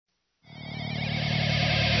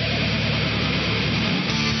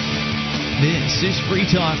This is Free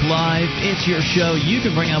Talk Live. It's your show. You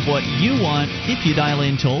can bring up what you want if you dial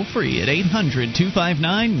in toll-free at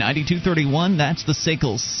 800-259-9231. That's the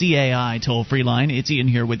SACL CAI toll-free line. It's Ian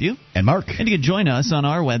here with you. And Mark. And you can join us on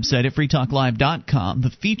our website at freetalklive.com. The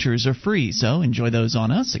features are free, so enjoy those on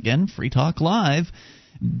us. Again,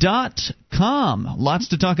 freetalklive.com. Lots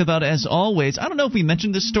to talk about as always. I don't know if we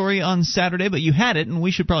mentioned this story on Saturday, but you had it, and we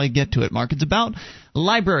should probably get to it, Mark. It's about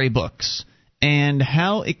library books and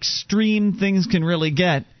how extreme things can really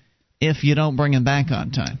get if you don't bring them back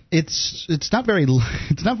on time. It's not very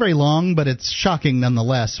long, but it's shocking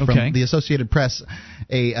nonetheless. From the Associated Press,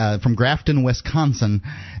 from Grafton, Wisconsin,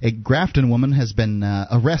 a Grafton woman has been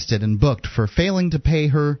arrested and booked for failing to pay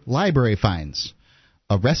her library fines.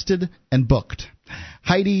 Arrested and booked.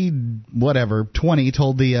 Heidi, 20,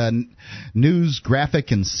 told the News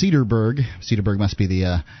Graphic in Cedarburg. Cedarburg must be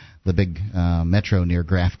the big metro near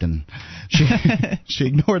Grafton. She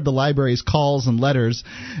ignored the library's calls and letters,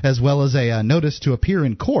 as well as a notice to appear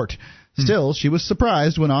in court. Still, she was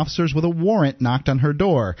surprised when officers with a warrant knocked on her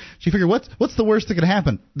door. She figured, what's the worst that could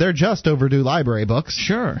happen? They're just overdue library books.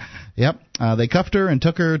 Sure. Yep. They cuffed her and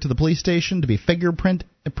took her to the police station to be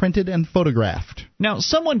printed and photographed. Now,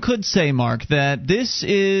 someone could say, Mark, that this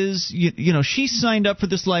is, she signed up for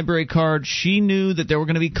this library card. She knew that there were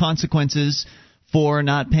going to be consequences for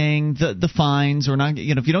not paying the fines, or not,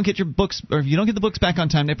 if you don't get your books, or if you don't get the books back on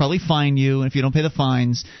time, they probably fine you, and if you don't pay the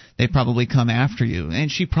fines, they probably come after you.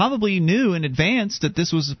 And she probably knew in advance that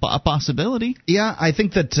this was a possibility. Yeah, I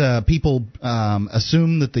think that people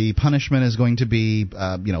assume that the punishment is going to be,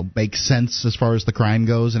 make sense as far as the crime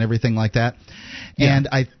goes and everything like that. Yeah. And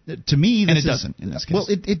to me, this doesn't in this case. Well,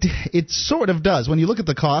 it sort of does. When you look at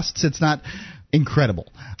the costs, it's not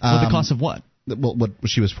incredible. Well, the cost of what? Well, what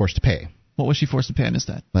she was forced to pay. What was she forced to pay? I missed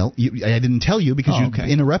that. Well, I didn't tell you because you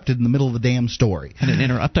interrupted in the middle of the damn story. I didn't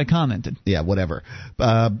interrupt. I commented. Yeah, whatever.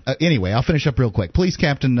 Anyway, I'll finish up real quick. Police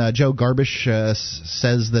Captain Joe Garbish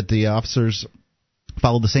says that the officers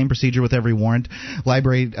followed the same procedure with every warrant.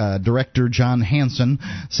 Library Director John Hansen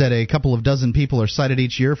said a couple of dozen people are cited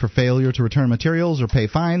each year for failure to return materials or pay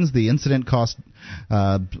fines. The incident cost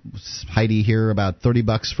Heidi here about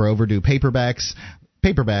 $30 for overdue paperbacks.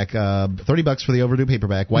 $30 for the overdue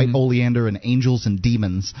paperback, White Oleander and Angels and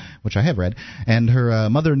Demons, which I have read, and her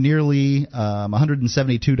mother nearly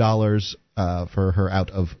 $172 for her out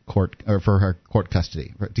of court, or for her court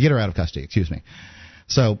custody, to get her out of custody. Excuse me.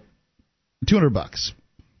 So, $200.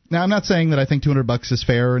 Now, I'm not saying that I think $200 is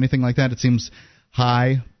fair or anything like that. It seems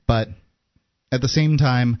high, but at the same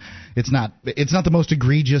time, it's not the most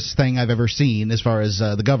egregious thing I've ever seen as far as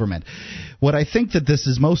the government. What I think that this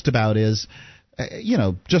is most about is,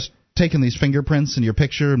 just taking these fingerprints in your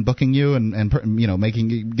picture and booking you and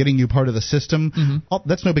getting you part of the system.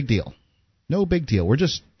 That's no big deal. No big deal. We're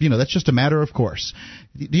just, that's just a matter of course.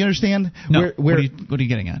 Do you understand? No. What are you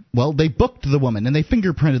getting at? Well, they booked the woman and they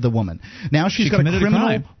fingerprinted the woman. Now she's got a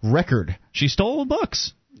criminal record. She stole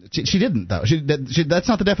books. She didn't, though. That's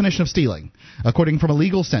not the definition of stealing, according from a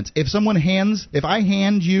legal sense. If I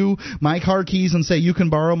hand you my car keys and say you can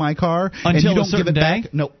borrow my car and you don't give it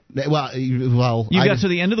back, no. Well, you got to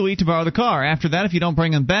the end of the week to borrow the car. After that, if you don't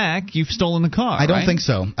bring them back, you've stolen the car. I don't think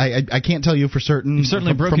so. I can't tell you for certain. You've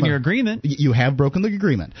certainly broken your agreement. You have broken the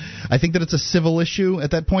agreement. I think that it's a civil issue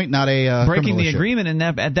at that point, not a breaking the issue. agreement, and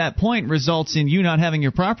at that point results in you not having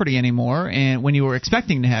your property anymore, and when you were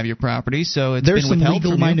expecting to have your property, so it's there's been withheld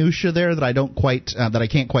some legal from you. minutia there that I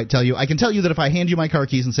can't quite tell you. I can tell you that if I hand you my car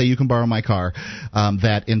keys and say you can borrow my car,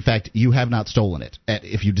 that in fact you have not stolen it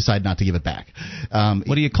if you decide not to give it back.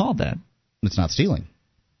 What do you call that? It's not stealing.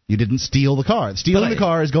 You didn't steal the car. Stealing the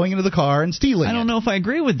car is going into the car and stealing it. I don't know if I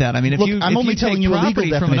agree with that. I mean, I'm only telling you a legal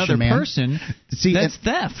definition, from another man. person, that's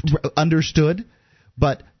theft. Understood,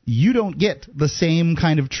 but you don't get the same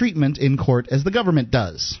kind of treatment in court as the government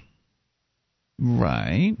does.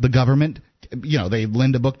 Right. The government, they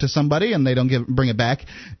lend a book to somebody and they don't bring it back.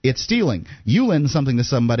 It's stealing. You lend something to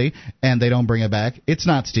somebody and they don't bring it back. It's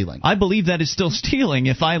not stealing. I believe that is still stealing.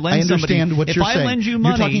 If I lend I understand somebody, what you're saying. I lend you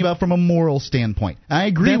money, you're talking about from a moral standpoint. I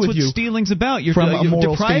agree with you. That's what stealing's about. You're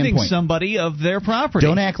depriving somebody of their property.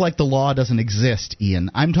 Don't act like the law doesn't exist, Ian.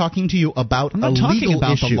 I'm talking to you about a legal issue. I'm not talking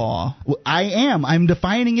about the law. I am. I'm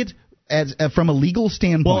defining it from a legal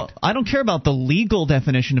standpoint. Well, I don't care about the legal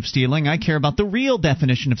definition of stealing. I care about the real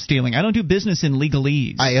definition of stealing. I don't do business in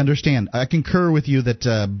legalese. I understand. I concur with you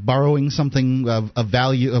that borrowing something of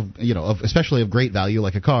value, especially of great value,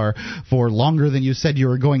 like a car, for longer than you said you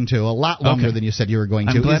were going to, a lot longer than you said you were going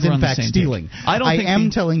to, is in fact stealing. I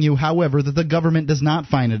am telling you, however, that the government does not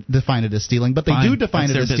define it as stealing, but they do define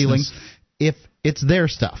it as stealing if it's their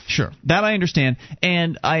stuff. Sure, that I understand,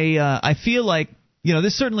 and I feel like,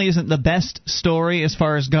 this certainly isn't the best story as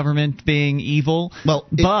far as government being evil. Well,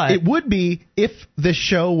 but it would be if this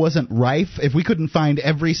show wasn't rife, if we couldn't find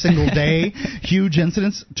every single day huge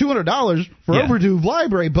incidents. $200 for overdue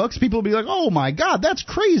library books, people would be like, oh my God, that's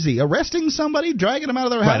crazy. Arresting somebody, dragging them out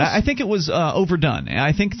of their house. Right, I think it was overdone.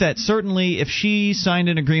 I think that certainly if she signed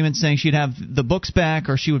an agreement saying she'd have the books back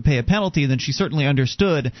or she would pay a penalty, then she certainly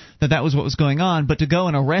understood that was what was going on. But to go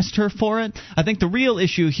and arrest her for it, I think the real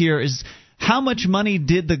issue here is, how much money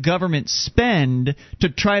did the government spend to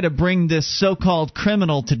try to bring this so-called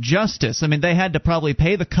criminal to justice? I mean, they had to probably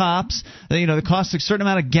pay the cops. It cost a certain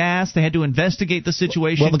amount of gas. They had to investigate the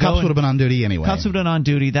situation. Well, the cops would have been on duty anyway. Cops would have been on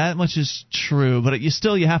duty. That much is true. But you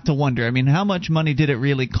have to wonder. I mean, how much money did it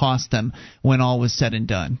really cost them when all was said and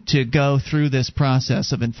done to go through this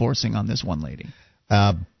process of enforcing on this one lady?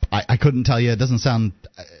 I couldn't tell you. It doesn't sound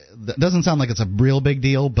like it's a real big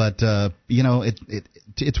deal, but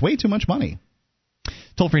it's way too much money.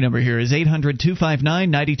 Toll-free number here is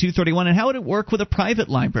 800-259-9231. And how would it work with a private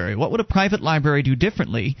library? What would a private library do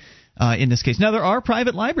differently in this case? Now, there are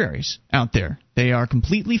private libraries out there. They are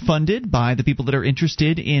completely funded by the people that are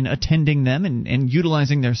interested in attending them and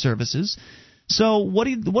utilizing their services. So what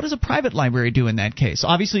does a private library do in that case?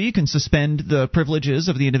 Obviously, you can suspend the privileges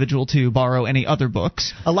of the individual to borrow any other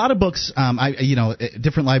books. A lot of books,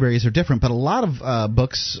 different libraries are different, but a lot of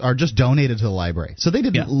books are just donated to the library, so they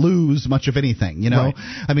didn't lose much of anything. Right.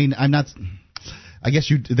 I mean, I guess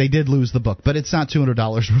they did lose the book, but it's not $200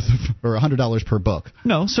 worth or $100 per book.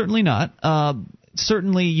 No, certainly not.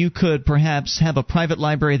 Certainly, you could perhaps have a private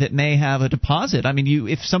library that may have a deposit. I mean, you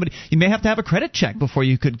may have to have a credit check before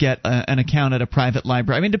you could get an account at a private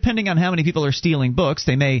library. I mean, depending on how many people are stealing books,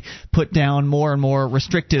 they may put down more and more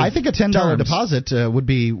restrictive. I think a $10 deposit would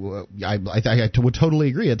be. I would totally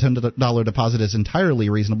agree. A $10 deposit is entirely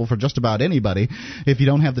reasonable for just about anybody. If you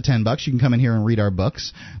don't have the $10, you can come in here and read our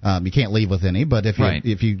books. You can't leave with any, but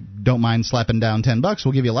if you don't mind slapping down $10,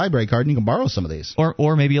 we'll give you a library card and you can borrow some of these.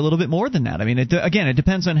 Or maybe a little bit more than that. I mean, again, it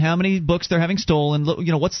depends on how many books they're having stolen.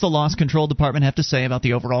 What's the loss control department have to say about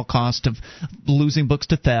the overall cost of losing books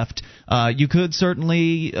to theft? You could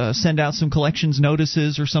certainly send out some collections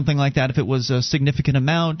notices or something like that if it was a significant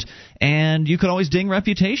amount. And you could always ding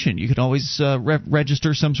reputation. You could always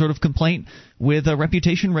register some sort of complaint with a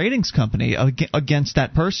reputation ratings company against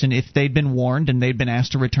that person if they'd been warned and they'd been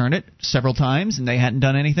asked to return it several times and they hadn't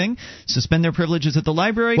done anything. Suspend their privileges at the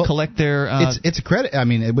library, collect their... It's a credit. I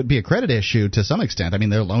mean, it would be a credit issue to some extent. I mean,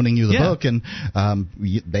 they're loaning you the book, and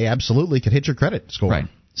they absolutely could hit your credit score. Right.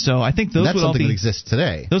 So I think that's something that exists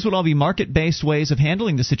today. Those would all be market-based ways of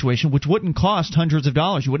handling the situation, which wouldn't cost hundreds of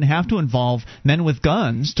dollars. You wouldn't have to involve men with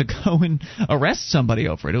guns to go and arrest somebody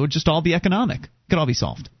over it. It would just all be economic. It could all be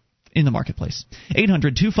solved in the marketplace.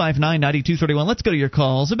 800-259-9231. Let's go to your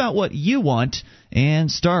calls about what you want and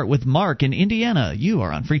start with Mark in Indiana. You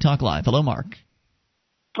are on Free Talk Live. Hello, Mark.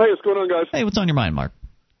 Hey, what's going on, guys? Hey, what's on your mind, Mark?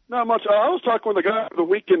 Not much. I was talking with a guy over the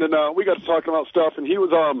weekend, and we got to talking about stuff, and he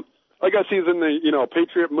was, I guess he's in the,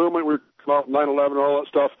 Patriot movement. We were talking about 9/11 and all that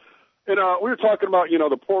stuff. And we were talking about,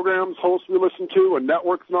 the programs, hosts we listen to, and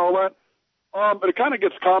networks and all that. But it kind of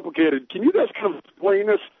gets complicated. Can you guys kind of explain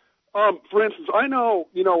this? For instance, I know,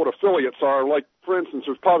 what affiliates are. Like, for instance,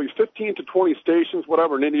 there's probably 15 to 20 stations,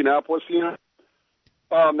 whatever, in Indianapolis, that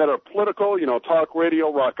are political, talk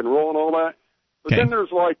radio, rock and roll and all that. But then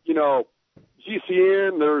there's like,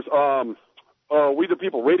 GCN, there's We the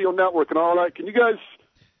People Radio Network and all that. Do you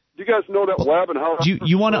guys know that web and how?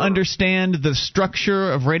 You want to understand the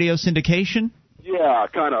structure of radio syndication? Yeah,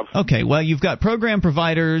 kind of. Okay, well, you've got program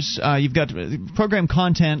providers, you've got program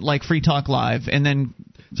content like Free Talk Live, and then...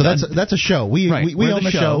 So that's a show. We own the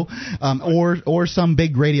show. Or some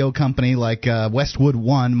big radio company like Westwood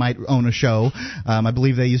One might own a show. I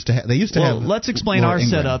believe they used to have. Well, let's explain our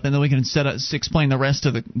setup, and then we can explain the rest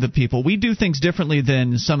of the people. We do things differently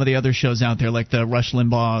than some of the other shows out there, like the Rush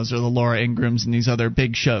Limbaughs or the Laura Ingrams and these other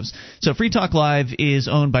big shows. So Free Talk Live is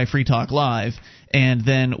owned by Free Talk Live. And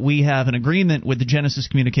then we have an agreement with the Genesis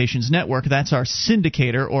Communications Network. That's our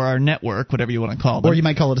syndicator or our network, whatever you want to call it. Or you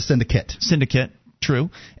might call it a syndicate. Syndicate, true.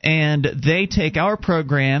 And they take our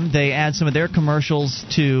program, they add some of their commercials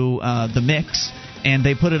to the mix, and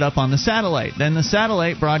they put it up on the satellite. Then the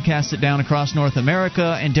satellite broadcasts it down across North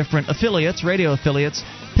America, and different affiliates, radio affiliates,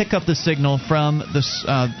 pick up the signal from the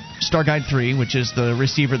Starguide 3, which is the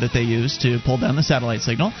receiver that they use to pull down the satellite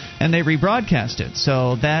signal, and they rebroadcast it.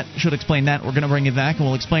 So that should explain that. We're going to bring it back, and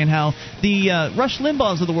we'll explain how the Rush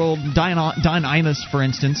Limbaughs of the world, Don Imus, for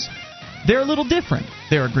instance, they're a little different,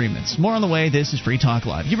 their agreements. More on the way. This is Free Talk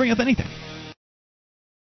Live. You bring up anything.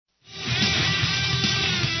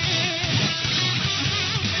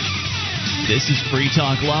 This is Free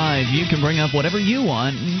Talk Live. You can bring up whatever you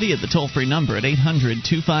want via the toll-free number at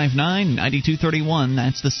 800-259-9231.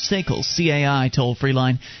 That's the SACL CAI toll-free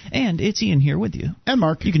line. And it's Ian here with you. And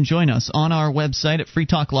Mark. You can join us on our website at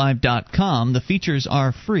freetalklive.com. The features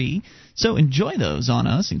are free, so enjoy those on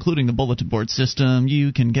us, including the bulletin board system.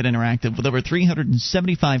 You can get interactive with over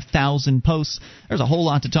 375,000 posts. There's a whole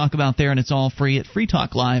lot to talk about there, and it's all free at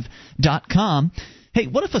freetalklive.com. Hey,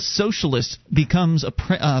 what if a socialist becomes a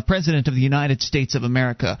president of the United States of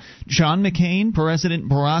America? John McCain, President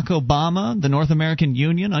Barack Obama, the North American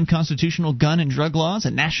Union, unconstitutional gun and drug laws,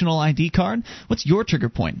 a national ID card? What's your trigger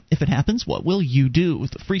point? If it happens, what will you do?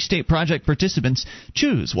 The Free State Project participants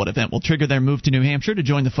choose what event will trigger their move to New Hampshire to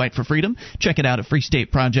join the fight for freedom. Check it out at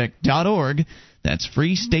freestateproject.org. That's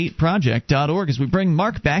freestateproject.org. As we bring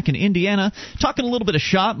Mark back in Indiana, talking a little bit of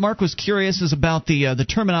shop. Mark was curious about the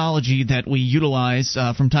terminology that we utilize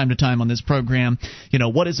from time to time on this program. You know,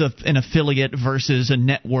 what is an affiliate versus a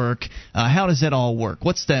network? How does that all work?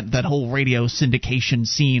 What's that whole radio syndication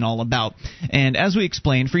scene all about? And as we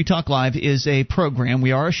explained, Free Talk Live is a program.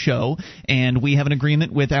 We are a show, and we have an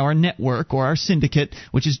agreement with our network or our syndicate,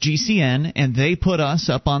 which is GCN, and they put us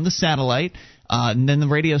up on the satellite. And then the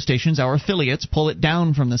radio stations, our affiliates, pull it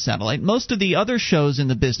down from the satellite. Most of the other shows in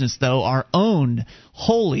the business, though, are owned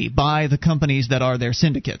wholly by the companies that are their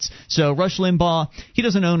syndicates. So Rush Limbaugh, he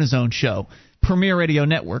doesn't own his own show. Premier Radio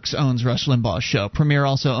Networks owns Rush Limbaugh's show. Premier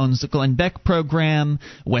also owns the Glenn Beck program.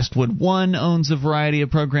 Westwood One owns a variety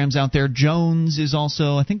of programs out there. Jones is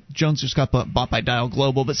also, I think Jones just got bought by Dial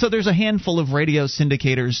Global. But so there's a handful of radio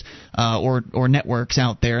syndicators or networks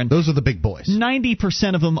out there. And those are the big boys.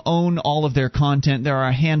 90% of them own all of their content. There are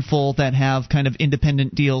a handful that have kind of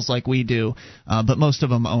independent deals like we do, but most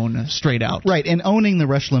of them own straight out. Right, and owning the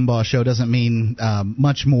Rush Limbaugh show doesn't mean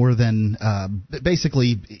much more than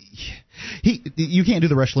basically... You can't do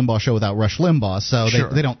the Rush Limbaugh show without Rush Limbaugh, so Sure.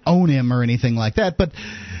 they don't own him or anything like that. But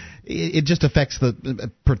it just affects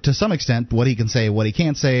to some extent what he can say, what he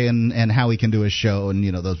can't say, and how he can do his show, and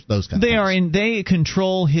those kind of things. They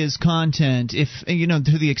control his content if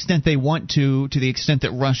to the extent they want to the extent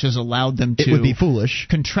that Rush has allowed them to. It would be foolish.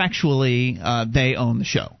 Contractually, they own the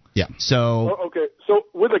show. Yeah. So okay. So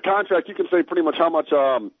with a contract, you can say pretty much how much,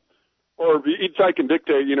 or each side can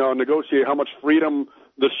dictate, negotiate how much freedom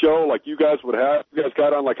the show, like you guys would have. You guys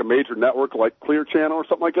got on like a major network like Clear Channel or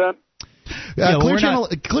something like that? Clear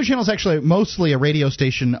Channel is actually mostly a radio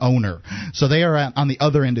station owner, so they are on the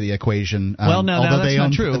other end of the equation. No, that's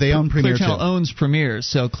not true. They own Premier Clear Channel too. owns Premiere,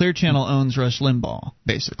 so Clear Channel owns Rush Limbaugh,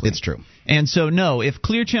 basically. It's true. And so, no, if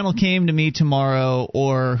Clear Channel came to me tomorrow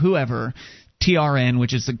or whoever, TRN,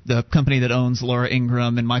 which is the company that owns Laura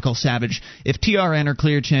Ingraham and Michael Savage, if TRN or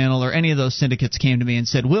Clear Channel or any of those syndicates came to me and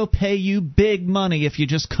said, we'll pay you big money if you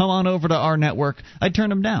just come on over to our network, I'd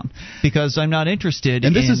turn them down because I'm not interested.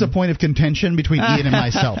 And this is a point of contention between Ian and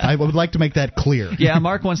myself. I would like to make that clear. Yeah,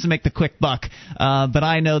 Mark wants to make the quick buck, but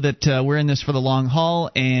I know that we're in this for the long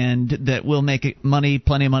haul and that we'll make money,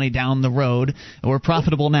 plenty of money down the road. We're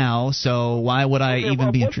profitable now, so why would I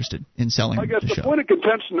even be interested in selling the show? I guess the point of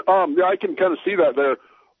contention, I can kind of see that there.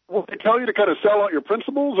 Will they tell you to kind of sell out your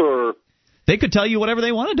principles, or they could tell you whatever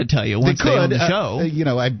they wanted to tell you once they own the show?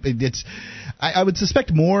 I would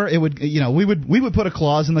suspect more. It would, we would put a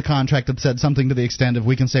clause in the contract that said something to the extent of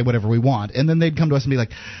we can say whatever we want, and then they'd come to us and be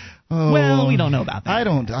like, oh, well, we don't know about that.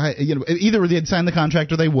 Either they'd sign the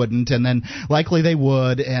contract or they wouldn't, and then likely they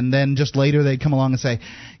would, and then just later they'd come along and say,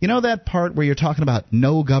 that part where you're talking about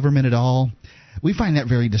no government at all, we find that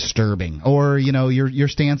very disturbing. Or, your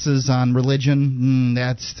stances on religion,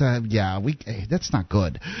 that's not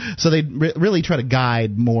good. So they really try to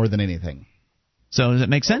guide more than anything. So does it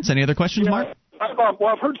make sense? Any other questions, Mark?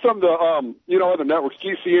 I've heard some of the, other networks,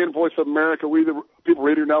 GCN, Voice of America, We the People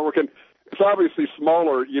Radio Network, and it's obviously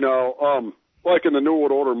smaller, like in the New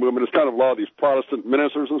World Order movement, it's kind of a lot of these Protestant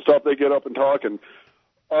ministers and stuff, they get up and talk, and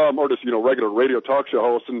or just, regular radio talk show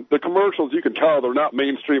hosts. And the commercials, you can tell they're not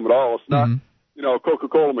mainstream at all. It's not,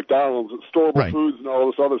 Coca-Cola, McDonald's, it's storable foods and all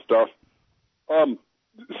this other stuff.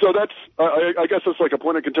 So that's, I guess that's like a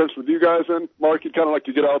point of contention with you guys then. Mark, you'd kind of like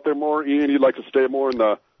to get out there more. Ian, you'd like to stay more in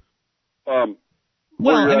the,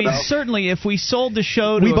 certainly if we sold the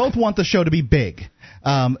show to... We both want the show to be big.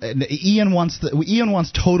 Ian wants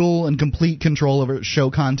total and complete control over show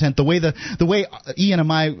content. The way Ian and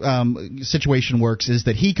my situation works is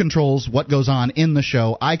that he controls what goes on in the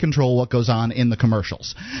show. I control what goes on in the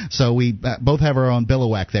commercials. So we both have our own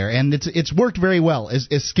billowhack there, and it's worked very well. As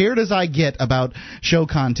scared as I get about show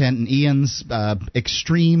content and Ian's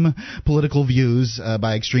extreme political views,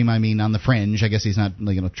 by extreme I mean on the fringe. I guess he's not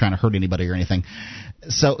trying to hurt anybody or anything.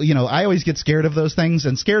 So I always get scared of those things,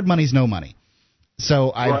 and scared money's no money.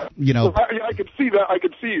 So Right. I could see that. I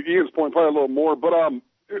could see Ian's point probably a little more. But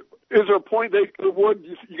is there a point they would?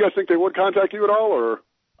 You guys think they would contact you at all, or?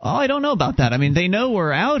 Oh, I don't know about that. I mean, they know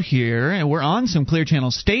we're out here and we're on some Clear Channel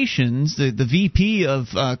stations. The VP of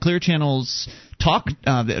Clear Channel's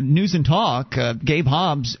News and Talk, Gabe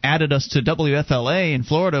Hobbs, added us to WFLA in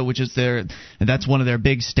Florida, which is that's one of their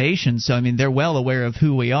big stations. So I mean, they're well aware of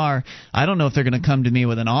who we are. I don't know if they're going to come to me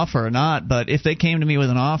with an offer or not, but if they came to me with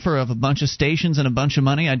an offer of a bunch of stations and a bunch of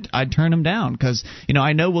money, I'd turn them down because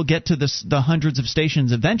I know we'll get to the hundreds of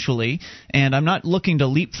stations eventually, and I'm not looking to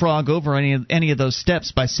leapfrog over any of those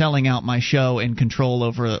steps by selling out my show and control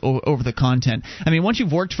over the content. I mean, once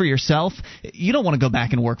you've worked for yourself, you don't want to go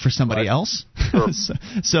back and work for somebody else. Sure.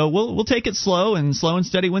 So we'll take it slow and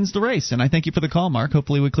steady wins the race. And I thank you for the call, Mark.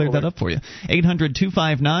 Hopefully we cleared that up for you.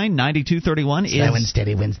 800-259-9231 is... Slow and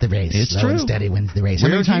steady wins the race. It's slow true. And steady wins the race. How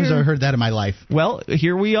many times have I heard that in my life? Well,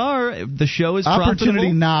 here we are. The show is Opportunity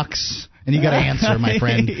profitable. knocks, and you got to answer, my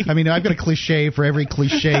friend. I mean, I've got a cliche for every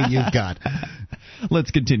cliche you've got.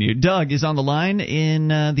 Let's continue. Doug is on the line in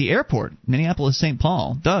the airport, Minneapolis-St.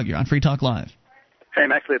 Paul. Doug, you're on Free Talk Live. Hey,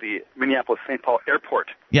 I'm actually at the Minneapolis-St. Paul airport.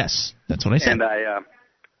 Yes, that's what I said. And well,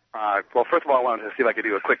 first of all, I wanted to see if I could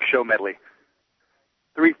do a quick show medley.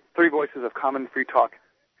 Three voices of common Free Talk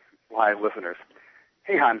Live listeners.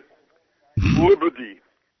 Hey, hon. Liberty.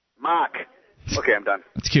 Mark. Okay, I'm done.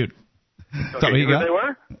 That's cute. Okay, who they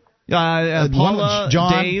were? Paula,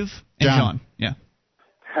 John, Dave, and John. Yeah.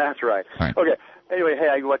 That's right. Right. Okay. Anyway, hey,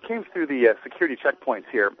 I came through the security checkpoints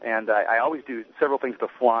here, and I always do several things to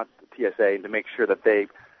flaunt the TSA and to make sure that they,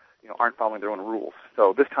 aren't following their own rules.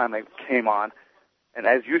 So this time I came on, and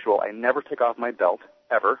as usual, I never take off my belt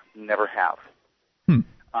ever. Never have.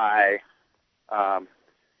 I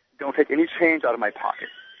don't take any change out of my pocket.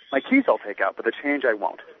 My keys I'll take out, but the change I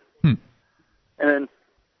won't. And then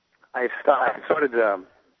I started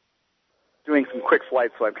doing some quick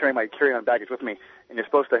flights, so I'm carrying my carry-on baggage with me, and you're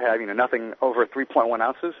supposed to have nothing over 3.1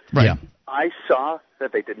 ounces. Right. Yeah. I saw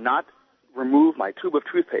that they did not remove my tube of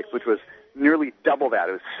toothpaste, which was nearly double that.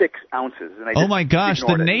 It was 6 ounces. And oh my gosh,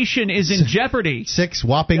 the nation is in jeopardy. 6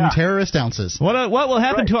 whopping terrorist ounces. What will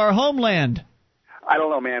happen to our homeland? I don't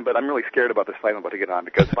know, man, but I'm really scared about this flight I'm about to get on,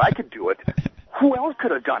 because if I could do it, who else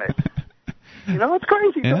could have done it? It's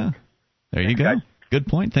crazy. Yeah. There you go. Good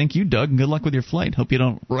point. Thank you, Doug, and good luck with your flight. Hope you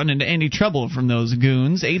don't run into any trouble from those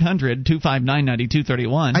goons.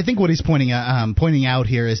 800-259-9231. I think what he's pointing out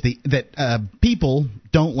here is that people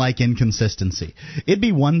don't like inconsistency. It'd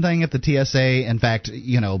be one thing if the TSA, in fact,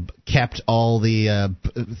 kept all the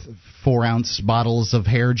 4-ounce bottles of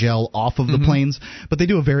hair gel off of the planes, but they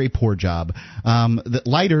do a very poor job. The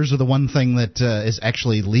lighters are the one thing that is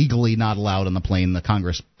actually legally not allowed on the plane. The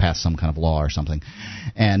Congress passed some kind of law or something,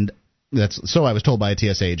 and so I was told by a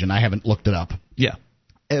TSA agent. I haven't looked it up. Yeah.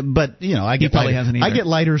 But I get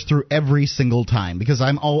lighters through every single time because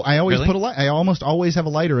I always really? I almost always have a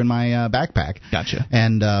lighter in my backpack. Gotcha.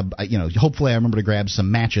 And hopefully I remember to grab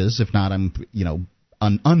some matches. If not, I'm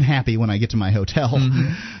unhappy when I get to my hotel.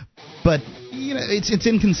 But it's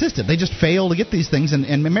inconsistent. They just fail to get these things,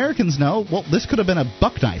 and Americans know. Well, this could have been a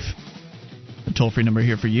buck knife. The toll-free number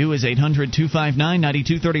here for you is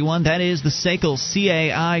 800-259-9231. That is the SACL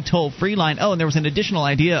CAI toll-free line. Oh, and there was an additional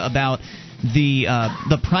idea about the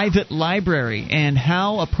private library and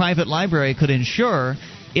how a private library could ensure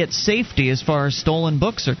its safety as far as stolen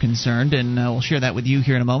books are concerned, and we'll share that with you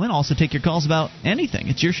here in a moment. Also take your calls about anything.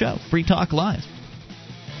 It's your show, Free Talk Live.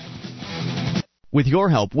 With your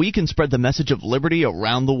help, we can spread the message of liberty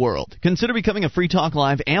around the world. Consider becoming a Free Talk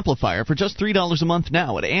Live amplifier for just $3 a month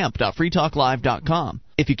now at amp.freetalklive.com.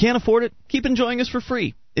 If you can't afford it, keep enjoying us for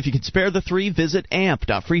free. If you can spare the $3, visit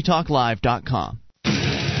amp.freetalklive.com.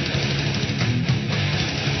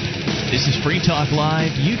 This is Free Talk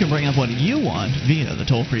Live. You can bring up what you want via the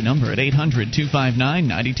toll-free number at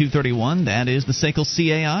 800-259-9231. That is the SACL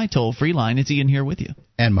CAI toll-free line. It's Ian here with you.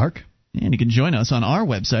 And Mark. And you can join us on our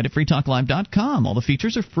website at freetalklive.com. All the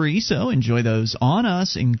features are free, so enjoy those on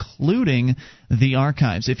us, including the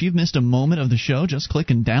archives. If you've missed a moment of the show, just click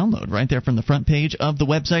and download right there from the front page of the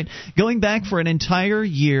website, going back for an entire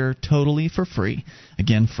year totally for free.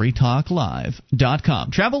 Again,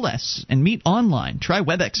 freetalklive.com. Travel less and meet online. Try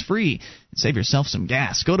WebEx free. Save yourself some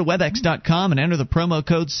gas. Go to WebEx.com and enter the promo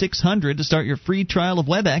code 600 to start your free trial of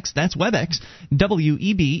WebEx. That's WebEx,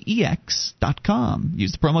 WEBEX.com.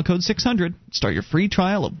 Use the promo code 600. Start your free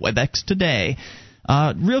trial of WebEx today.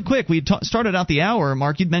 Real quick, we started out the hour,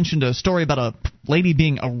 Mark, you'd mentioned a story about a lady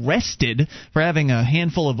being arrested for having a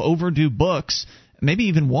handful of overdue books maybe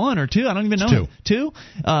even one or two. I don't even know. Two.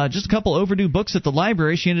 Just a couple overdue books at the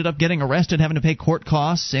library. She ended up getting arrested, having to pay court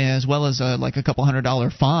costs, as well as like a couple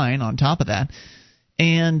 $100 fine on top of that.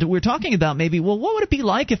 And we're talking about maybe, well, what would it be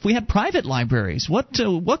like if we had private libraries? What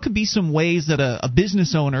could be some ways that a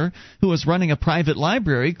business owner who was running a private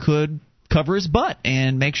library could cover his butt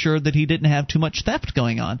and make sure that he didn't have too much theft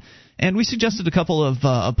going on? And we suggested a couple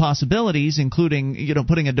of possibilities, including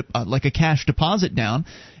putting a cash deposit down.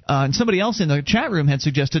 And somebody else in the chat room had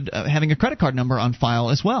suggested having a credit card number on file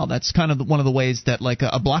as well. That's kind of one of the ways that like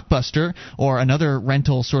a Blockbuster or another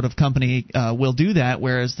rental sort of company will do that,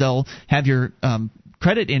 whereas they'll have your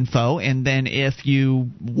credit info, and then if you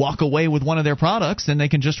walk away with one of their products, then they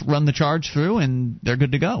can just run the charge through and they're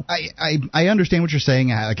good to go. I understand what you're saying,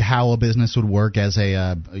 like how a business would work as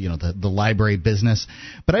a the library business,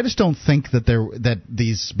 but I just don't think that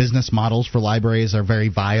these business models for libraries are very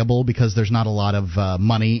viable because there's not a lot of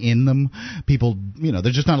money in them. People,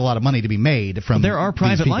 there's just not a lot of money to be made from. But there are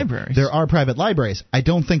private libraries. There are private libraries. I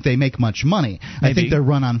don't think they make much money. Maybe. I think they're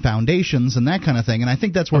run on foundations and that kind of thing, and I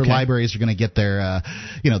think that's where libraries are going to get their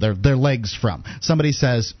their legs from. Somebody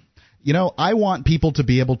says, I want people to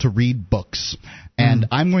be able to read books, and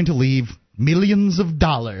I'm going to leave millions of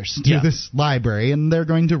dollars to this library, and they're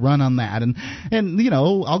going to run on that. And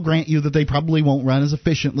I'll grant you that they probably won't run as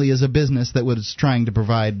efficiently as a business that was trying to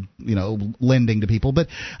provide, lending to people. But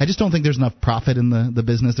I just don't think there's enough profit in the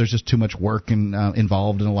business. There's just too much work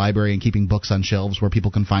involved in a library and keeping books on shelves where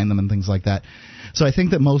people can find them and things like that. So I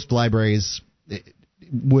think that most libraries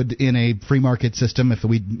would, in a free market system, if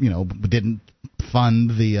we didn't fund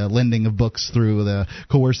the lending of books through the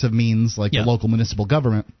coercive means like the local municipal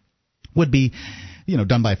government, would be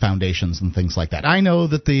done by foundations and things like that. I know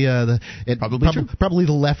that probably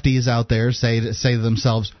the lefties out there say to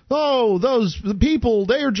themselves, "Oh, those people,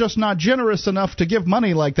 they are just not generous enough to give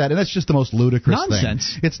money like that," and that's just the most ludicrous thing.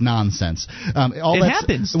 It's nonsense. It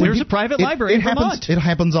happens. There's a private library in Vermont. It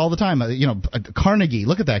happens all the time. Carnegie.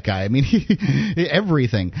 Look at that guy. I mean,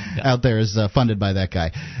 everything out there is funded by that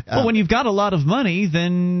guy. Well, when you've got a lot of money,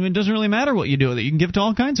 then it doesn't really matter what you do with it. You can give it to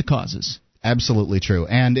all kinds of causes. Absolutely true,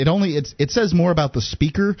 and it says more about the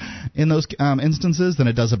speaker in those instances than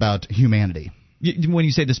it does about humanity. When you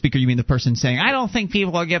say the speaker, you mean the person saying, "I don't think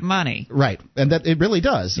people will give money." Right, and that it really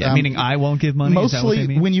does. Yeah, meaning I won't give money. Mostly, is that what they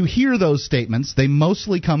mean? When you hear those statements, they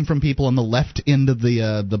mostly come from people on the left end of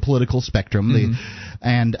the political spectrum.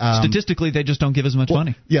 And statistically, they just don't give as much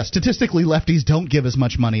money. Yeah, statistically, lefties don't give as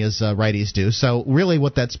much money as righties do. So really,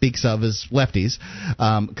 what that speaks of is lefties,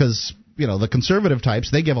 because. The conservative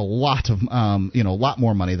types, they give a lot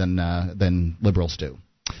more money than liberals do.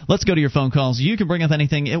 Let's go to your phone calls. You can bring up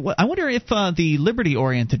anything. I wonder if the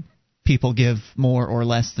liberty-oriented people give more or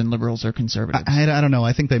less than liberals or conservatives. I don't know.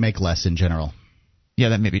 I think they make less in general. Yeah,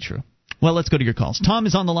 that may be true. Well, let's go to your calls. Tom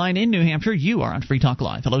is on the line in New Hampshire. You are on Free Talk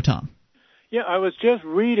Live. Hello, Tom. Yeah, I was just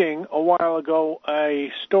reading a while ago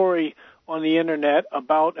a story on the Internet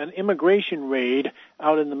about an immigration raid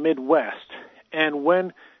out in the Midwest. And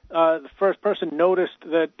when the first person noticed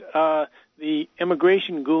that the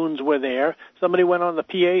immigration goons were there, somebody went on the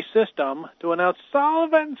PA system to announce,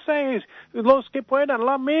 "Sullivan says, los que puedan,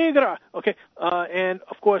 la migra." Okay, and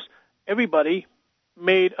of course, everybody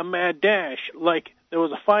made a mad dash like there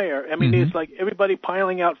was a fire. I mean, it's like everybody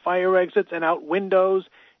piling out fire exits and out windows.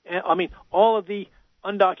 And, I mean, all of the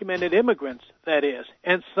undocumented immigrants, that is.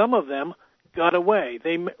 And some of them got away.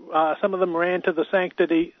 Some of them ran to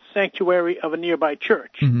the sanctuary of a nearby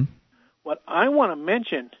church. What I want to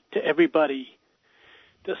mention to everybody,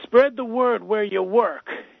 to spread the word where you work,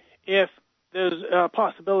 if there's a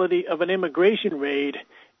possibility of an immigration raid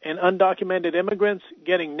and undocumented immigrants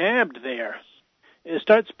getting nabbed there, is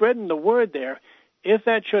start spreading the word there. If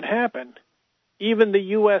that should happen, even the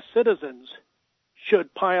U.S. citizens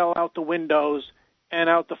should pile out the windows and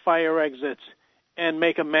out the fire exits and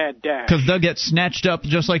make a mad dash. Because they'll get snatched up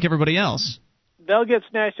just like everybody else. They'll get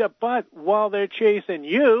snatched up, but while they're chasing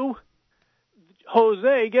you,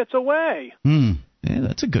 Jose gets away. Yeah,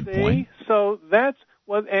 that's a good point. So that's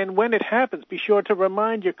what, and when it happens, be sure to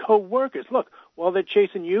remind your co-workers, look, while they're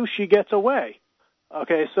chasing you, she gets away.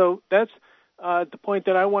 Okay, so that's the point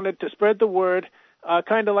that I wanted to spread the word,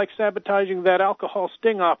 kind of like sabotaging that alcohol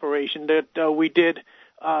sting operation that we did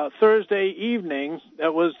Thursday evening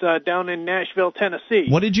that was down in Nashville, Tennessee.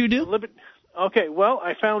 What did you do? Okay, well,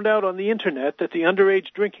 I found out on the Internet that the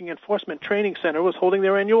Underage Drinking Enforcement Training Center was holding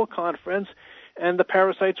their annual conference, and the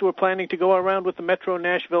parasites were planning to go around with the Metro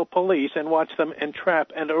Nashville police and watch them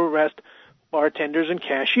entrap and arrest bartenders and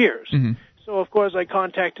cashiers. So, of course, I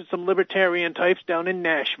contacted some libertarian types down in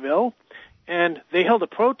Nashville, and they held a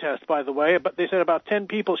protest, by the way. But they said about 10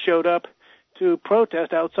 people showed up to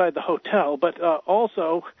protest outside the hotel, but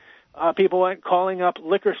also people went calling up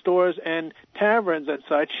liquor stores and taverns and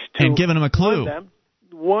such to and giving them a clue.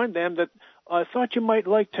 Warn them that I thought you might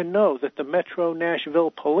like to know that the Metro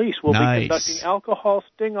Nashville Police will be conducting alcohol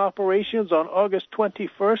sting operations on August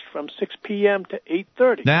 21st from 6 p.m. to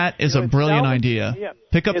 8:30. That is a brilliant idea. Yeah,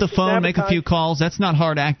 pick up the phone, make a few calls. That's not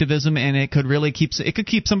hard activism, and it could really keep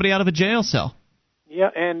somebody out of a jail cell. Yeah,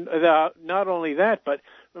 and not only that, but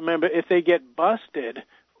remember, if they get busted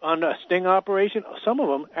on a sting operation, some of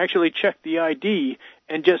them actually check the ID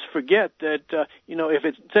and just forget that, if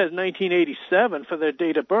it says 1987 for their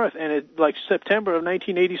date of birth, and like September of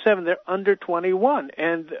 1987, they're under 21,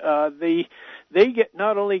 and they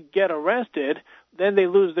not only get arrested, then they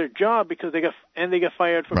lose their job because they get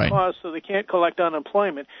fired for cause, so they can't collect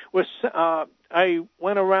unemployment. I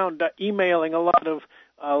went around emailing a lot of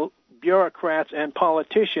bureaucrats and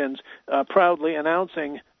politicians proudly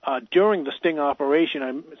announcing during the sting operation.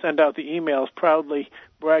 I sent out the emails proudly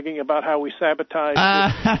bragging about how we sabotaged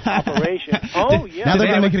the operation. Oh, yeah. Now they're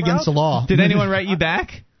going to make it against the law. Did anyone write you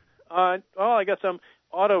back? I got some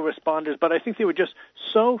autoresponders, but I think they were just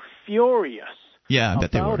so furious I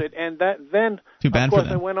bet they were. it, and then of course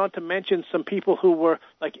I went on to mention some people who were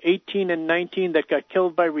like 18 and 19 that got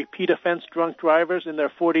killed by repeat offense drunk drivers in their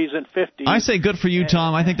 40s and 50s. I say good for you,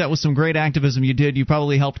 Tom. I think that was some great activism you did. You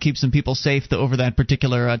probably helped keep some people safe over that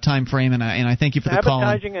particular time frame, and I thank you for the call.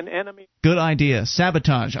 Sabotaging an enemy. Good idea.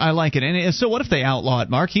 Sabotage. I like it. And so what if they outlaw it,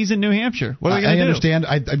 Mark? He's in New Hampshire. What are we going to do? I understand.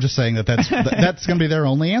 I'm just saying that's going to be their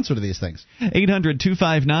only answer to these things.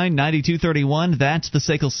 800-259-9231. That's the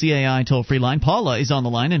SACL CAI toll-free line. Paula is on the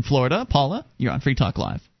line in Florida. Paula, you're on Free Talk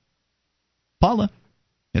Live. Paula.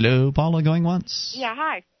 Hello, Paula, going once. Yeah,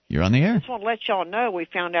 hi. You're on the air. I just want to let y'all know we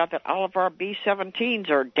found out that all of our B-17s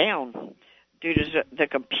are down due to the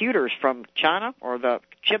computers from China, or the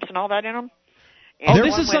chips and all that in them. And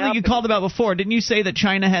this is something you called about before. Didn't you say that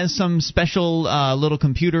China has some special little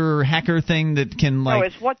computer hacker thing that can, No,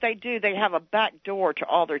 it's what they do. They have a back door to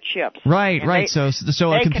all their chips. Right. So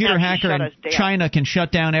a computer hacker in China can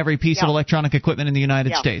shut down every piece of electronic equipment in the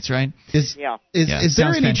United States, right? Is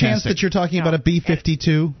there any chance that you're talking about a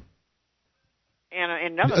B-52?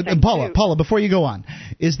 And another thing, Paula, before you go on,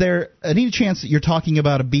 is there any chance that you're talking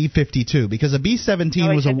about a B-52? Because a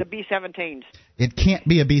B-17 was the B-17s. It can't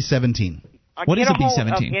be a B-17. What is a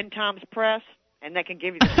B-17? Of End Times Press, and they can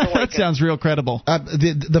give you the story. That sounds real credible.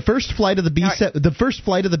 The first flight of the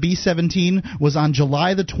B-17 was on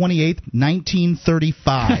July the 28th,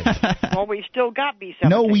 1935. Well, we still got B-17.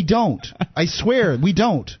 No, we don't. I swear, we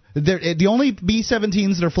don't. The only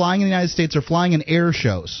B-17s that are flying in the United States are flying in air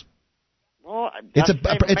shows. Well,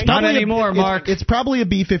 it's not anymore, Mark. It's probably a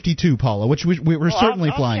B-52, Paula, which we're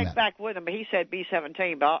certainly flying I'll check back with him, but he said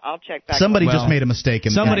B-17, but I'll check back. Somebody just made a mistake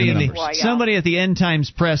in somebody somebody at the End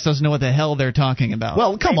Times Press doesn't know what the hell they're talking about.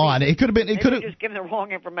 Well, come on, it could have been. It could have just given the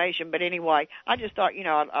wrong information. But anyway, I just thought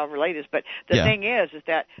I'll relay this. But the thing is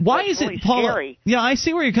that why is really it, Paula? Scary. Yeah, I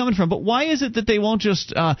see where you're coming from, but why is it that they won't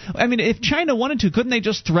just? If China wanted to, couldn't they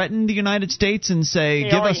just threaten the United States and say,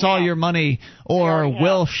 "Give us all your money, or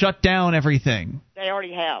we'll shut down everything"? They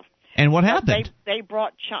already have. And what happened? They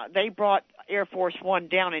brought Air Force One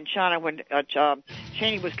down in China when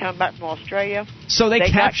Cheney was coming back from Australia. So they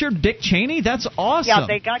captured Dick Cheney? That's awesome. Yeah,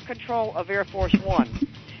 they got control of Air Force One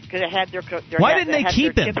because it had their Why didn't they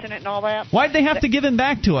keep him? Chips in it and all that. Why'd they have to give him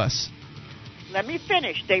back to us? Let me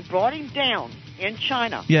finish. They brought him down in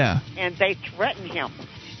China. Yeah. And they threatened him.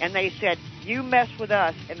 And they said, "You mess with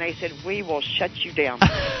us," and they said, "We will shut you down."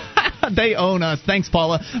 They own us. Thanks,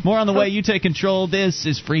 Paula. More on the way. You take control. This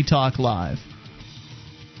is Free Talk Live.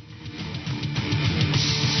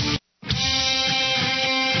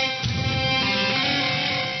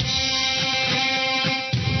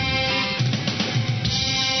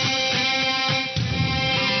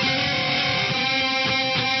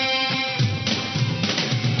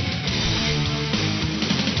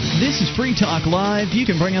 This is Free Talk Live. You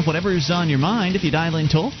can bring up whatever's on your mind if you dial in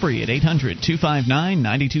toll-free at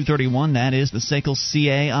 800-259-9231. That is the SACL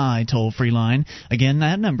CAI toll-free line. Again,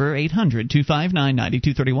 that number,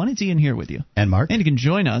 800-259-9231. It's Ian here with you. And Mark. And you can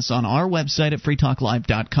join us on our website at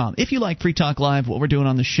freetalklive.com. If you like Free Talk Live, what we're doing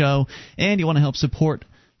on the show, and you want to help support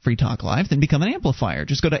Free Talk Live, then become an amplifier.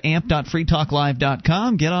 Just go to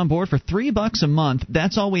amp.freetalklive.com, get on board for $3 a month.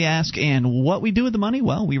 That's all we ask, and what we do with the money,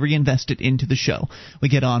 well, we reinvest it into the show. We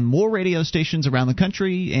get on more radio stations around the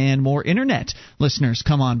country, and more internet listeners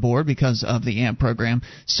come on board because of the AMP program.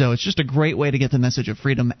 So it's just a great way to get the message of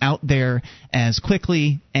freedom out there as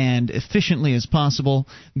quickly and efficiently as possible.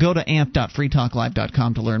 Go to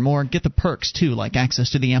amp.freetalklive.com to learn more. Get the perks, too, like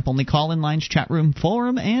access to the AMP-only call-in lines, chat room,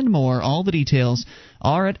 forum, and more. All the details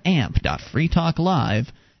are at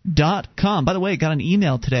amp.freetalklive.com. By the way, I got an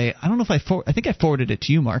email today. I don't know if I think I forwarded it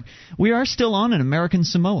to you, Mark. We are still on in American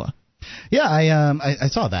Samoa. Yeah, I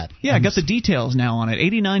saw that. Yeah, I got the details now on it.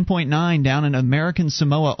 89.9 down in American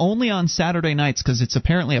Samoa, only on Saturday nights because it's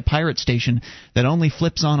apparently a pirate station that only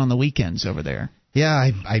flips on the weekends over there. Yeah,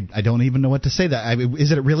 I don't even know what to say.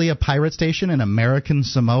 Is it really a pirate station in American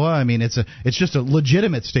Samoa? I mean, it's just a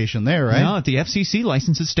legitimate station there, right? No, the FCC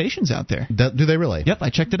licenses stations out there. Do they really? Yep, I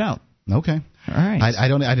checked it out. Okay. All right. I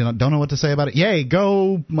don't know what to say about it. Yay,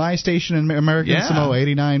 go my station in American Samoa,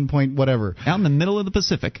 89 point whatever. Out in the middle of the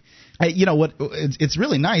Pacific. You know what? It's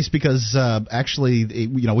really nice because actually,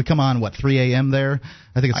 we come on 3 a.m. there.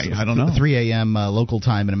 I think it's I don't know 3 a.m. Local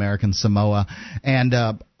time in American Samoa, and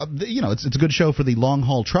it's a good show for the long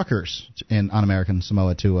haul truckers on American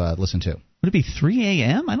Samoa to listen to. Would it be 3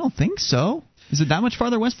 a.m.? I don't think so. Is it that much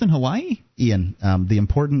farther west than Hawaii? Ian, the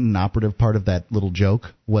important and operative part of that little joke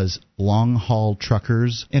was long haul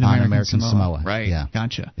truckers in American Samoa. Right. Yeah.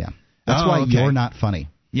 Gotcha. Yeah. That's why you're not funny.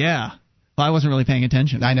 Yeah. Well, I wasn't really paying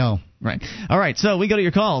attention. I know. Right. All right. So we go to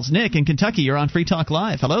your calls. Nick in Kentucky, you're on Free Talk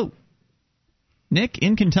Live. Hello. Nick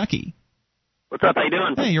in Kentucky. What's up? How you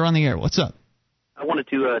doing? Hey, you're on the air. What's up? I wanted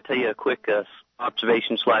to tell you a quick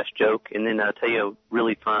observation/joke, and then tell you a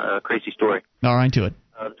really fun, crazy story. All right, to it.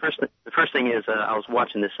 The first thing is I was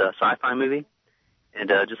watching this sci-fi movie, and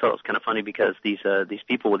just thought it was kind of funny because these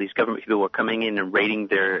government people were coming in and raiding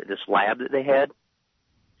this lab that they had,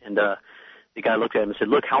 and the guy looked at him and said,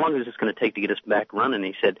 "Look, how long is this going to take to get us back running?" And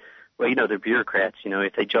he said, "Well, they're bureaucrats.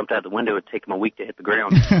 If they jumped out the window, it'd take them a week to hit the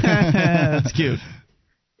ground." That's cute.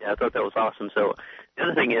 Yeah, I thought that was awesome. So the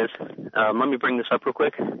other thing is, let me bring this up real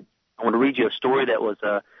quick. I want to read you a story that was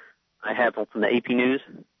I have from the AP News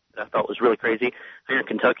that I thought was really crazy. Here in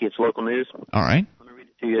Kentucky, it's local news. All right. Let me read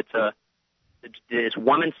it to you. It's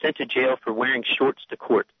woman sent to jail for wearing shorts to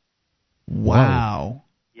court. Wow.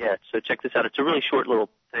 Yeah, so check this out. It's a really short little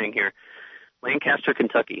thing here. Lancaster,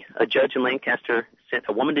 Kentucky. A judge in Lancaster sent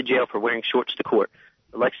a woman to jail for wearing shorts to court.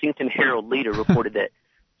 The Lexington Herald leader reported that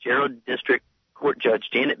Gerald District Court Judge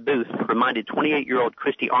Janet Booth reminded 28-year-old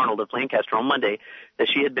Christy Arnold of Lancaster on Monday that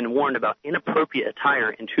she had been warned about inappropriate attire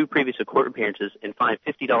in 2 previous court appearances and fined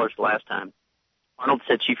 $50 the last time. Arnold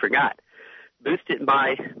said she forgot. Booth didn't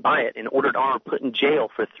buy it and ordered Arnold put in jail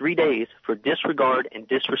for 3 days for disregard and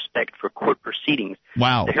disrespect for court proceedings.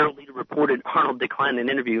 Wow. The Herald leader reported Arnold declined an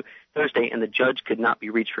interview Thursday, and the judge could not be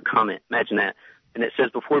reached for comment. Imagine that. And it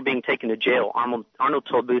says before being taken to jail, Arnold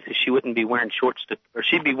told Booth that she wouldn't be wearing shorts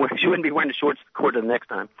she wouldn't be wearing the shorts to court the next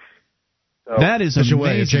time. So, that is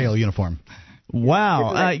amazing. A jail uniform.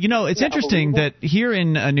 Wow. It's interesting that here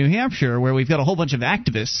in New Hampshire, where we've got a whole bunch of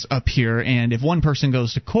activists up here, and if one person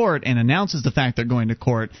goes to court and announces the fact they're going to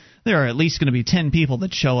court, there are at least going to be 10 people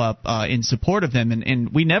that show up in support of them,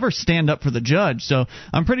 and we never stand up for the judge. So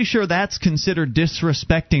I'm pretty sure that's considered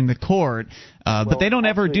disrespecting the court, but they don't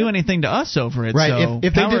ever do anything to us over it. Right. So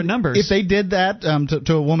if power they did, numbers. If they did that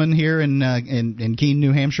to a woman here in Keene,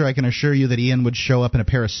 New Hampshire, I can assure you that Ian would show up in a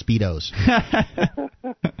pair of Speedos.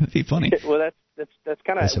 That'd be funny. Well, that's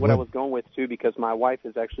kind of what I was going with too, because my wife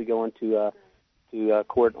is actually going to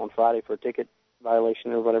court on Friday for a ticket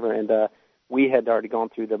violation or whatever, and we had already gone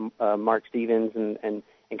through the Mark Stevens and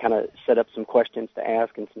kind of set up some questions to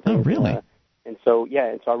ask and some things. Oh, really? And so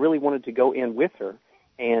I really wanted to go in with her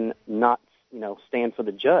and not stand for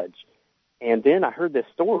the judge. And then I heard this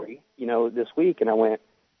story this week, and I went,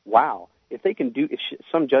 wow, if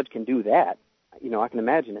some judge can do that, I can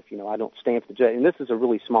imagine if I don't stand for the judge. And this is a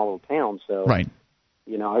really small little town, so right.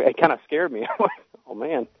 It kind of scared me. Oh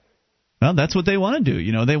man. Well, that's what they want to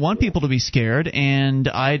do. They want people to be scared, and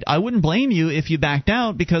I wouldn't blame you if you backed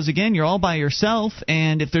out, because, again, you're all by yourself,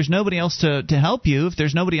 and if there's nobody else to help you, if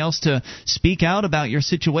there's nobody else to speak out about your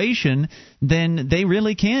situation, then they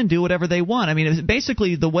really can do whatever they want. I mean,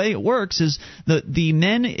 basically the way it works is the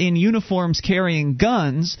men in uniforms carrying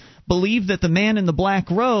guns believe that the man in the black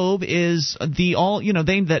robe is the all,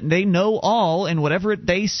 that they know all, and whatever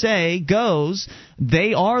they say goes.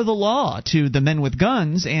 They are the law to the men with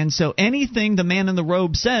guns, and so anything the man in the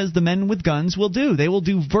robe says, the men with guns will do. They will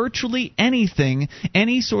do virtually anything,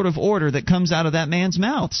 any sort of order that comes out of that man's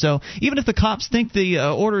mouth. So even if the cops think the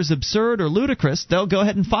order is absurd or ludicrous, they'll go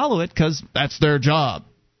ahead and follow it because that's their job.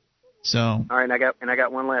 So. All right, and I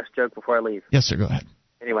got one last joke before I leave. Yes, sir. Go ahead.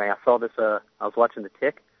 Anyway, I saw this. I was watching The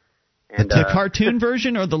Tick. And, the cartoon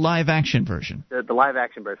version or the live action version? The live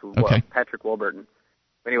action version. Okay. Well, Patrick Warburton.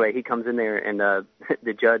 Anyway, he comes in there, and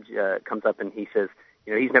the judge comes up and he says,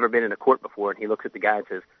 he's never been in a court before, and he looks at the guy and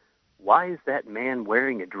says, "Why is that man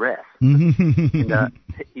wearing a dress?" And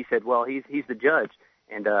he said, "Well, he's the judge."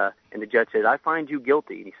 And the judge said, "I find you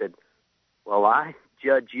guilty." And he said, "Well, I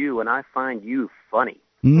judge you, and I find you funny."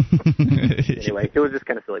 Anyway, it was just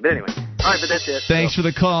kind of silly. But anyway, all right, but that's it. Thanks for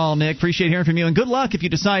the call, Nick. Appreciate hearing from you. And good luck if you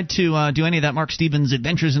decide to do any of that Mark Stevens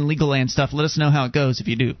Adventures in Legal Land stuff. Let us know how it goes if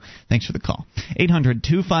you do. Thanks for the call.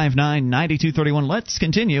 800-259-9231. Let's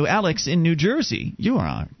continue. Alex in New Jersey. You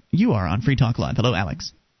are on Free Talk Live. Hello,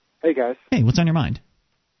 Alex. Hey, guys. Hey, what's on your mind?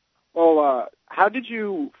 Well, how did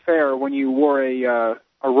you fare when you wore a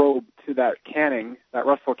robe to that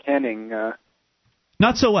Russell Canning?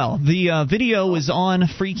 Not so well. The video is on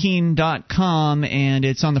Freaking.com, and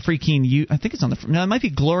it's on the Freaking. I think it's on it might be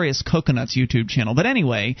Glorious Coconuts YouTube channel. But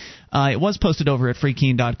anyway, it was posted over at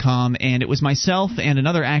Freaking.com, and it was myself and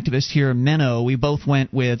another activist here, Menno. We both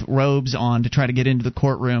went with robes on to try to get into the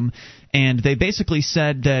courtroom. And they basically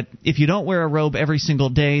said that if you don't wear a robe every single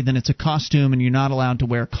day, then it's a costume, and you're not allowed to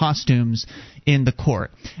wear costumes in the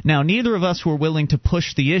court. Now, neither of us were willing to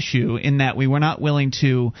push the issue in that we were not willing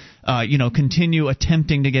to, continue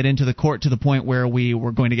attempting to get into the court to the point where we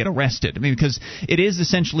were going to get arrested. I mean, because it is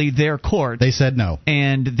essentially their court. They said no.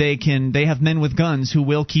 And they have men with guns who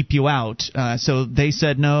will keep you out. So they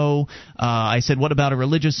said no. I said, what about a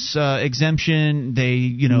religious exemption?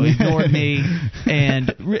 They, ignored me.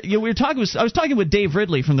 And I was talking with Dave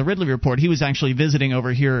Ridley from the Ridley Report. He was actually visiting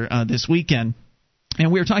over here this weekend. And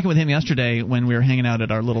we were talking with him yesterday when we were hanging out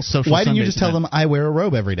at our little social Why didn't you Sundays just tell them I wear a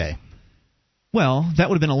robe every day? Well, that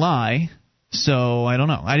would have been a lie. So I don't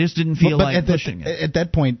know. I just didn't feel like pushing it. At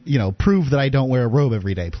that point, prove that I don't wear a robe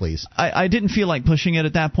every day, please. I didn't feel like pushing it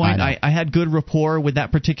at that point. I had good rapport with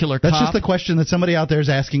that particular cop. That's just the question that somebody out there is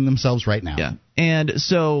asking themselves right now. Yeah. And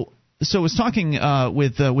so I was talking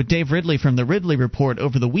with Dave Ridley from the Ridley Report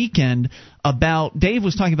over the weekend about, Dave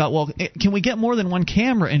was talking about, well, can we get more than one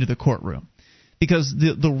camera into the courtroom? Because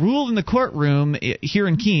the rule in the courtroom here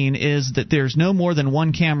in Keene is that there's no more than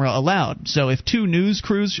one camera allowed. So if two news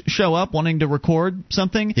crews show up wanting to record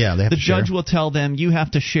something, the judge will tell them you have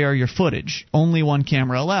to share your footage. Only one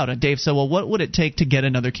camera allowed. And Dave said, well, what would it take to get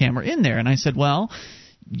another camera in there? And I said, well,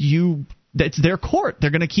 it's their court. They're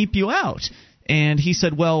going to keep you out. And he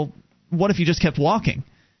said, well, what if you just kept walking?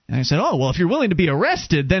 And I said, oh, well, if you're willing to be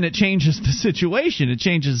arrested, then it changes the situation. It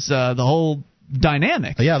changes the whole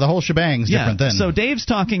dynamic. Yeah, the whole shebang's different then. So Dave's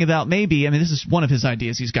talking about this is one of his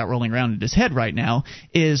ideas he's got rolling around in his head right now,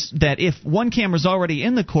 is that if one camera's already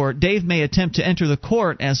in the court, Dave may attempt to enter the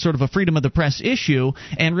court as sort of a freedom of the press issue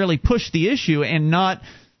and really push the issue and not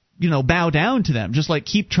bow down to them. Just like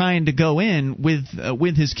keep trying to go in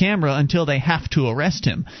with his camera until they have to arrest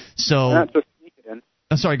him. So not just sneak it in.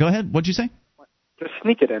 Sorry, go ahead. What'd you say? Just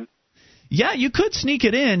sneak it in. Yeah, you could sneak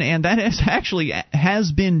it in, and that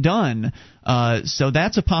has been done. So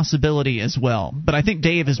that's a possibility as well. But I think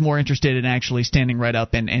Dave is more interested in actually standing right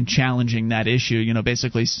up and challenging that issue,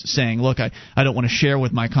 basically saying, look, I don't want to share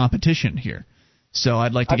with my competition here. So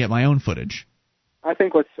I'd like to get my own footage. I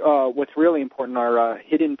think what's really important are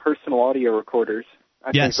hidden personal audio recorders.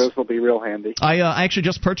 I think those will be real handy. I actually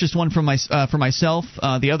just purchased one for myself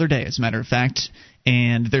the other day, as a matter of fact,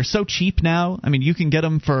 and they're so cheap now. I mean, you can get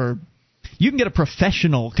them for... You can get a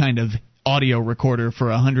professional kind of audio recorder for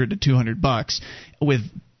 $100 to $200 with a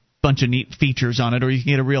bunch of neat features on it, or you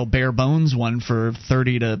can get a real bare bones one for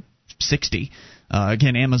 $30 to $60.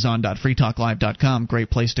 Again, Amazon.freetalklive.com, great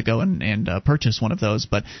place to go and purchase one of those.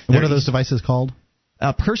 But what are those devices called?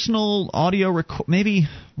 Personal audio maybe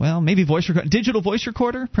voice recorder, digital voice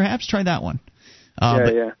recorder, perhaps. Try that one.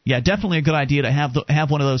 Yeah, definitely a good idea to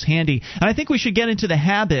have one of those handy. And I think we should get into the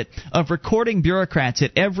habit of recording bureaucrats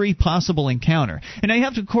at every possible encounter. And now you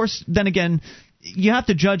have to, of course, then again, you have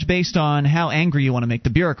to judge based on how angry you want to make the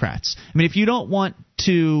bureaucrats. I mean, if you don't want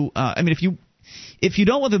to, if you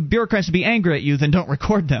don't want the bureaucrats to be angry at you, then don't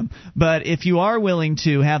record them. But if you are willing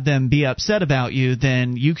to have them be upset about you,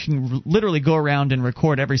 then you can literally go around and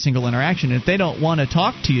record every single interaction. If they don't want to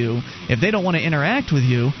talk to you, if they don't want to interact with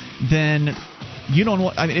you, then you don't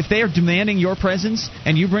want. I mean, if they are demanding your presence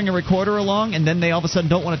and you bring a recorder along, and then they all of a sudden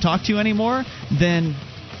don't want to talk to you anymore, then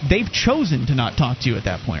they've chosen to not talk to you at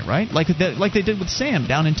that point, right? Like they did with Sam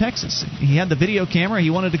down in Texas. He had the video camera. He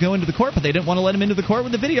wanted to go into the court, but they didn't want to let him into the court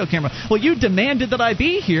with the video camera. Well, you demanded that I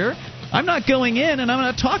be here. I'm not going in, and I'm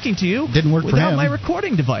not talking to you. Didn't work for him. Without my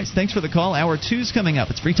recording device. Thanks for the call. Hour 2's coming up.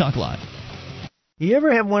 It's Free Talk Live. You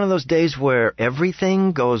ever have one of those days where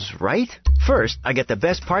everything goes right? First, I get the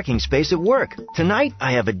best parking space at work. Tonight,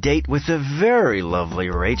 I have a date with the very lovely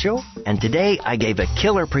Rachel. And today, I gave a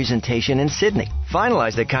killer presentation in Sydney,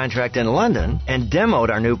 finalized a contract in London, and demoed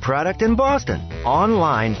our new product in Boston.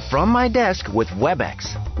 Online, from my desk with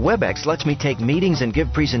WebEx. WebEx lets me take meetings and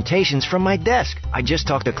give presentations from my desk. I just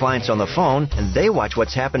talk to clients on the phone, and they watch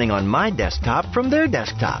what's happening on my desktop from their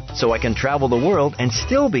desktop. So I can travel the world and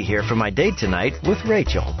still be here for my date tonight with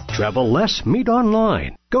Rachel. Travel less, meet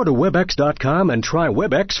online. Go to Webex.com and try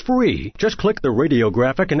Webex free. Just click the radio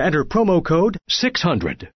graphic and enter promo code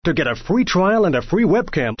 600 to get a free trial and a free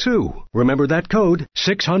webcam, too. Remember that code,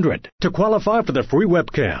 600, to qualify for the free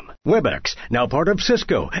webcam. Webex, now part of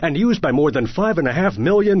Cisco and used by more than 5.5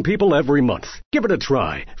 million people every month. Give it a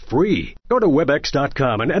try, free. Go to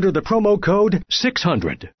Webex.com and enter the promo code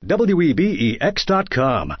 600.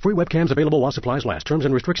 Webex.com. Free webcams available while supplies last. Terms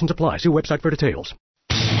and restrictions apply. See website for details.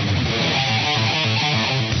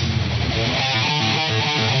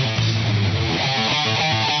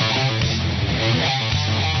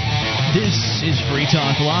 This is Free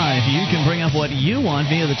Talk Live. You can bring up what you want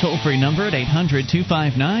via the toll-free number at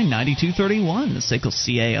 800-259-9231. The SACL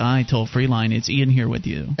CAI toll-free line. It's Ian here with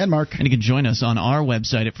you. And Mark. And you can join us on our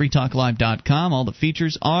website at freetalklive.com. All the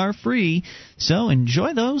features are free, so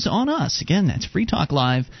enjoy those on us. Again, that's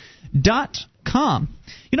freetalklive.com.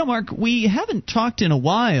 You know, Mark, we haven't talked in a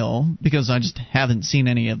while, because I just haven't seen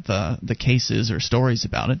any of the cases or stories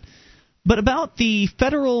about it, but about the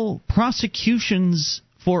federal prosecutions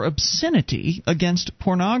for obscenity against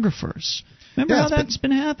pornographers. Remember how that's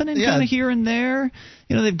been happening kind of here and there?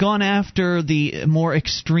 You know, they've gone after the more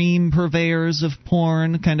extreme purveyors of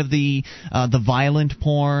porn, kind of the violent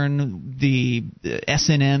porn, the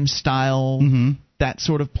S&M style, that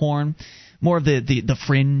sort of porn. More of the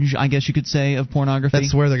fringe, I guess you could say, of pornography.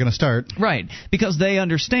 That's where they're going to start. Right. Because they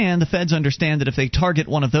understand, the feds understand, that if they target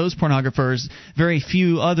one of those pornographers, very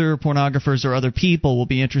few other pornographers or other people will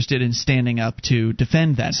be interested in standing up to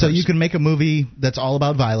defend that person. So you can make a movie that's all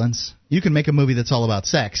about violence. You can make a movie that's all about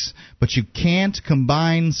sex. But you can't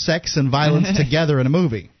combine sex and violence together in a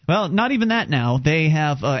movie. Well, not even that now. They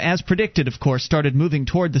have, as predicted, of course, started moving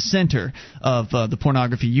toward the center of the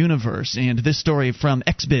pornography universe. And this story from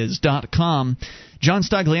xbiz.com, John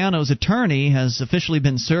Stagliano's attorney has officially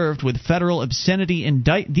been served with the federal obscenity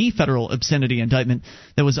indictment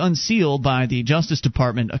that was unsealed by the Justice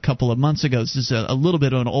Department a couple of months ago. This is a little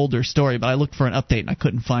bit of an older story, but I looked for an update and I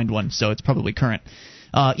couldn't find one, so it's probably current.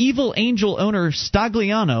 Evil Angel owner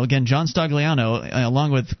Stagliano, again John Stagliano,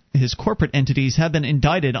 along with his corporate entities, have been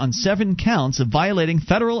indicted on 7 counts of violating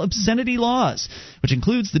federal obscenity laws, which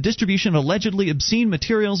includes the distribution of allegedly obscene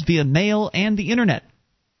materials via mail and the Internet.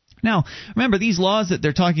 Now, remember, these laws that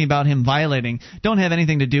they're talking about him violating don't have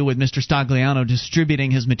anything to do with Mr. Stagliano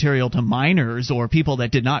distributing his material to minors or people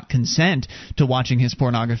that did not consent to watching his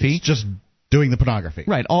pornography. It's just doing the pornography.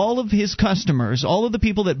 Right. All of his customers, all of the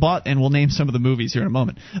people that bought, and we'll name some of the movies here in a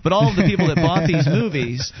moment, but all of the people that bought these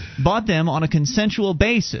movies bought them on a consensual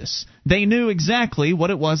basis. They knew exactly what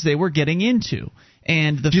it was they were getting into.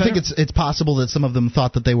 And do you think it's possible that some of them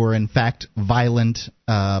thought that they were in fact violent?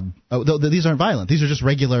 These aren't violent. These are just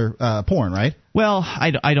regular porn, right? Well,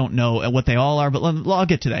 I don't know what they all are, but I'll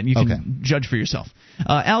get to that, and you can judge for yourself.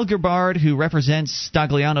 Al Gerbard, who represents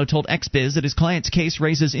Stagliano, told XBiz that his client's case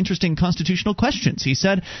raises interesting constitutional questions. He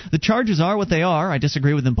said, "The charges are what they are. I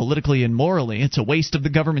disagree with them politically and morally. It's a waste of the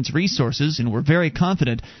government's resources, and we're very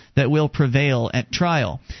confident that we'll prevail at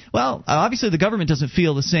trial." Well, obviously the government doesn't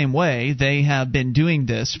feel the same way. They have been doing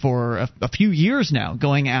this for a few years now,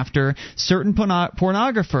 going after certain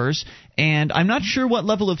pornographers, and I'm not sure what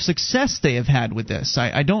level of success they have had with this.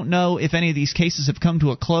 I don't know if any of these cases have come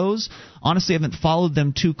to a close. Honestly, I haven't followed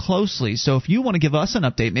them too closely. So if you want to give us an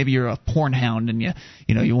update, maybe you're a porn hound and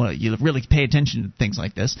you really pay attention to things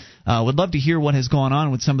like this. Would love to hear what has gone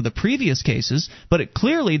on with some of the previous cases. But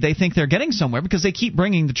clearly they think they're getting somewhere because they keep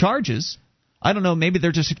bringing the charges. I don't know, maybe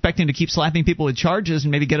they're just expecting to keep slapping people with charges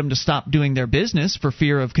and maybe get them to stop doing their business for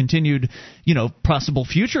fear of continued, possible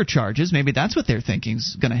future charges. Maybe that's what they're thinking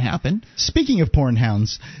is going to happen. Speaking of porn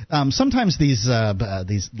hounds, sometimes these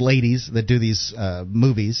ladies that do these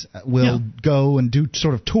movies will go and do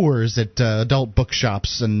sort of tours at adult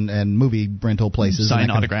bookshops and movie rental places.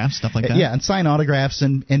 Sign autographs, stuff like that. Yeah, and sign autographs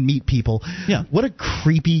and meet people. Yeah. What a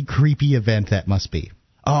creepy event that must be.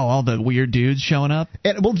 Oh, all the weird dudes showing up?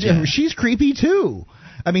 She's creepy, too.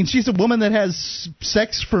 I mean, she's a woman that has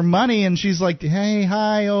sex for money, and she's like, hey,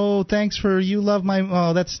 hi, oh, thanks for, you love my,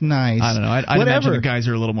 oh, that's nice. I don't know. I'd imagine the guys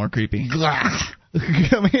are a little more creepy.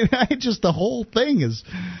 I mean, just the whole thing is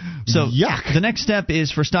yuck. The next step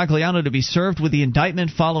is for Stagliano to be served with the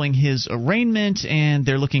indictment following his arraignment, and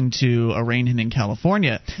they're looking to arraign him in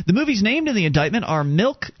California. The movies named in the indictment are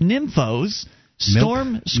Milk Nymphos,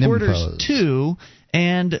 Storm Squirters 2,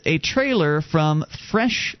 and a trailer from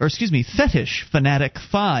Fetish Fanatic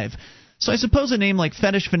 5. So I suppose a name like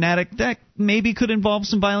Fetish Fanatic, that maybe could involve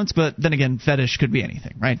some violence, but then again, fetish could be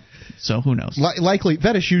anything, right? So who knows? Likely,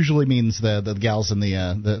 fetish usually means the gals in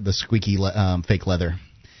the squeaky fake leather.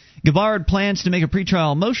 Gabbard plans to make a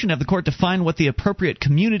pretrial motion of the court to find what the appropriate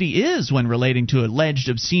community is when relating to alleged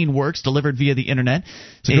obscene works delivered via the Internet.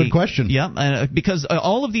 It's a good question. Yeah, because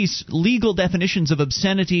all of these legal definitions of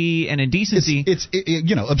obscenity and indecency... It's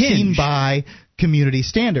obscene by community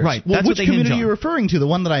standards. Right. Well, which community are you referring to? The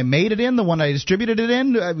one that I made it in? The one I distributed it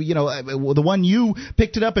in? The one you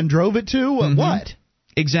picked it up and drove it to? Mm-hmm. What?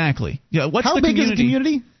 Exactly. Yeah, How big is the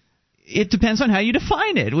community? It depends on how you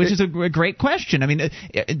define it, which is a great question. I mean,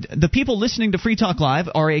 the people listening to Free Talk Live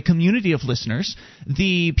are a community of listeners.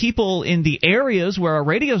 The people in the areas where our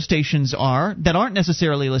radio stations are that aren't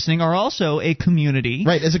necessarily listening are also a community.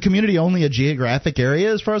 Right. Is a community only a geographic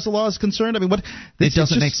area as far as the law is concerned? I mean, it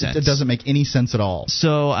doesn't make sense. It doesn't make any sense at all.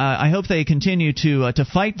 So I hope they continue to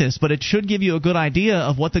fight this, but it should give you a good idea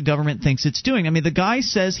of what the government thinks it's doing. I mean, the guy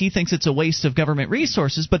says he thinks it's a waste of government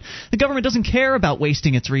resources, but the government doesn't care about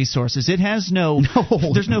wasting its resources. It has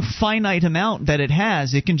there's no finite amount that it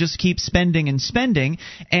has. It can just keep spending and spending,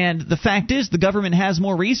 and the fact is the government has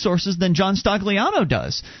more resources than John Stagliano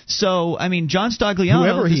does. So, I mean, John Stagliano,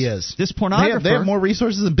 whoever he is, this pornographer, they have more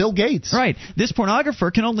resources than Bill Gates. Right. This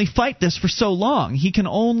pornographer can only fight this for so long. He can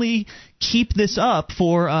only keep this up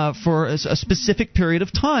for a specific period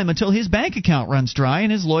of time until his bank account runs dry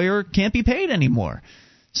and his lawyer can't be paid anymore.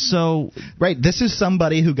 So, right, this is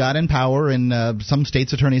somebody who got in power in some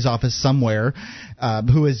state's attorney's office somewhere,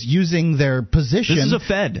 who is using their position. This is a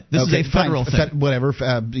Fed. This is a federal thing. Whatever,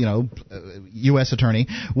 U.S. attorney,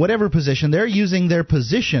 whatever position, they're using their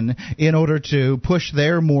position in order to push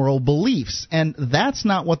their moral beliefs, and that's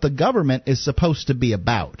not what the government is supposed to be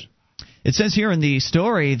about. It says here in the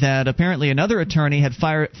story that apparently another attorney had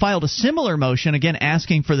filed a similar motion, again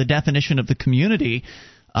asking for the definition of the community.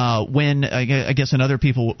 When I guess another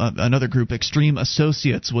group, Extreme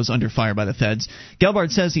Associates, was under fire by the feds.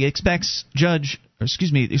 Gelbart says he expects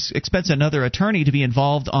another attorney to be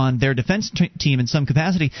involved on their defense team in some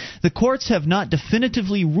capacity. The courts have not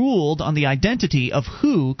definitively ruled on the identity of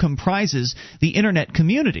who comprises the Internet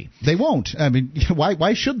community. They won't. I mean,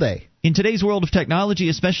 why should they? In today's world of technology,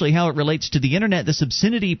 especially how it relates to the Internet, this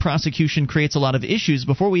obscenity prosecution creates a lot of issues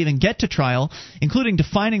before we even get to trial, including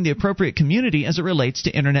defining the appropriate community as it relates to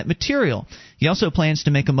Internet material. He also plans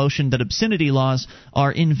to make a motion that obscenity laws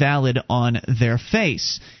are invalid on their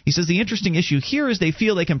face. He says the interesting issue here is they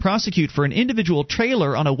feel they can prosecute for an individual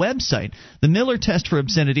trailer on a website. The Miller test for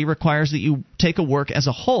obscenity requires that you take a work as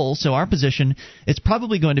a whole, so our position is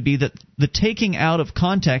probably going to be that the taking out of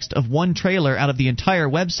context of one trailer out of the entire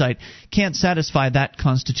website can't satisfy that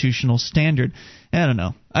constitutional standard. I don't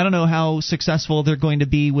know. I don't know how successful they're going to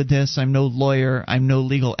be with this. I'm no lawyer. I'm no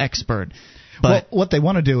legal expert. But what they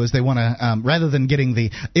want to do is they want to, rather than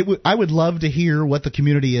getting I would love to hear what the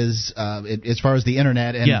community is as far as the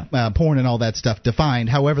Internet and porn and all that stuff defined.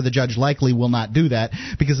 However, the judge likely will not do that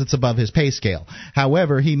because it's above his pay scale.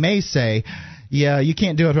 However, he may say, yeah, you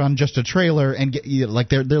can't do it on just a trailer, and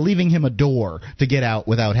they're leaving him a door to get out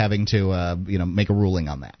without having to make a ruling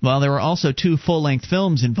on that. Well, there were also 2 full-length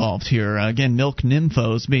films involved here. Again, Milk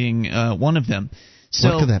Nymphos being one of them. So,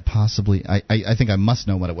 what could that possibly? I think I must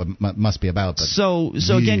know what it must be about. But so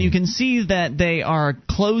again, you can see that they are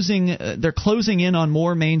closing. They're closing in on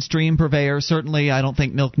more mainstream purveyors. Certainly, I don't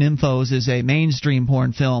think Milk Nymphos is a mainstream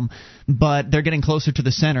porn film, but they're getting closer to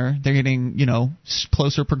the center. They're getting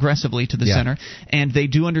closer progressively to the center, and they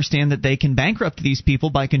do understand that they can bankrupt these people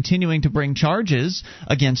by continuing to bring charges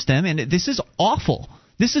against them. And this is awful.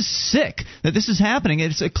 This is sick that this is happening.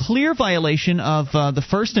 It's a clear violation of the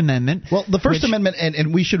First Amendment. Well, the First Amendment,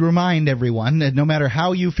 and we should remind everyone that no matter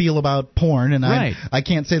how you feel about porn, and I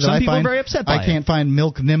can't say that Some people are very upset by I can't find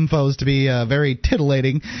milk nymphos to be very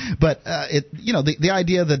titillating, but the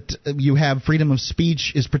idea that you have freedom of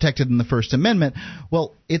speech is protected in the First Amendment.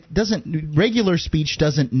 Well, it doesn't. Regular speech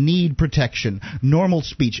doesn't need protection. Normal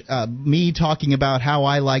speech, me talking about how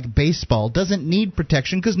I like baseball, doesn't need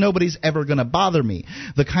protection because nobody's ever going to bother me.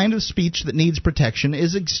 The kind of speech that needs protection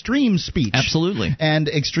is extreme speech. Absolutely. And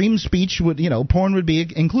extreme speech would, porn would be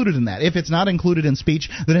included in that. If it's not included in speech,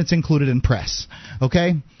 then it's included in press.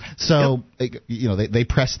 Okay? So, they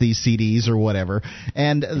press these CDs or whatever.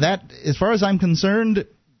 And that, as far as I'm concerned,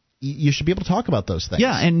 you should be able to talk about those things.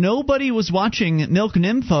 Yeah, and nobody was watching Milk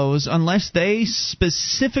Nymphos unless they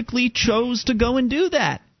specifically chose to go and do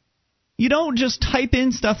that. You don't just type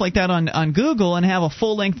in stuff like that on Google and have a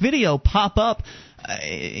full-length video pop up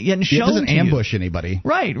and show it doesn't to ambush you. Anybody.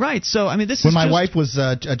 Right. So, I mean, this when is my just... wife was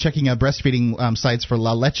checking breastfeeding sites for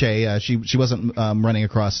La Leche, she wasn't running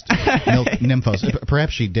across Milk Nymphos.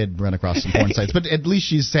 Perhaps she did run across some porn sites, but at least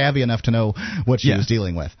she's savvy enough to know what she was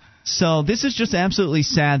dealing with. So this is just absolutely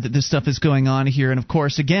sad that this stuff is going on here. And, of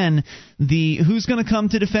course, again, who's going to come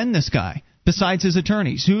to defend this guy besides his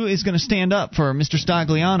attorneys? Who is going to stand up for Mr.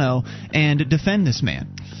 Stagliano and defend this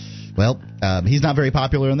man? Well, he's not very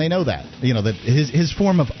popular, and they know that. That his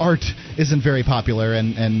form of art isn't very popular,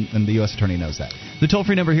 and the U.S. Attorney knows that. The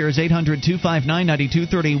toll-free number here is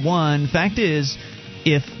 800-259-9231. Fact is,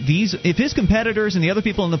 if his competitors and the other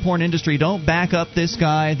people in the porn industry don't back up this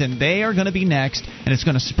guy, then they are going to be next, and it's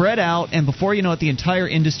going to spread out, and before you know it, the entire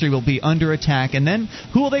industry will be under attack. And then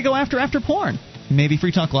who will they go after porn? Maybe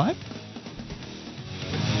Free Talk Live?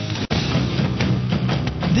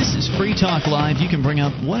 This is Free Talk Live. You can bring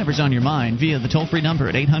up whatever's on your mind via the toll-free number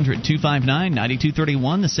at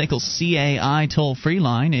 800-259-9231, the SACL CAI toll-free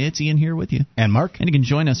line. It's Ian here with you. And Mark. And you can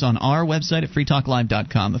join us on our website at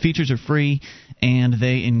freetalklive.com. The features are free, and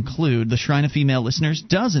they include the Shrine of Female Listeners,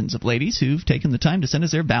 dozens of ladies who've taken the time to send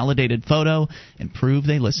us their validated photo and prove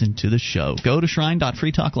they listen to the show. Go to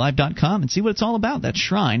shrine.freetalklive.com and see what it's all about. That's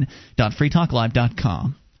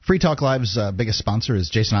shrine.freetalklive.com. Free Talk Live's biggest sponsor is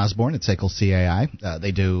Jason Osborne at SACL CAI.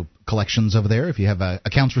 They do collections over there. If you have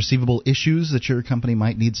accounts receivable issues that your company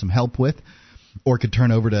might need some help with or could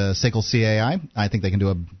turn over to SACL CAI, I think they can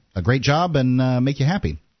do a great job and make you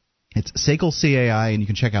happy. It's SACL CAI, and you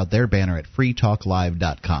can check out their banner at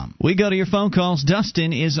freetalklive.com. We go to your phone calls.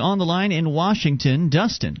 Dustin is on the line in Washington.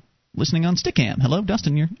 Dustin, listening on Stickam. Hello,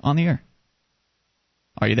 Dustin, you're on the air.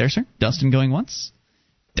 Are you there, sir? Dustin going once?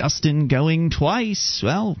 Dustin going twice.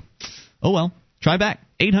 Well, oh well. Try back.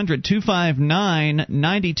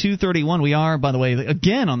 800-259-9231. We are, by the way,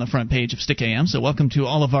 again on the front page of Stick AM, so welcome to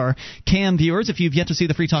all of our CAM viewers. If you've yet to see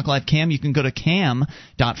the Free Talk Live CAM, you can go to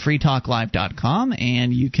cam.freetalklive.com,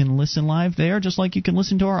 and you can listen live there just like you can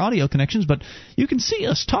listen to our audio connections, but you can see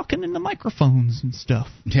us talking in the microphones and stuff.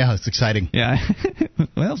 Yeah, it's exciting. Yeah.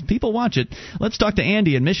 Well, people watch it. Let's talk to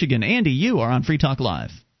Andy in Michigan. Andy, you are on Free Talk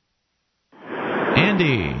Live.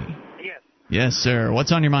 Andy. Yes. Yes, sir.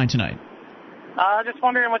 What's on your mind tonight? Just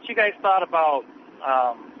wondering what you guys thought about,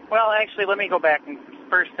 actually, let me go back and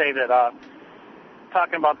first say that,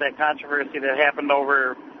 talking about that controversy that happened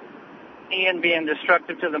over Ian being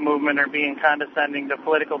destructive to the movement or being condescending to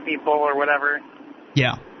political people or whatever.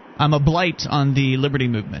 Yeah. I'm a blight on the liberty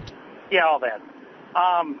movement. Yeah, all that.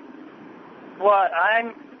 What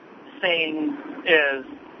I'm saying is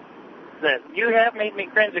that you have made me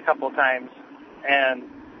cringe a couple times, and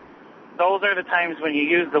those are the times when you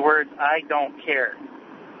use the words, I don't care.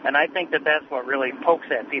 And I think that that's what really pokes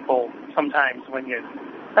at people sometimes when you...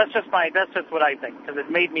 That's just what I think, because it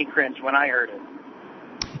made me cringe when I heard it.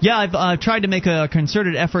 Yeah, I've tried to make a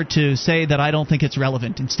concerted effort to say that I don't think it's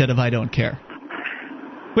relevant instead of I don't care.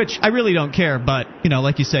 Which, I really don't care, but,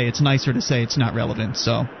 like you say, it's nicer to say it's not relevant,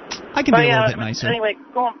 so I can be a little bit nicer. Anyway,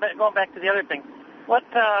 going back to the other thing, what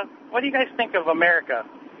do you guys think of America?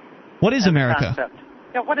 What is America? Concept?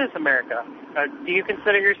 Yeah, what is America? Do you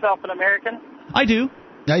consider yourself an American? I do.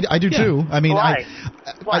 I do too. I mean, why?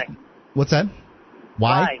 Why? What's that?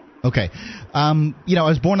 Why? Okay. I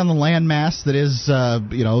was born on the landmass that is, the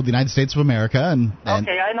United States of America, and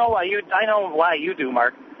okay, I know why you do,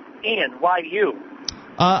 Mark. Ian, why you?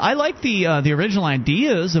 I like the original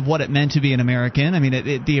ideas of what it meant to be an American. I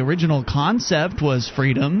mean, the original concept was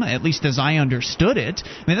freedom, at least as I understood it.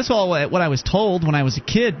 I mean, that's all what I was told when I was a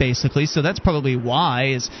kid, basically. So that's probably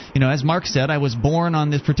why, as Mark said, I was born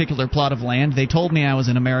on this particular plot of land. They told me I was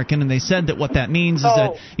an American, and they said that what that means is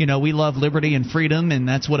that we love liberty and freedom, and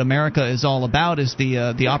that's what America is all about. Is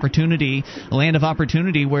the opportunity, a land of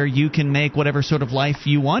opportunity where you can make whatever sort of life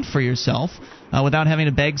you want for yourself. Without having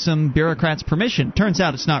to beg some bureaucrat's permission. Turns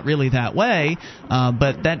out it's not really that way,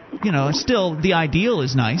 but that, still the ideal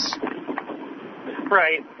is nice.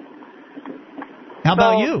 Right. How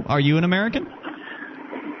about you? Are you an American?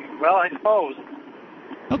 Well, I suppose.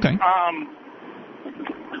 Okay.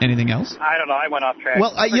 Anything else? I don't know. I went off track.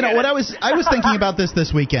 Well, I was thinking about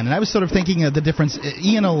this weekend, and I was sort of thinking of the difference.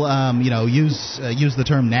 Ian will, use the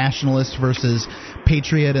term nationalist versus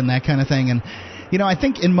patriot and that kind of thing, and. I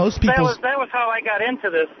think in most people's... That was how I got into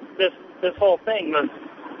this whole thing.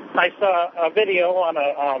 I saw a video on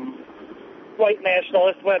a white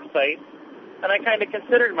nationalist website, and I kind of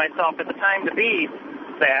considered myself at the time to be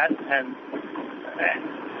that. And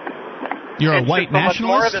you're a white nationalist?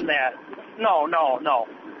 Much more than that. No.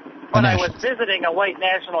 But I was visiting a white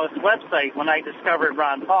nationalist website when I discovered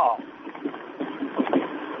Ron Paul.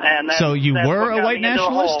 And so you were a white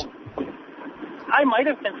nationalist? I might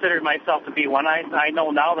have considered myself to be one. I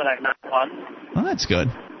know now that I'm not one. Well, that's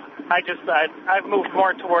good. I've moved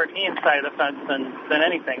more toward Ian's side of the fence than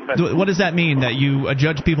anything. But what does that mean? That you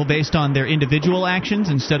judge people based on their individual actions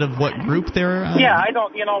instead of what group they're... Yeah, I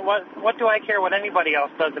don't... what do I care what anybody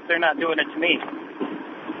else does if they're not doing it to me?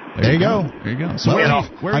 There you go. There you go. So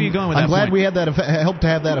where are you going with that? I'm glad we had that helped to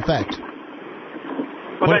have that effect.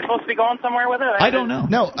 Was I supposed to be going somewhere with it? I don't know.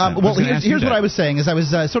 No. Well, here's what I was saying. Is I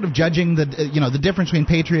was sort of judging the difference between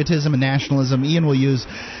patriotism and nationalism. Ian will use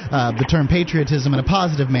the term patriotism in a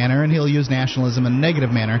positive manner, and he'll use nationalism in a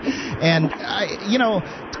negative manner. And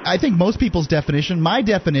I think most people's definition, my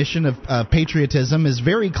definition of patriotism, is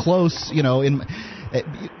very close. Isn't it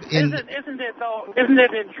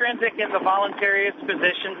intrinsic in the voluntarist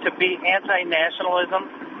position to be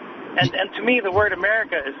anti-nationalism? And to me, the word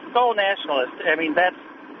America is so nationalist. I mean,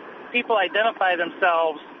 people identify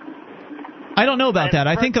themselves. I don't know about that.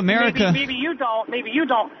 I think America... Maybe you don't,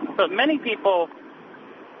 but many people...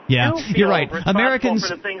 Yeah, you're right. Americans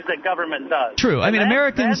for the things that government does. True. I mean,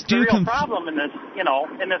 Americans do... That's the real problem in this,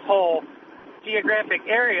 in this whole geographic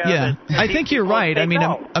area. Yeah, I think you're right. I mean,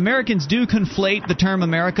 Americans do conflate the term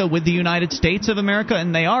America with the United States of America,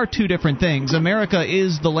 and they are two different things. America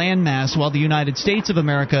is the landmass, while the United States of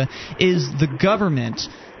America is the government.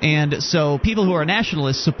 And so people who are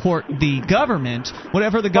nationalists support the government.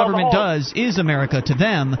 Whatever the government does is America to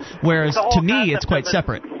them, whereas to me it's quite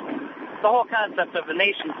separate. The whole concept of the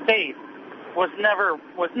nation state was never,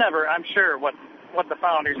 I'm sure, what the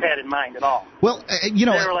founders had in mind at all. Well, they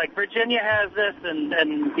were like, Virginia has this, and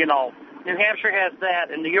New Hampshire has that,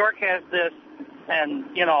 and New York has this, and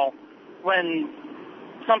when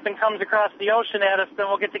something comes across the ocean at us, then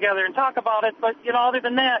we'll get together and talk about it. But other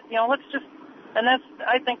than that, let's just, and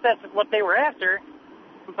I think that's what they were after,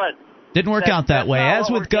 but. Didn't work out that way. As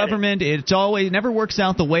with government, it's never works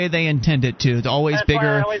out the way they intend it to. It's always that's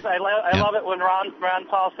bigger. Why I love it when Ron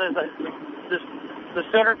Paul says that the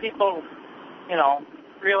sooner people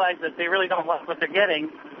realize that they really don't like what they're getting,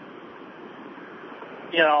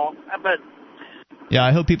 but... Yeah,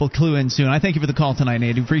 I hope people clue in soon. I thank you for the call tonight,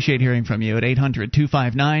 Nate. I appreciate hearing from you at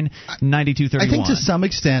 800-259-9231. I think to some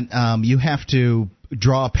extent you have to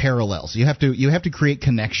draw parallels. You have to create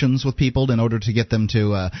connections with people in order to get them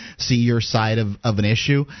to see your side of an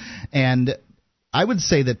issue. And I would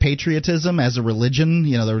say that patriotism as a religion,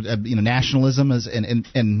 nationalism as,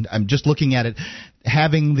 and I'm just looking at it,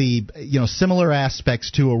 having the similar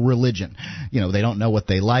aspects to a religion. They don't know what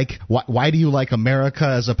they like. Why do you like America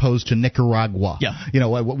as opposed to Nicaragua? Yeah.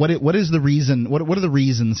 What is the reason? What are the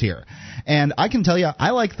reasons here? And I can tell you, I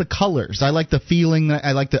like the colors. I like the feeling.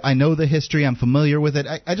 I know the history. I'm familiar with it.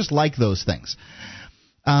 I just like those things.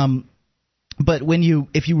 But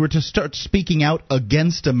if you were to start speaking out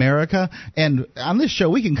against America, and on this show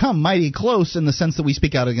we can come mighty close in the sense that we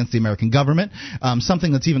speak out against the American government,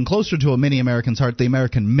 something that's even closer to a many Americans' heart, the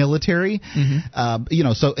American military.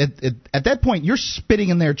 Mm-hmm. So at that point you're spitting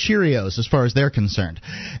in their Cheerios as far as they're concerned,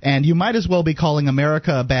 and you might as well be calling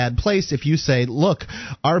America a bad place if you say, look,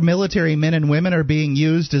 our military men and women are being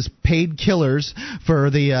used as paid killers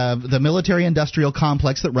for the military-industrial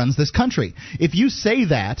complex that runs this country. If you say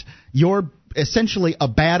that, you're essentially a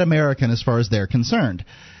bad American as far as they're concerned.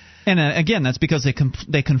 And again, that's because they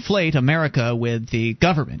conflate America with the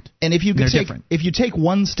government. And if you take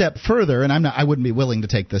one step further, and I wouldn't be willing to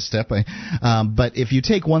take this step, but if you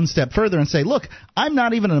take one step further and say, look, I'm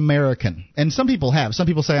not even an American, and some people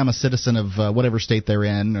say I'm a citizen of whatever state they're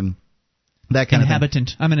in, and that kind of thing.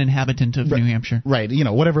 I'm an inhabitant of New Hampshire. Right.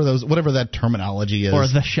 Whatever that terminology is. Or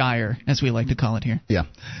the Shire, as we like to call it here. Yeah.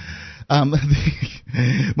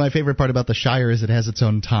 My favorite part about the Shire is it has its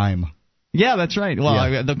own time. Yeah, that's right.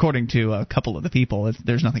 Well, according to a couple of the people,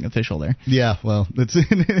 there's nothing official there. Yeah, well,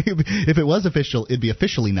 if it was official, it'd be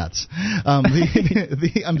officially nuts.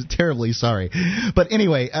 I'm terribly sorry. But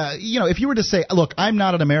anyway, if you were to say, look, I'm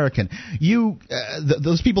not an American,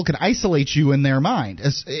 those people can isolate you in their mind.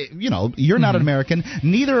 As you're not an American,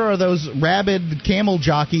 neither are those rabid camel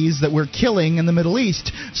jockeys that we're killing in the Middle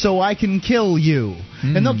East, so I can kill you.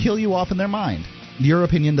 And they'll kill you off in their mind. Your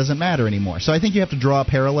opinion doesn't matter anymore. So I think you have to draw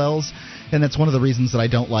parallels. And that's one of the reasons that I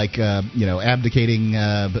don't like, abdicating,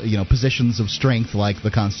 positions of strength like the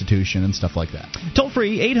Constitution and stuff like that. Toll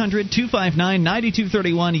free,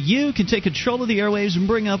 800-259-9231. You can take control of the airwaves and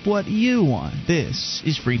bring up what you want. This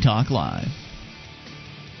is Free Talk Live.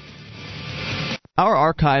 Our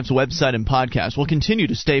archives, website, and podcast will continue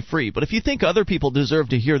to stay free, but if you think other people deserve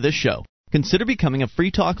to hear this show, consider becoming a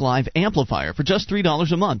Free Talk Live amplifier for just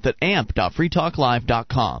 $3 a month at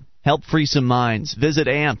amp.freetalklive.com. Help free some minds. Visit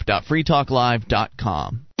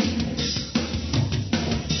amp.freetalklive.com.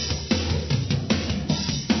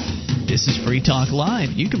 This is Free Talk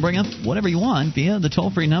Live. You can bring up whatever you want via the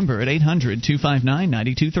toll-free number at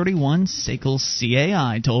 800-259-9231, SACL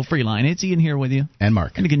CAI toll-free line. It's Ian here with you. And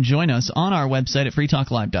Mark. And you can join us on our website at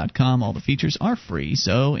freetalklive.com. All the features are free,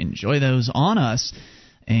 so enjoy those on us.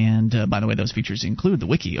 And, by the way, those features include the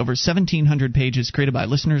wiki. Over 1,700 pages created by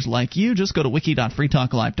listeners like you. Just go to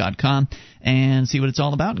wiki.freetalklive.com and see what it's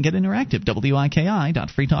all about and get interactive.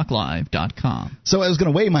 wiki.freetalklive.com. So I was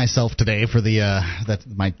going to weigh myself today for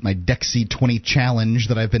my Dexy 20 challenge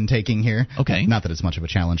that I've been taking here. Okay. Not that it's much of a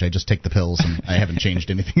challenge. I just take the pills, and I haven't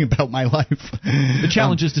changed anything about my life. The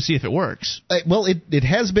challenge is to see if it works. It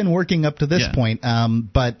has been working up to this point,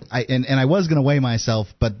 but I was going to weigh myself,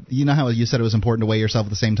 but you know how you said it was important to weigh yourself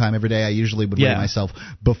at the same time every day? I usually would weigh myself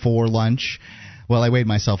before lunch. Well, I weighed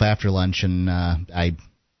myself after lunch, and I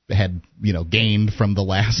had gained from the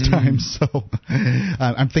last time. So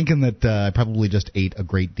I'm thinking that I probably just ate a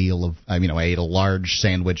great deal of. I ate a large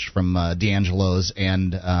sandwich from D'Angelo's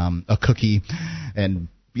and a cookie, and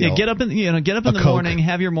get up in the morning,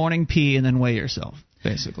 have your morning pee, and then weigh yourself.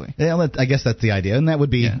 Basically, yeah. I guess that's the idea, and that would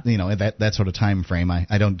be that sort of time frame.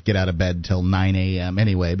 I don't get out of bed till 9 a.m.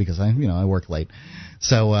 anyway because I work late.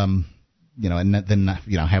 So and then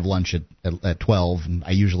have lunch at 12, and I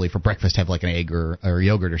usually for breakfast have like an egg or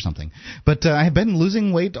yogurt or something. But I have been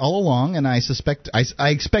losing weight all along, and I expect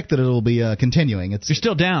that it'll be continuing. You're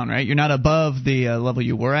still down, right? You're not above the level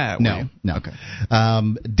you were at. No. Okay.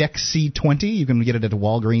 Dexy20, you can get it at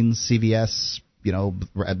Walgreens, CVS.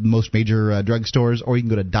 Most major drugstores, or you can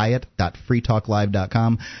go to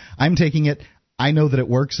diet.freetalklive.com. I'm taking it. I know that it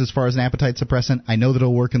works as far as an appetite suppressant. I know that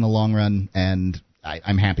it'll work in the long run, and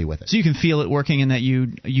I'm happy with it. So you can feel it working in that you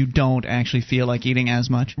don't actually feel like eating as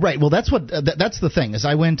much? Right. Well, that's the thing. Is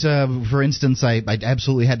I went, for instance, I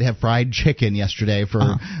absolutely had to have fried chicken yesterday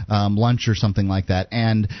for lunch or something like that.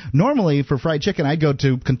 And normally for fried chicken, I'd go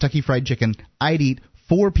to Kentucky Fried Chicken. I'd eat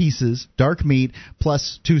 4 pieces dark meat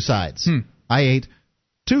plus 2 sides. I ate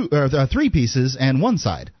 3 pieces and 1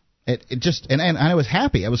 side. And I was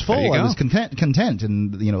happy. I was full. I was content,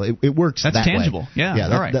 and it works. That's tangible. Way. Yeah.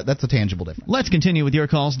 All right. That's a tangible difference. Let's continue with your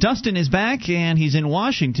calls. Dustin is back, and he's in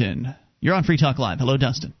Washington. You're on Free Talk Live. Hello,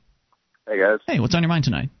 Dustin. Hey guys. Hey, what's on your mind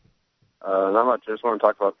tonight? Not much. I just want to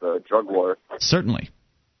talk about the drug war. Certainly.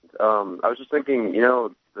 I was just thinking,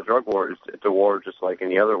 the drug war it's a war just like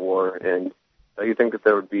any other war, and do you think that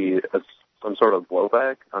there would be some sort of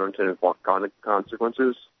blowback, unintended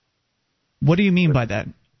consequences? What do you mean by that?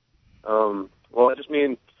 Well, I just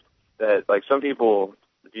mean that, like, some people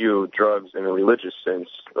view drugs in a religious sense.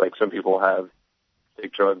 Like, some people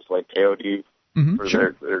take drugs like AOD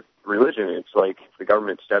for their religion. It's like the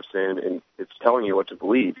government steps in and it's telling you what to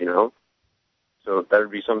believe, So there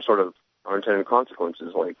would be some sort of unintended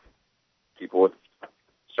consequences, like people would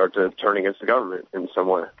start to turn against the government in some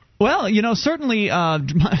way. Well, certainly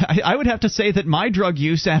I would have to say that my drug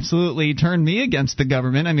use absolutely turned me against the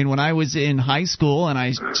government. I mean, when I was in high school and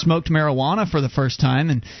I smoked marijuana for the first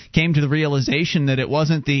time and came to the realization that it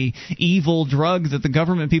wasn't the evil drug that the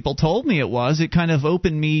government people told me it was, it kind of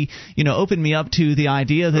opened me up to the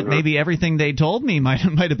idea that maybe everything they told me might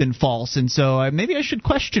have been false. And so maybe I should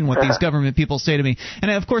question what these government people say to me.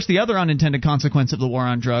 And, of course, the other unintended consequence of the war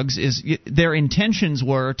on drugs is their intentions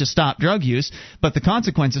were to stop drug use, but the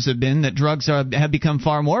consequences have been that drugs have become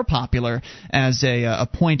far more popular as a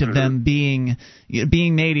point of them being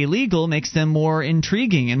made illegal makes them more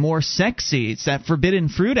intriguing and more sexy. It's that forbidden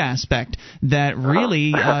fruit aspect that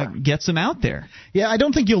really gets them out there. Yeah, I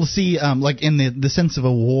don't think you'll see, like in the sense of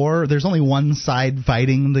a war, there's only one side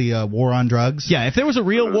fighting the war on drugs. Yeah, if there was a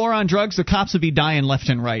real war on drugs, the cops would be dying left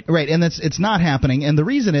and right. Right, and it's not happening, and the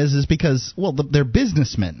reason is because, well, they're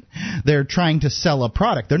businessmen. They're trying to sell a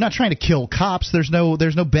product. They're not trying to kill cops. There's no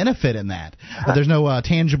benefit in that. There's no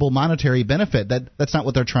tangible monetary benefit. That's not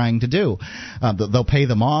what they're trying to do. They'll pay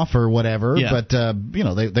them off or whatever, but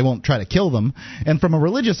they won't try to kill them. And from a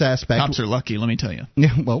religious aspect, cops are lucky, let me tell you. Yeah,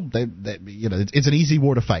 well, it's an easy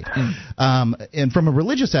war to fight. And from a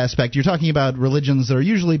religious aspect, you're talking about religions that are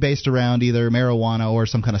usually based around either marijuana or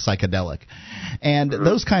some kind of psychedelic. And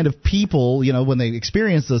those kind of people, when they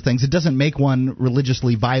experience those things, it doesn't make one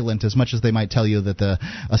religiously violent as much as they might tell you that the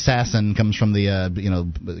assassin comes from the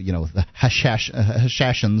the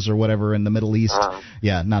Hashashins or whatever in the Middle East.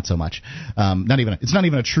 Yeah, not so much. It's not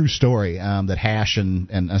even a true story that hash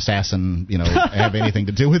and assassin have anything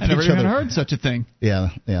to do with each other. I never even heard such a thing. Yeah,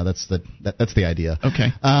 that's the idea.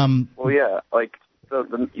 Okay. Well, yeah, like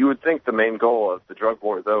you would think the main goal of the drug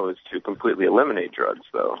war, though, is to completely eliminate drugs,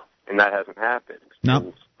 though, and that hasn't happened.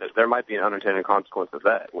 No. There might be an unintended consequence of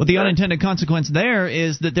that. Well, the unintended consequence there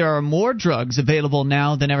is that there are more drugs available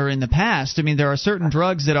now than ever in the past. I mean, there are certain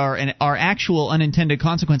drugs that are actual unintended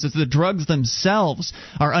consequences. The drugs themselves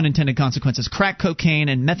are unintended consequences. Crack cocaine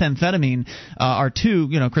and methamphetamine are two,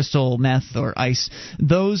 crystal meth or ice.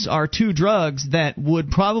 Those are two drugs that would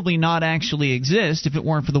probably not actually exist if it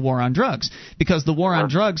weren't for the war on drugs. Because the war on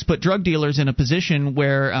drugs put drug dealers in a position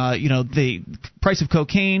where, the price of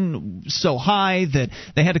cocaine was so high that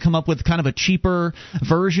they had to come up with kind of a cheaper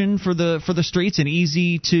version for the streets, an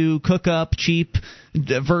easy to cook up, cheap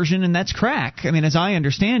version, and that's crack. I mean, as I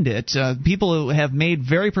understand it, people have made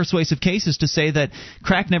very persuasive cases to say that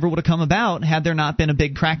crack never would have come about had there not been a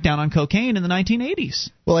big crackdown on cocaine in the 1980s.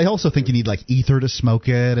 Well, I also think you need like ether to smoke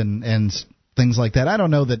it and things like that. I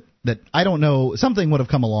don't know that I don't know, something would have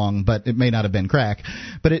come along, but it may not have been crack.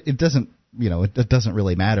 But it doesn't it doesn't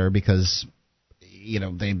really matter because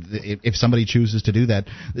if somebody chooses to do that,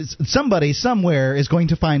 somebody somewhere is going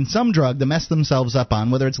to find some drug to mess themselves up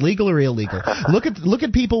on, whether it's legal or illegal. Look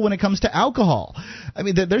at people when it comes to alcohol. I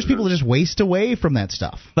mean, there's people that just waste away from that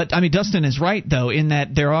stuff. But, I mean, Dustin is right, though, in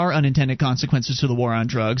that there are unintended consequences to the war on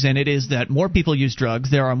drugs, and it is that more people use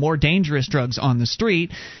drugs, there are more dangerous drugs on the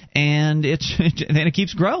street, and it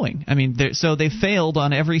keeps growing. I mean, so they failed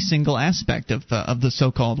on every single aspect of the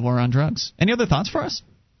so-called war on drugs. Any other thoughts for us?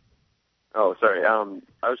 Oh, sorry.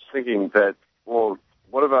 I was thinking that. Well,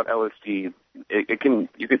 what about LSD?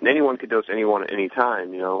 Anyone could dose anyone at any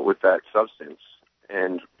time, with that substance.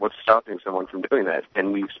 And what's stopping someone from doing that?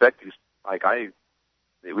 And we expect these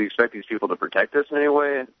people to protect us in any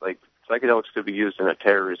way. Like psychedelics could be used in a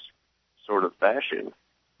terrorist sort of fashion.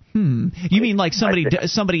 You mean like somebody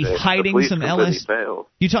hiding some LSD? Failed.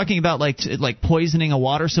 You talking about like poisoning a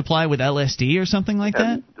water supply with LSD or something like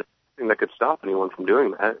that? That could stop anyone from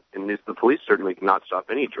doing that, and the police certainly cannot stop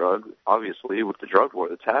any drug. Obviously, with the drug war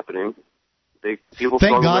that's happening, people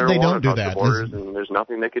thank God they don't do that. And there's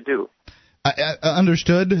nothing they could do. I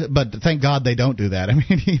understood, but thank God they don't do that. I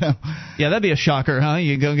mean, Yeah, that'd be a shocker, huh?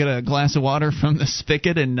 You go get a glass of water from the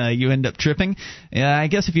spigot and you end up tripping. Yeah, I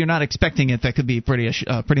guess if you're not expecting it, that could be pretty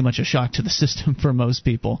much a shock to the system for most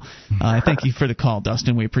people. Thank you for the call,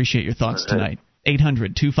 Dustin. We appreciate your thoughts tonight.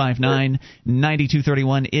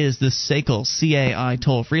 800-259-9231 is the SACL CAI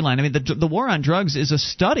toll-free line. I mean, the war on drugs is a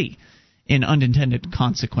study in unintended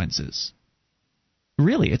consequences.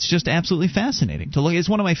 Really, it's just absolutely fascinating to look. It's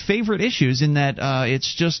one of my favorite issues in that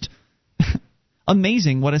it's just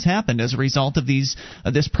amazing what has happened as a result of this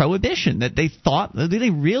prohibition that they thought. Did they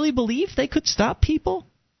really believe they could stop people?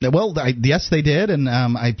 Well, yes, they did, and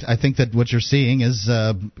I think that what you're seeing is,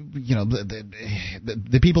 the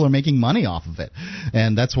people are making money off of it,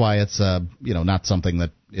 and that's why it's, not something that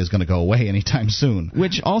is going to go away anytime soon.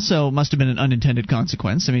 Which also must have been an unintended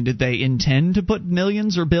consequence. I mean, did they intend to put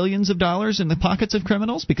millions or billions of dollars in the pockets of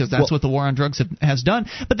criminals? Because that's what the war on drugs has done.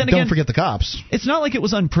 But then again, don't forget the cops. It's not like it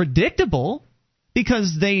was unpredictable.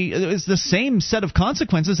 because it's the same set of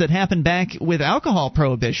consequences that happened back with alcohol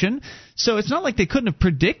prohibition. So it's not like they couldn't have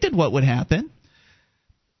predicted what would happen.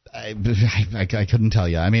 I couldn't tell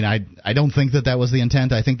you. I mean, I don't think that was the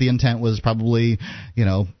intent. I think the intent was probably,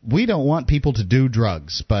 we don't want people to do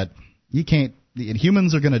drugs, but you can't.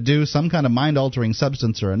 Humans are going to do some kind of mind-altering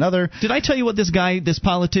substance or another. Did I tell you what this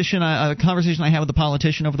politician, a conversation I had with a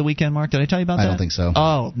politician over the weekend, Mark? Did I tell you about that? I don't think so.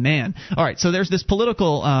 Oh, man. All right, so there's this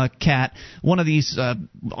political cat, one of these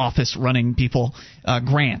office-running people,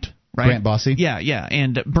 Grant, right? Grant Bossy? Yeah,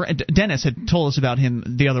 and Dennis had told us about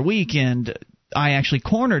him the other week, and I actually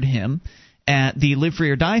cornered him at the Live Free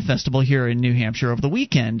or Die Festival here in New Hampshire over the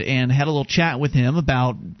weekend and had a little chat with him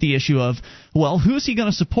about the issue of, well, who's he going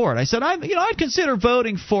to support? I said, I'd consider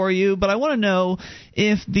voting for you, but I want to know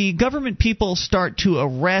if the government people start to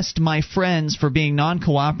arrest my friends for being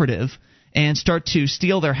non-cooperative and start to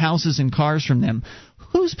steal their houses and cars from them,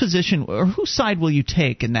 whose position or whose side will you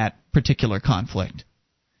take in that particular conflict?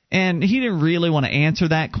 And he didn't really want to answer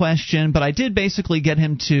that question, but I did basically get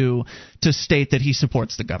him to state that he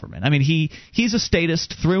supports the government. I mean, he's a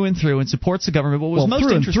statist through and through and supports the government. What was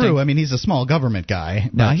most interesting? Through, I mean, he's a small government guy.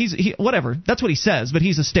 No, whatever. That's what he says, but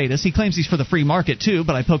he's a statist. He claims he's for the free market too,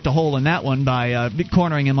 but I poked a hole in that one by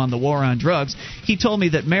cornering him on the war on drugs. He told me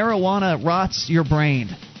that marijuana rots your brain.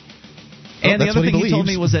 And the other thing he told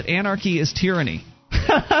me was that anarchy is tyranny.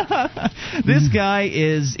 This guy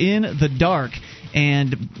is in the dark.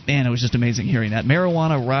 And, man, it was just amazing hearing that.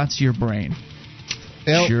 Marijuana rots your brain.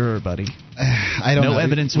 Well, sure, buddy. I don't know. No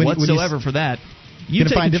evidence whatsoever for that. You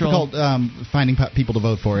can find difficult finding people to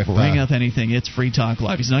vote for. Bring up anything. It's Free Talk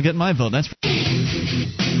Live. He's not getting my vote. That's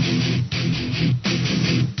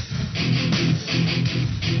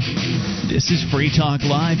This is Free Talk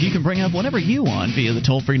Live. You can bring up whatever you want via the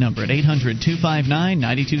toll-free number at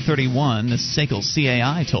 800-259-9231. The SACL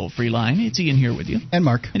CAI toll-free line. It's Ian here with you. And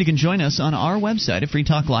Mark. And you can join us on our website at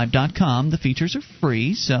freetalklive.com. The features are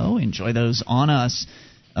free, so enjoy those on us.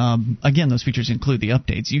 Again, those features include the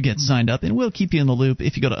updates. You get signed up, and we'll keep you in the loop.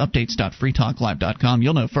 If you go to updates.freetalklive.com,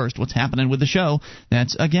 you'll know first what's happening with the show.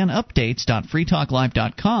 That's, again,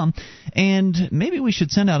 updates.freetalklive.com. And maybe we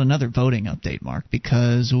should send out another voting update, Mark,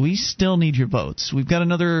 because we still need your votes. We've got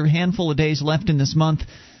another handful of days left in this month.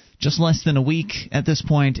 Just less than a week at this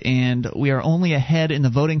point, and we are only ahead in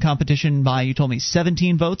the voting competition by, you told me,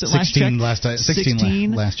 17 votes at last check?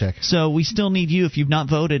 16 last check. So we still need you, if you've not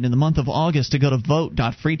voted in the month of August, to go to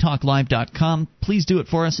vote.freetalklive.com. Please do it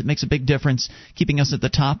for us. It makes a big difference. Keeping us at the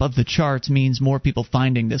top of the charts means more people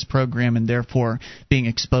finding this program and therefore being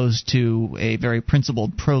exposed to a very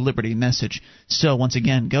principled pro-liberty message. So once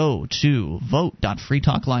again, go to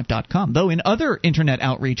vote.freetalklive.com. Though in other Internet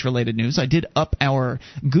outreach-related news, I did up our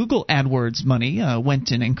Google AdWords money,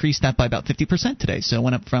 went and increased that by about 50% today. So it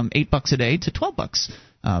went up from $8 a day to $12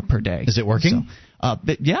 per day. Is it working? So,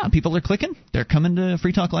 but yeah, people are clicking. They're coming to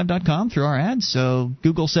freetalklive.com through our ads. So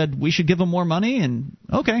Google said we should give them more money, and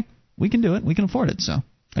okay, we can do it. We can afford it. So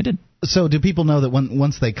I did. So do people know that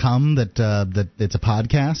once they come that it's a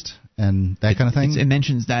podcast and that kind of thing? It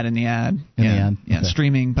mentions that in the ad. In the ad? Yeah, okay.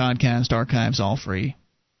 Streaming, podcast, archives, all free.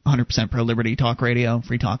 100% pro-liberty talk radio,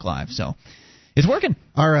 Free Talk Live. So it's working.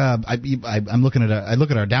 I'm looking at I look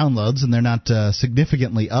at our downloads, and they're not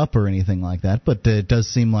significantly up or anything like that. But it does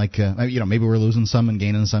seem like maybe we're losing some and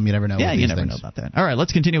gaining some. You never know. Yeah, you never know about that. All right,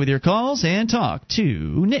 let's continue with your calls and talk to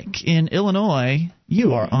Nick in Illinois.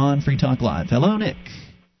 You are on Free Talk Live. Hello, Nick.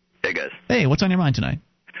 Hey guys. Hey, what's on your mind tonight?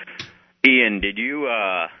 Ian, did you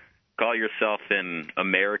call yourself an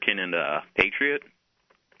American and a patriot?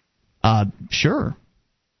 Sure.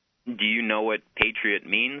 Do you know what patriot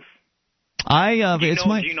means? Do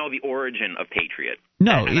you know the origin of patriot?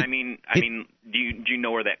 No. And I mean, do you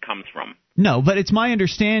know where that comes from? No, but it's my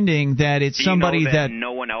understanding that it's somebody that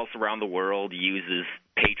no one else around the world uses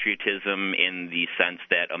patriotism in the sense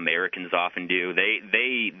that Americans often do.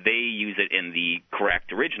 They use it in the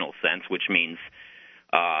correct original sense, which means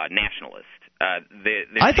nationalist.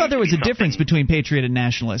 I thought there was a difference between patriot and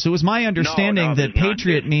nationalist. It was my understanding that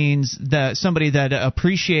patriot means that somebody that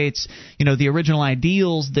appreciates, the original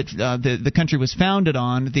ideals that the country was founded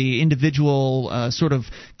on, the individual sort of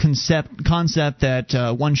concept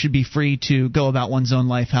that one should be free to go about one's own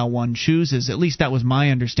life how one chooses. At least that was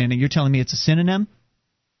my understanding. You're telling me it's a synonym?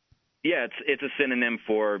 Yeah, it's a synonym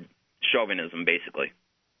for chauvinism, basically.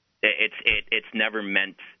 It's never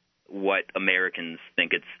meant what Americans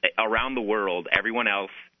think. It's around the world, everyone else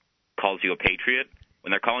calls you a patriot.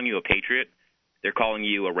 When they're calling you a patriot, they're calling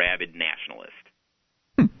you a rabid nationalist.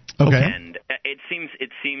 Okay. And it seems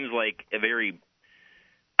like a very,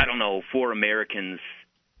 I don't know, for Americans,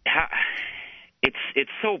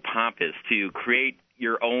 it's so pompous to create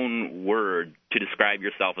your own word to describe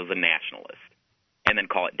yourself as a nationalist and then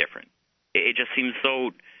call it different. It just seems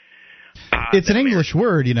so. It's an English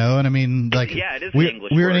word, and I mean, like, yeah, it is we're, an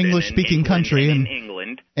English we're word. an English-speaking country, and in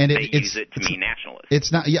England, they use it to mean nationalist.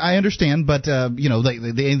 It's not. Yeah, I understand, but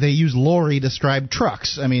they use lorry to describe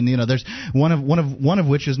trucks. I mean, there's one of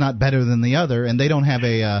which is not better than the other, and they don't have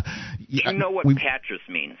a. Do you know what patris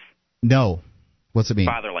means? No, what's it mean?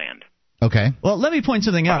 Fatherland. Okay. Well, let me point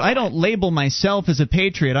something out. I don't label myself as a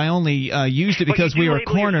patriot. I only used it because we were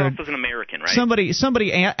cornered. As an American, right?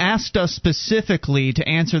 Somebody asked us specifically to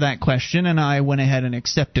answer that question, and I went ahead and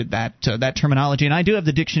accepted that terminology. And I do have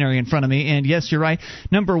the dictionary in front of me. And yes, you're right.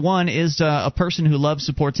 Number one is a person who loves,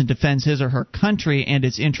 supports, and defends his or her country and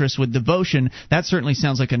its interests with devotion. That certainly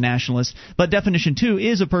sounds like a nationalist. But definition two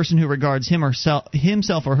is a person who regards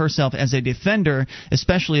himself or herself as a defender,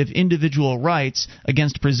 especially of individual rights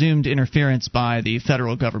against presumed interference by the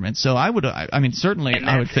federal government. So I would certainly and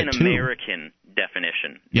I would fit an too. American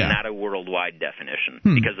definition, not a worldwide definition,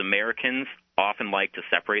 because Americans often like to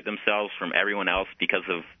separate themselves from everyone else because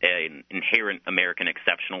of an inherent American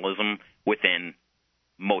exceptionalism within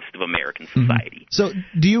most of American society. So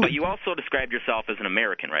But you also described yourself as an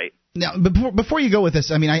American, right? Now, before you go with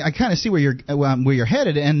this, I mean, I kind of see where you're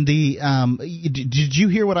headed. And did you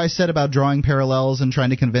hear what I said about drawing parallels and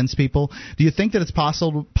trying to convince people? Do you think that it's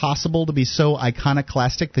possible to be so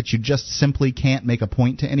iconoclastic that you just simply can't make a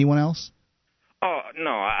point to anyone else? Oh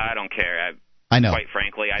no, I don't care. I know. Quite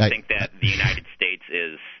frankly, I think that the United States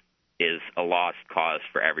is a lost cause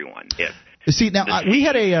for everyone. See, now we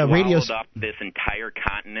had a radio. Up this entire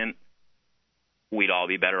continent, we'd all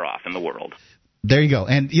be better off in the world. There you go.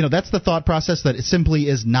 And, that's the thought process, that it simply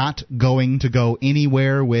is not going to go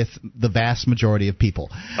anywhere with the vast majority of people.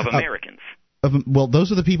 Of Americans. Well,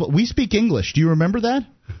 those are the people. We speak English. Do you remember that?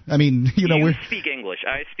 I mean, you speak English.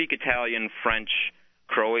 I speak Italian, French,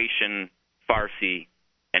 Croatian, Farsi,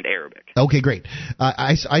 and Arabic. Okay, great.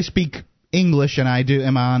 I speak English, and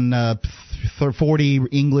I'm on 40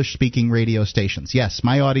 English-speaking radio stations. Yes,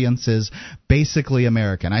 my audience is basically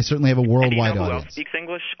American. I certainly have a worldwide who audience. Else speaks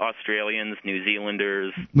English? Australians, New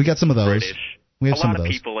Zealanders. We got some of those. British. We have a some lot of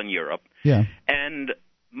those. People in Europe. Yeah. And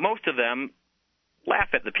most of them laugh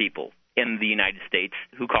at the people in the United States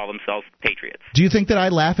who call themselves patriots. Do you think that I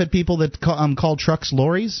laugh at people that call trucks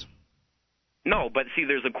lorries? No, but see,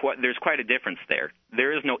 there's quite a difference there.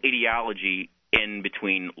 There is no ideology in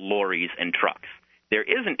between lorries and trucks. There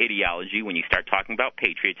is an ideology when you start talking about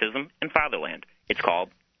patriotism and fatherland. It's called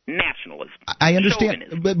nationalism. I understand,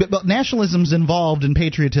 but nationalism's involved in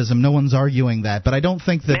patriotism. No one's arguing that, but I don't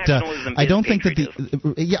think that.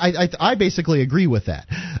 I basically agree with that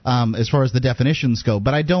as far as the definitions go.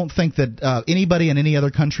 But I don't think that anybody in any other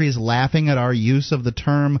country is laughing at our use of the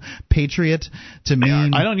term patriot to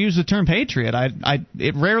mean. I don't use the term patriot.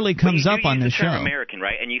 It rarely comes up on this show. American,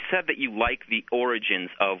 right? And you said that you like the origins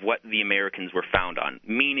of what the Americans were found on,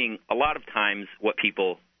 meaning a lot of times what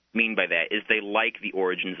people mean by that is they like the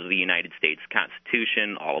origins of the United States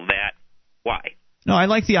Constitution, all of that. Why? No, I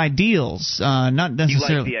like the ideals, not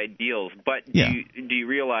necessarily. You like the ideals, but do you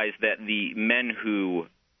realize that the men who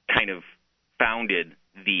kind of founded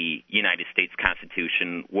the United States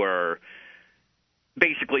Constitution were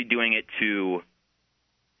basically doing it to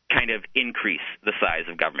kind of increase the size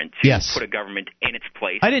of government, to put a government in its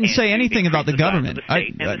place. I didn't say anything about the government. I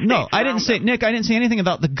didn't say, Nick, I didn't say anything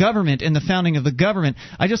about the government and the founding of the government.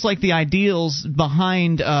 I just like the ideals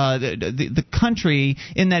behind the country,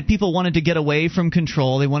 in that people wanted to get away from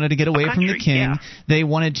control. They wanted to get away from the king. Yeah. They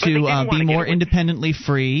wanted to be more independently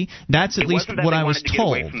free. That's at least what I was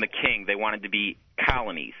told. Get away from the king. They wanted to be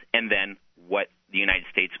colonies. And then what the United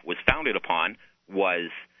States was founded upon was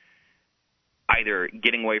either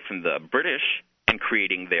getting away from the British and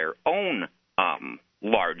creating their own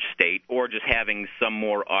large state, or just having some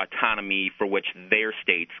more autonomy for which their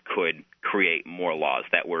states could create more laws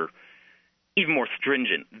that were even more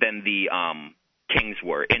stringent than the kings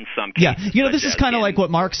were in some cases. Yeah, this is kind of like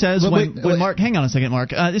what Mark says when Mark. Hang on a second, Mark.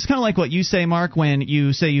 It's kind of like what you say, Mark, when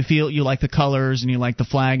you say you feel you like the colors and you like the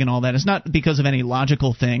flag and all that. It's not because of any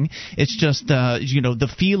logical thing. It's just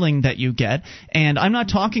the feeling that you get. And I'm not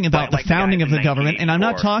talking about the founding of the government, and I'm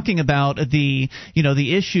not talking about the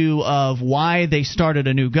issue of why they started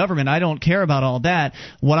a new government. I don't care about all that.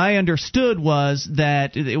 What I understood was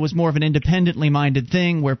that it was more of an independently minded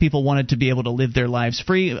thing where people wanted to be able to live their lives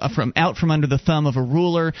free from under the thumb of a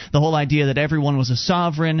ruler. The whole idea that everyone was a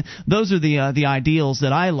sovereign. Those are the ideals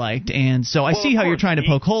that I liked, and so I see how you're trying to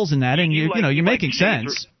poke holes in that, and you're making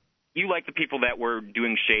sense. You like the people that were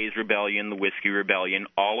doing Shays Rebellion, the Whiskey Rebellion,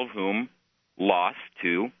 all of whom lost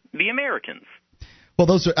to the Americans. Well,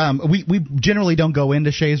 those are, we generally don't go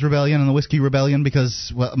into Shays Rebellion and the Whiskey Rebellion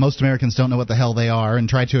because most Americans don't know what the hell they are and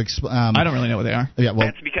try to I don't really know what they are. Yeah, well,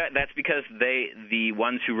 that's because the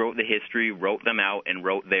ones who wrote the history, wrote them out and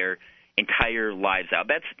wrote their entire lives out.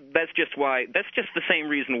 That's just the same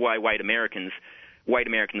reason why white Americans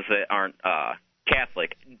that aren't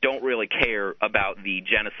Catholic don't really care about the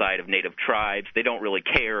genocide of native tribes. They don't really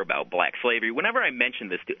care about black slavery. Whenever I mention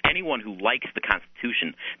this to anyone who likes the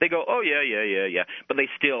Constitution, they go, oh, yeah, but they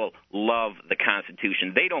still love the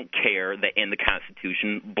Constitution. They don't care that in the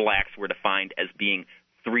Constitution blacks were defined as being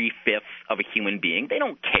 3/5 of a human being. They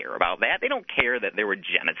don't care about that. They don't care that there were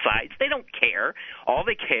genocides. They don't care. All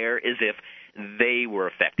they care is if they were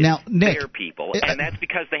affected. Now, Nick, their people. And that's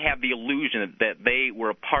because they have the illusion that they were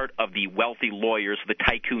a part of the wealthy lawyers, the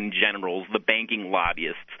tycoon generals, the banking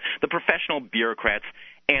lobbyists, the professional bureaucrats,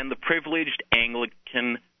 and the privileged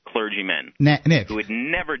Anglican clergymen Nick, who would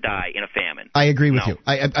never die in a famine. I agree with you.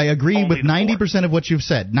 I agree with 90% of what you've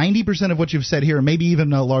said. 90% of what you've said here, and maybe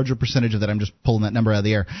even a larger percentage of that. I'm just pulling that number out of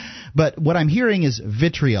the air. But what I'm hearing is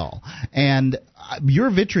vitriol. And your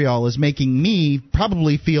vitriol is making me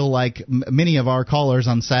probably feel like many of our callers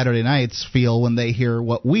on Saturday nights feel when they hear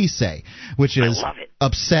what we say, which is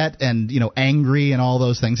upset and angry and all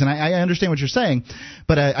those things. And I understand what you're saying,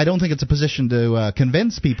 but I don't think it's a position to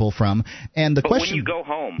convince people from. And the question, when you go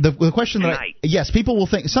home, the question tonight, yes, people will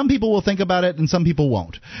think. Some people will think about it, and some people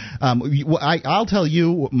won't. I'll tell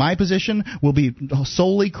you, my position will be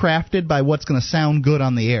solely crafted by what's going to sound good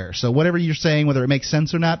on the air. So whatever you're saying, whether it makes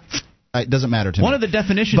sense or not, it doesn't matter to me. One of the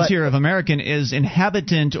definitions here of American is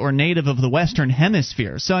inhabitant or native of the Western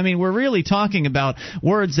Hemisphere. So, I mean, we're really talking about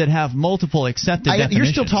words that have multiple accepted definitions. You're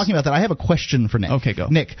still talking about that. I have a question for Nick. Okay, go.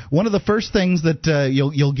 Nick, one of the first things that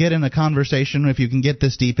you'll get in a conversation, if you can get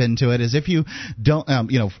this deep into it, is if you don't,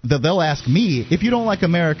 they'll ask me, if you don't like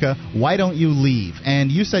America, why don't you leave?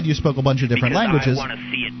 And you said you spoke a bunch of different languages. I want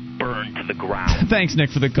to see it burn to the ground. Thanks, Nick,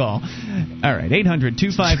 for the call. All right,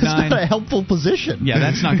 800-259... That's not a helpful position. Yeah,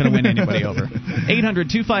 that's not going to win anybody over.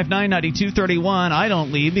 800-259-9231. I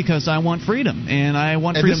don't leave because I want freedom, and I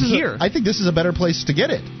want freedom here. I think this is a better place to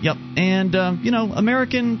get it. Yep. And,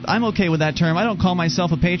 American, I'm okay with that term. I don't call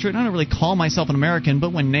myself a patriot. I don't really call myself an American,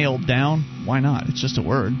 but when nailed down, why not? It's just a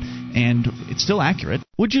word, and it's still accurate.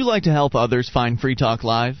 Would you like to help others find Free Talk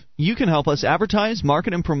Live? You can help us advertise,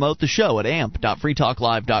 market, and promote the show at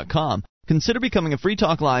amp.freetalklive.com. Consider becoming a Free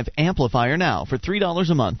Talk Live amplifier now for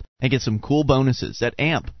 $3 a month and get some cool bonuses at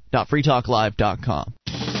amp.freetalklive.com.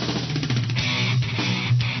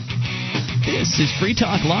 This is Free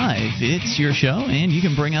Talk Live. It's your show, and you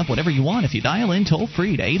can bring up whatever you want if you dial in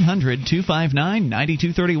toll-free to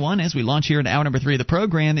 800-259-9231. As we launch here in hour number 3 of the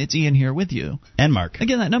program, it's Ian here with you. And Mark.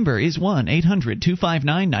 Again, that number is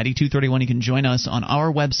 1-800-259-9231. You can join us on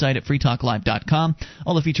our website at freetalklive.com.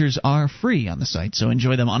 All the features are free on the site, so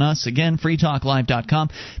enjoy them on us. Again, freetalklive.com.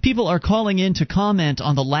 People are calling in to comment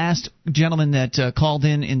on the last gentleman that called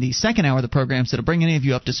in the second hour of the program, so to bring any of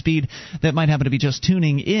you up to speed that might happen to be just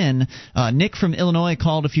tuning in. Nick from Illinois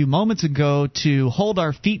called a few moments ago to hold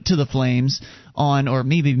our feet to the flames on, or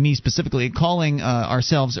maybe me specifically, calling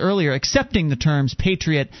ourselves earlier, accepting the terms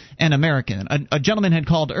patriot and American. A gentleman had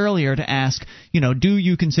called earlier to ask, do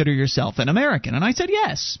you consider yourself an American? And I said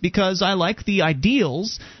yes, because I like the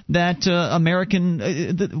ideals that American.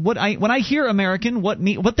 When I hear American, what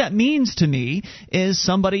that means to me is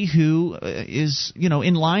somebody who is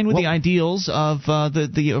in line with the ideals of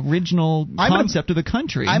the original concept of the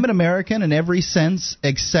country. I'm an American in every sense,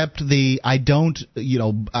 except I don't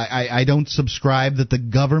subscribe that the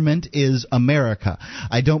government is America.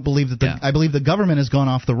 I don't believe that I believe the government has gone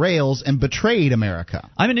off the rails and betrayed America.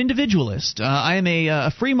 I'm an individualist. I am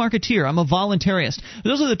a free marketeer. I'm a voluntarist.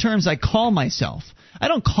 Those are the terms I call myself. I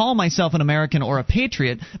don't call myself an American or a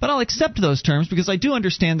patriot, but I'll accept those terms because I do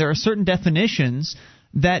understand there are certain definitions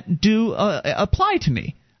that do apply to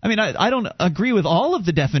me. I mean, I don't agree with all of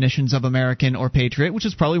the definitions of American or patriot, which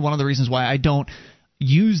is probably one of the reasons why I don't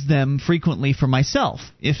use them frequently for myself,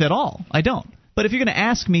 if at all. I don't. But if you're going to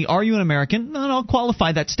ask me, are you an American, then I'll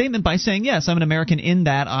qualify that statement by saying, yes, I'm an American in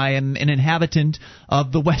that I am an inhabitant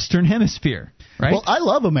of the Western Hemisphere. Right? Well, I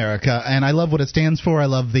love America, and I love what it stands for. I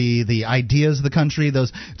love the ideas of the country,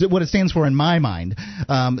 what it stands for in my mind.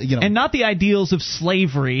 And not the ideals of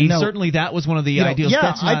slavery. No. Certainly that was one of the ideals.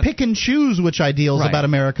 Yeah, I pick and choose which ideals about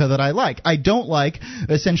America that I like. I don't like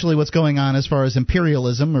essentially what's going on as far as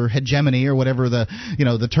imperialism or hegemony or whatever the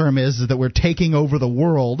term is that we're taking over the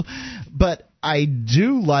world. But I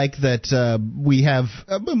do like that we have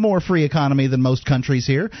a more free economy than most countries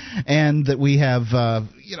here, and that we have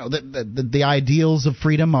the ideals of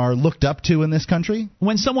freedom are looked up to in this country?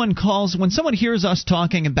 When someone hears us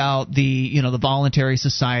talking about the voluntary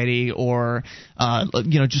society or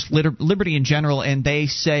just liberty in general, and they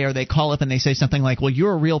say, or they call up and they say something like, "Well,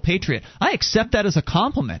 you're a real patriot," I accept that as a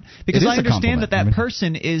compliment, because I understand that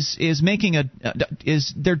person is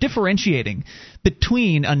they're differentiating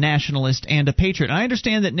between a nationalist and a patriot. And I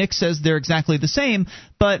understand that Nick says they're exactly the same,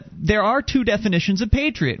 but there are two definitions of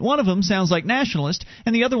patriot. One of them sounds like nationalist,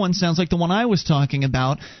 and the other one sounds like the one I was talking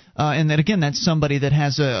about, and that, again, that's somebody that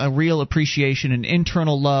has a real appreciation and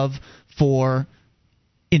internal love for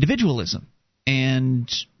individualism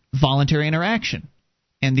and voluntary interaction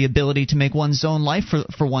and the ability to make one's own life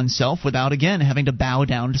for oneself without, again, having to bow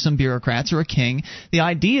down to some bureaucrats or a king. The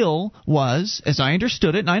ideal was, as I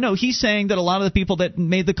understood it, and I know he's saying that a lot of the people that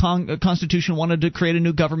made the Constitution wanted to create a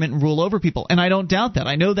new government and rule over people, and I don't doubt that.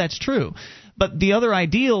 I know that's true. But the other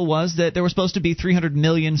ideal was that there were supposed to be 300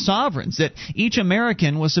 million sovereigns, that each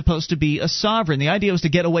American was supposed to be a sovereign. The idea was to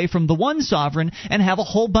get away from the one sovereign and have a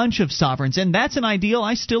whole bunch of sovereigns. And that's an ideal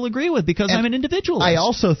I still agree with, because I'm an individualist. I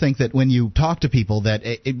also think that when you talk to people, that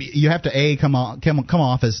you have to come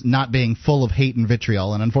off as not being full of hate and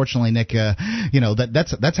vitriol. And unfortunately, Nick,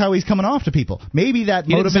 that's how he's coming off to people. Maybe that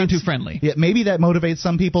motivates. Didn't sound too friendly. Yeah, maybe that motivates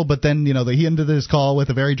some people. But then he ended his call with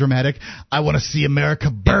a very dramatic, "I want to see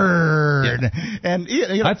America burn." Yeah. And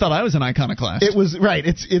I thought I was an iconoclast. It was right.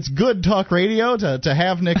 It's good talk radio to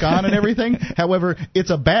have Nick on and everything. However, it's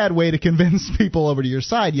a bad way to convince people over to your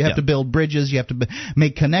side. You have to build bridges. You have to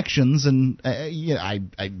make connections, and I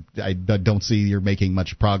don't see you're making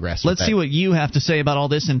much progress. Let's see what you have to say about all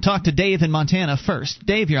this, and talk to Dave in Montana first.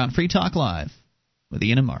 Dave, you're on Free Talk Live with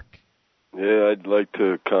Ian and Mark. Yeah, I'd like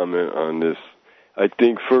to comment on this. I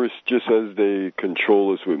think first, just as they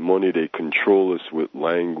control us with money, they control us with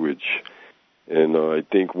language. And I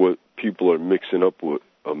think what people are mixing up with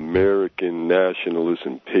American nationalist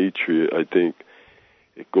and patriot, I think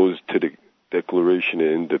it goes to the Declaration of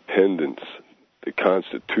Independence. The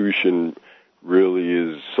Constitution really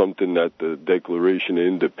is something that the Declaration of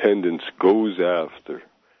Independence goes after.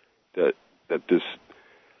 That this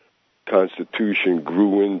Constitution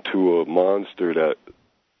grew into a monster that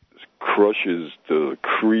crushes the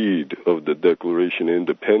creed of the Declaration of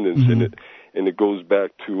Independence, and it goes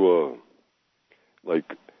back to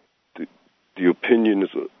the opinion is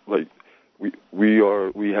like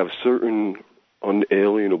we have certain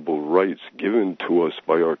unalienable rights given to us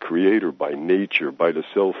by our Creator, by nature, by the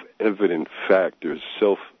self-evident fact.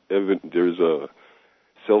 There's a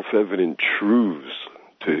self-evident truths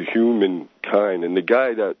to humankind. And the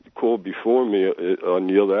guy that called before me on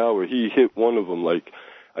the other hour, he hit one of them. Like,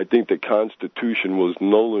 I think the Constitution was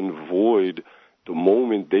null and void the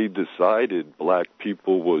moment they decided black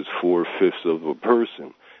people was 4/5 of a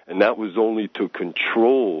person. And that was only to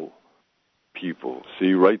control people.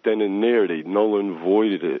 See, right then and there, they null and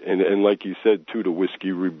voided it. And like you said, too, the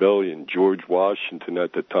Whiskey Rebellion, George Washington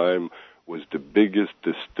at the time was the biggest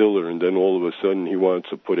distiller, and then all of a sudden he wanted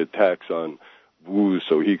to put a tax on booze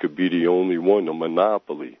so he could be the only one, a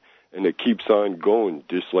monopoly. And it keeps on going,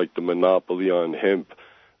 just like the monopoly on hemp.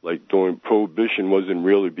 Like during Prohibition wasn't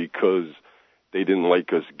really because they didn't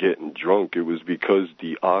like us getting drunk. It was because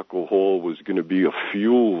the alcohol was going to be a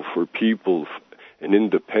fuel for people and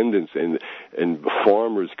independence, and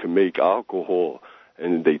farmers could make alcohol,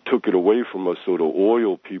 and they took it away from us so the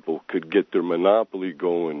oil people could get their monopoly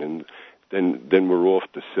going, and then we're off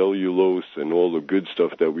to cellulose and all the good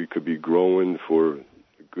stuff that we could be growing for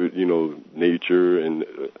good, nature and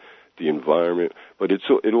the environment. But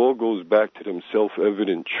it all goes back to them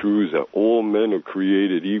self-evident truths that all men are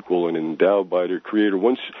created equal and endowed by their Creator.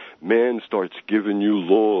 Once man starts giving you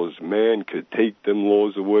laws, man could take them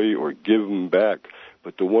laws away or give them back.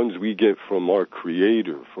 But the ones we get from our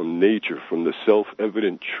Creator, from nature, from the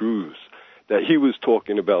self-evident truths that he was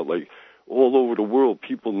talking about, like all over the world,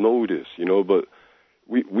 people know this, but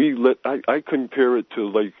I compare it to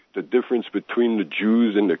like the difference between the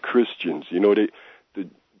Jews and the Christians.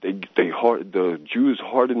 The Jews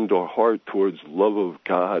hardened their heart towards love of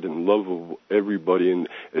God and love of everybody, and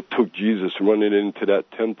it took Jesus running into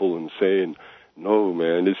that temple and saying, "No,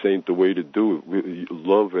 man, this ain't the way to do it. We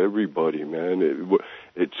love everybody, man."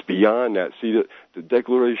 It's beyond that. See, the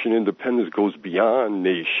Declaration of Independence goes beyond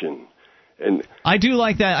nation. And I do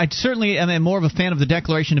like that. I certainly am more of a fan of the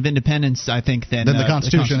Declaration of Independence, I think, than the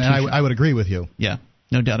Constitution, and I would agree with you. Yeah.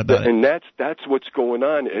 No doubt about it. And that's what's going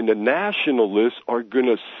on. And the nationalists are going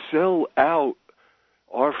to sell out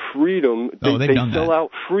our freedom. They sell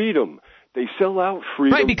out freedom. They sell out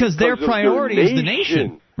freedom. Right, because their priority is the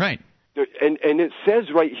nation. Right. And it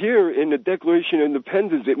says right here in the Declaration of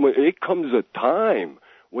Independence, it comes a time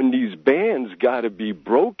when these bans got to be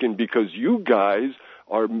broken because you guys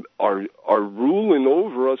are ruling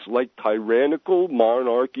over us like tyrannical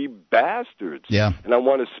monarchy bastards. Yeah. And I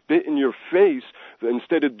want to spit in your face.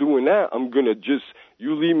 Instead of doing that, I'm going to just,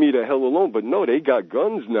 you leave me the hell alone. But no, they got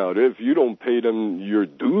guns now. If you don't pay them your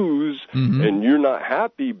dues and you're not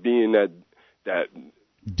happy being that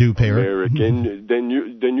due payer American, then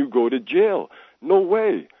you go to jail. No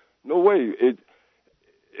way.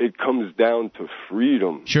 It comes down to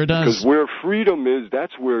freedom. Sure does. Because where freedom is,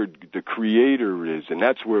 that's where the Creator is, and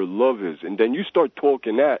that's where love is. And then you start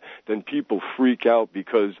talking that, then people freak out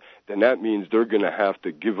because then that means they're going to have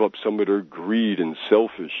to give up some of their greed and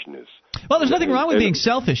selfishness. Well, there's nothing wrong with being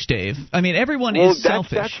selfish, Dave. I mean, everyone is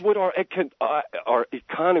selfish. That's what our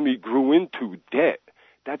economy grew into, debt.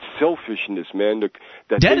 That's selfishness, man.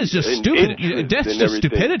 Debt is just stupid. Debt's just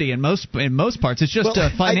stupidity in most parts. It's just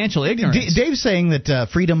financial ignorance. Dave's saying that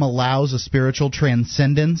freedom allows a spiritual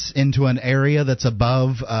transcendence into an area that's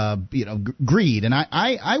above, greed, and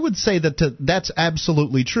I would say that that's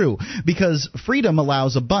absolutely true because freedom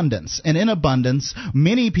allows abundance, and in abundance,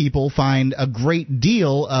 many people find a great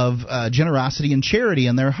deal of generosity and charity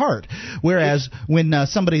in their heart. Whereas when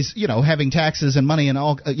somebody's having taxes and money and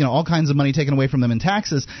all kinds of money taken away from them in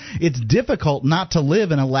taxes, it's difficult not to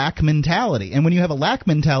live in a lack mentality. And when you have a lack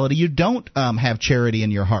mentality, you don't have charity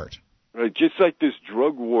in your heart. Right, just like this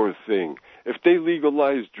drug war thing. If they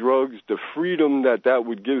legalize drugs, the freedom that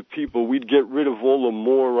would give people, we'd get rid of all the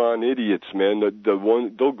moron idiots, man.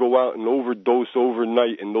 They'll go out and overdose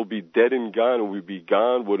overnight, and they'll be dead and gone, and we'd be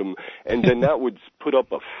gone with them. And then that would put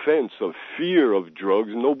up a fence of fear of drugs,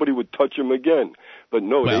 and nobody would touch them again. But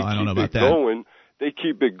no, they keep it going. They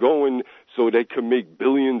keep it going so they can make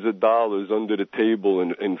billions of dollars under the table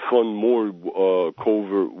and fund more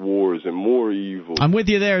covert wars and more evil. I'm with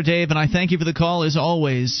you there, Dave, and I thank you for the call as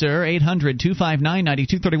always, sir.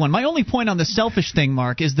 800-259-9231. My only point on the selfish thing,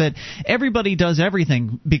 Mark, is that everybody does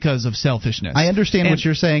everything because of selfishness. I understand what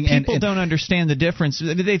you're saying. People don't understand the difference.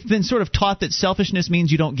 They've been sort of taught that selfishness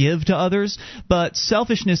means you don't give to others, but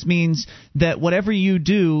selfishness means that whatever you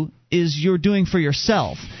do is you're doing for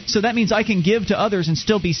yourself. So that means I can give to others and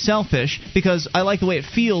still be selfish because I like the way it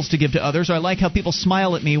feels to give to others, or I like how people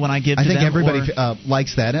smile at me when I give to them. I think everybody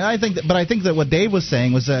likes that, and I think that what Dave was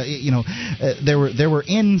saying was, there were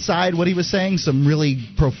inside what he was saying some really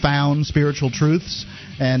profound spiritual truths,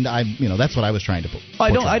 and that's what I was trying to put.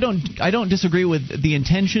 I don't disagree with the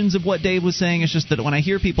intentions of what Dave was saying. It's just that when I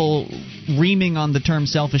hear people reaming on the term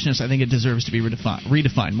selfishness, I think it deserves to be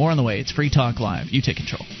redefined. More on the way. It's Free Talk Live. You take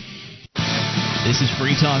control. This is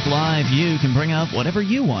Free Talk Live. You can bring up whatever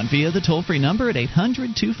you want via the toll-free number at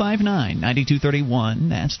 800-259-9231.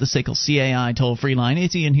 That's the SACL CAI toll-free line.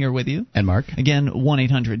 It's Ian here with you. And Mark. Again,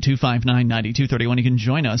 1-800-259-9231. You can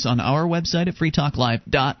join us on our website at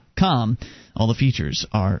freetalklive.com. All the features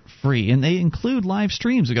are free, and they include live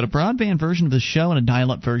streams. We've got a broadband version of the show and a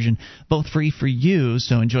dial-up version, both free for you,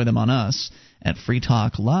 so enjoy them on us at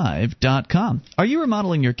freetalklive.com. Are you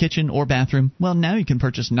remodeling your kitchen or bathroom? Well, now you can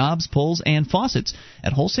purchase knobs, pulls, and faucets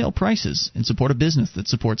at wholesale prices and support a business that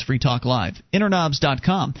supports Free Talk Live.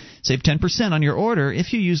 Interknobs.com. Save 10% on your order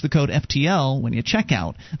if you use the code FTL when you check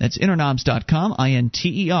out. That's interknobs.com,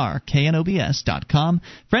 INTERKNOBS.com.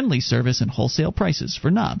 Friendly service and wholesale prices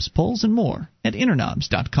for knobs, pulls, and more at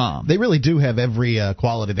interknobs.com. They really do have every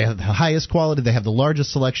quality. They have the highest quality. They have the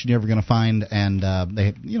largest selection you're ever going to find, and they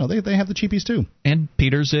have the cheapies too. And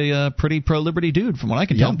Peter's a pretty pro-liberty dude, from what I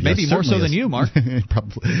can tell. Maybe more so than you, Mark.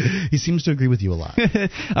 Probably. He seems to agree with you a lot.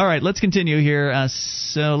 All right, let's continue here.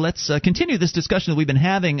 So let's continue this discussion that we've been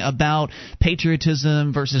having about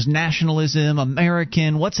patriotism versus nationalism,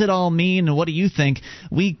 American. What's it all mean, and what do you think?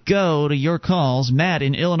 We go to your calls. Matt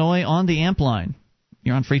in Illinois on the amp line.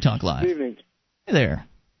 You're on Free Talk Live. Good evening. Hey there.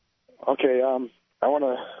 Okay, I want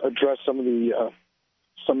to address some of the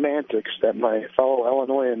semantics that my fellow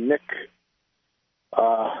Illinoisan Nick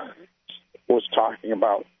was talking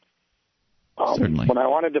about. Certainly. What I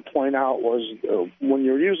wanted to point out was when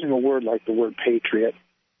you're using a word like the word patriot,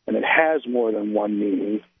 and it has more than one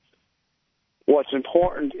meaning, what's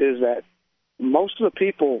important is that most of the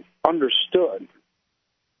people understood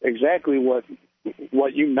exactly what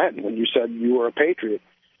you meant when you said you were a patriot,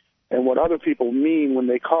 and what other people mean when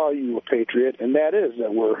they call you a patriot, and that is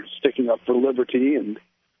that we're sticking up for liberty and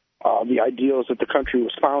the ideals that the country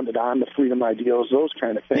was founded on, the freedom ideals, those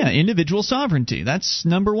kind of things. Yeah, individual sovereignty. That's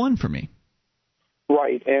number one for me.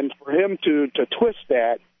 Right, and for him to twist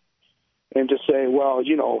that and to say, well,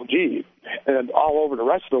 gee, and all over the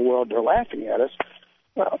rest of the world they're laughing at us.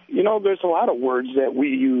 Well, there's a lot of words that we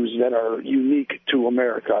use that are unique to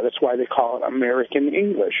America. That's why they call it American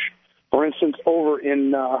English. For instance, over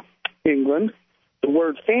in England, the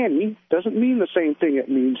word fanny doesn't mean the same thing it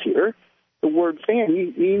means here. The word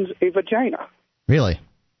fanny means a vagina. Really?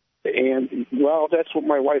 And, well, that's what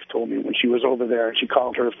my wife told me when she was over there, and she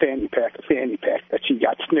called her fanny pack a fanny pack that she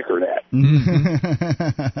got snickered at.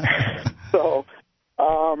 So,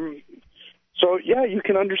 yeah, you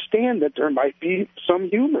can understand that there might be some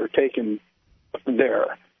humor taken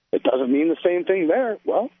there. It doesn't mean the same thing there.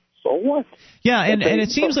 Well, so what? Yeah, and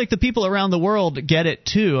it seems like the people around the world get it,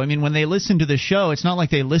 too. I mean, when they listen to the show, it's not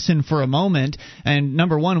like they listen for a moment. And,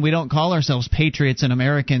 number one, we don't call ourselves patriots and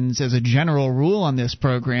Americans as a general rule on this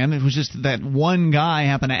program. It was just that one guy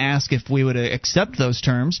happened to ask if we would accept those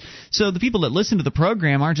terms. So the people that listen to the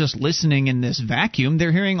program aren't just listening in this vacuum.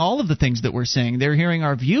 They're hearing all of the things that we're saying. They're hearing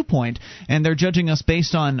our viewpoint, and they're judging us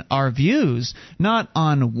based on our views, not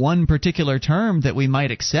on one particular term that we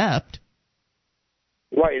might accept.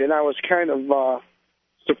 Right, and I was kind of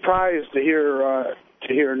surprised to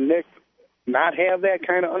hear Nick not have that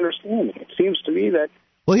kind of understanding. It seems to me that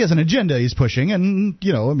he has an agenda he's pushing, and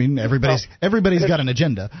everybody's got an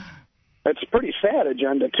agenda. It's a pretty sad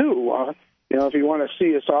agenda too. If you want to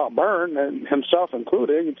see us all burn, and himself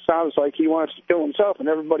included, it sounds like he wants to kill himself and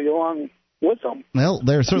everybody along with him. Well,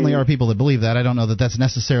 there certainly are people that believe that. I don't know that that's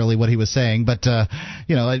necessarily what he was saying, but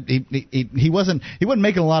he wasn't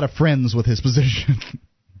making a lot of friends with his position.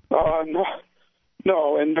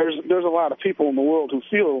 No, and there's a lot of people in the world who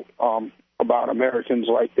feel about Americans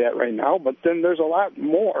like that right now, but then there's a lot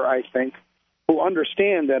more, I think, who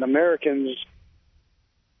understand that Americans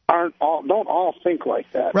don't all think like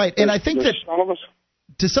that. Right, and I think that some of us,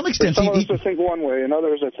 to some extent, some of us think one way, and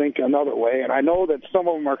others think another way, and I know that some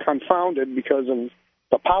of them are confounded because of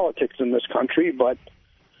the politics in this country, but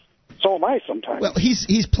so am I sometimes. Well,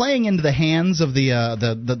 he's playing into the hands of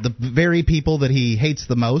the very people that he hates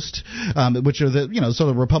the most, which are the sort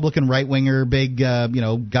of Republican right winger, big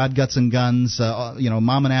God, guts and guns,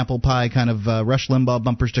 mom and apple pie kind of Rush Limbaugh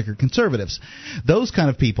bumper sticker conservatives. Those kind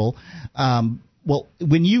of people. Well,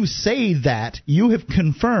 when you say that, you have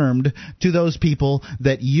confirmed to those people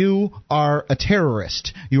that you are a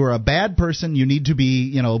terrorist. You are a bad person. You need to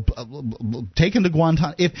be, taken to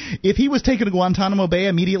Guantanamo. If he was taken to Guantanamo Bay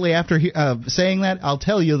immediately after saying that, I'll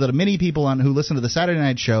tell you that many people who listen to the Saturday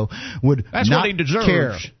Night Show would not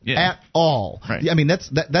care at all. Right. I mean, that's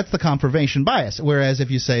the confirmation bias. Whereas if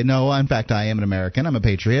you say, no, in fact, I am an American, I'm a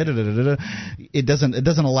patriot, it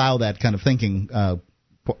doesn't allow that kind of thinking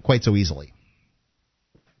quite so easily.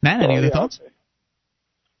 Matt, any other thoughts?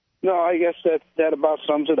 No, I guess that about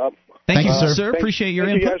sums it up. Thank you, sir. Appreciate your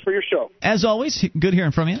input. Thank you guys for your show. As always, good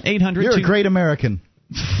hearing from you. 800. You're a great American.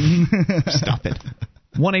 Stop it.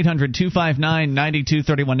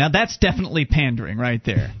 1-800-259-9231. Now, that's definitely pandering right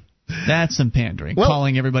there. That's some pandering. Well,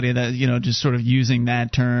 calling everybody that, just sort of using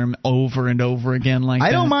that term over and over again like that.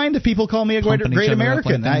 I don't mind if people call me a great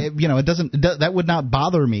American. That would not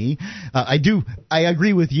bother me. I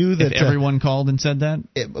agree with you that if everyone called and said that.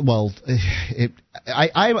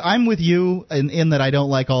 I'm with you in that I don't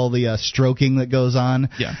like all the stroking that goes on.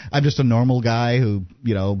 Yeah. I'm just a normal guy who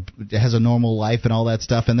has a normal life and all that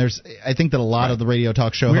stuff. And I think that a lot of the radio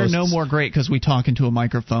talk show hosts, we're no more great because we talk into a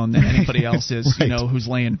microphone than anybody else is. Right. Who's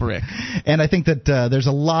laying brick. And I think that there's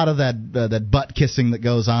a lot of that butt kissing that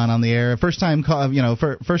goes on the air. First time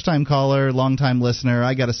caller, long time listener.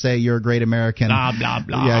 I got to say, you're a great American. Blah blah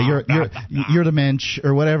blah. Yeah, you're the mensch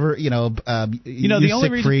or whatever. The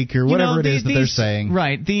only sick freak or whatever it is that they're saying.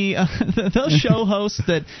 Right. Those show hosts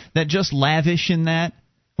that just lavish in that.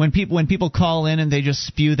 When people call in and they just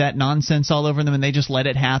spew that nonsense all over them and they just let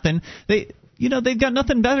it happen. They've got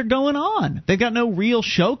nothing better going on. They've got no real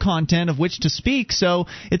show content of which to speak, so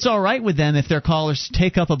it's all right with them if their callers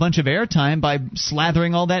take up a bunch of airtime by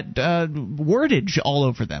slathering all that wordage all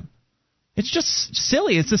over them. It's just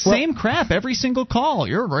silly. It's the same crap every single call.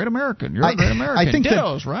 You're a great American. You're a great American. I think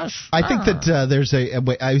Dittos, Rush. I think that there's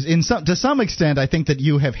to some extent, I think that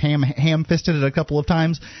you have ham-fisted it a couple of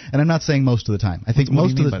times, and I'm not saying most of the time. I think what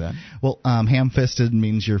most do you of mean the by that? Well, ham-fisted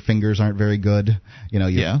means your fingers aren't very good.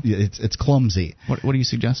 It's clumsy. What are you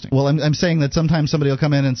suggesting? Well, I'm saying that sometimes somebody will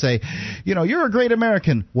come in and say, you're a great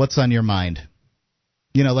American. What's on your mind?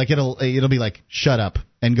 It'll be like, shut up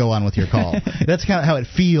and go on with your call. That's kind of how it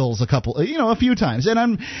feels a few times.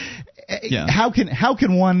 And how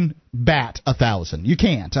can one bat 1,000. You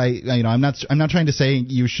can't. I'm not trying to say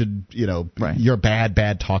you should. You're a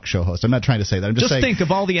bad talk show host. I'm not trying to say that. I'm just saying. Think of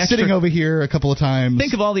all the extra, sitting over here a couple of times.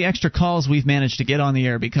 Think of all the extra calls we've managed to get on the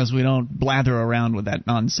air because we don't blather around with that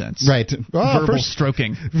nonsense. Right. Verbal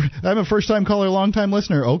stroking. I'm a first-time caller, long-time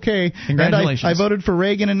listener. Okay. Congratulations. And I voted for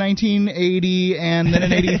Reagan in 1980, and then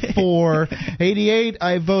in 84, 88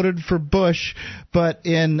 I voted for Bush, but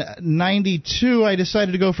in 92 I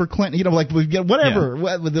decided to go for Clinton. Whatever.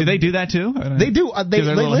 Yeah. Do they do that too? They do. They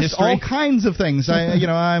list history? all kinds of things.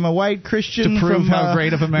 I'm a white Christian to prove from, how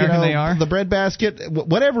great of American they are. The breadbasket,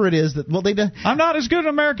 whatever it is. They do. I'm not as good an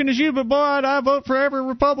American as you, but boy, I vote for every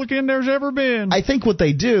Republican there's ever been. I think what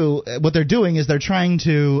they're doing is they're trying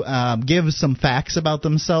to give some facts about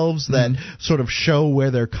themselves that sort of show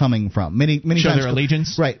where they're coming from. Many show times their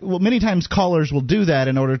allegiance. Right. Well, many times callers will do that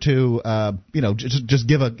in order to just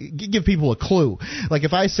give people a clue. Like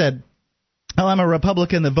if I said, "Oh, I'm a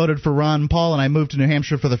Republican that voted for Ron Paul and I moved to New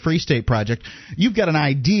Hampshire for the Free State Project," you've got an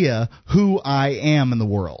idea who I am in the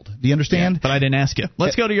world. Do you understand? Yeah, but I didn't ask you.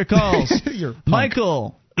 Let's go to your calls.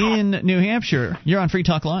 Michael in New Hampshire. You're on Free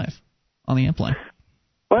Talk Live on the Amp line.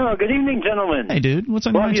 Well, good evening, gentlemen. Hey, dude. What's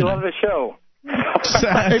on your mind tonight? Love the show.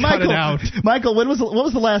 Hey, Michael, when was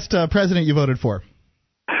the last president you voted for?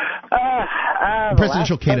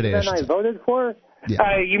 Presidential candidate. I voted for?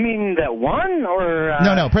 Yeah. You mean that won, or?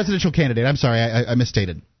 No, presidential candidate. I'm sorry, I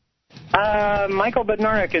misstated. Michael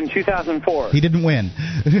Bednarik in 2004. He didn't win.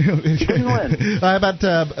 He didn't win. About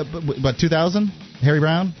 2000? Harry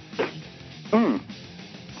Brown?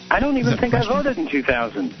 I don't even think I voted in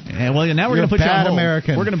 2000. Yeah, well, now we're going to put you on hold.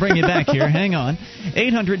 American. We're going to bring you back here. Hang on.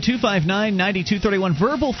 800-259-9231.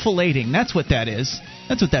 Verbal filleting. That's what that is.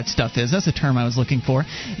 That's what that stuff is. That's the term I was looking for.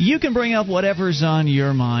 You can bring up whatever's on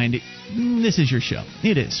your mind. This is your show.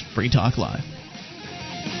 It is Free Talk Live.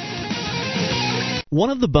 One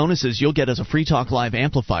of the bonuses you'll get as a Free Talk Live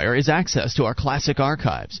amplifier is access to our classic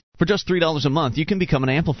archives. For just $3 a month, you can become an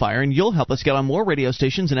amplifier, and you'll help us get on more radio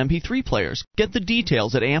stations and MP3 players. Get the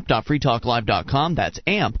details at amp.freetalklive.com. That's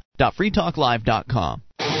amp.freetalklive.com.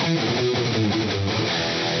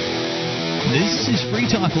 This is Free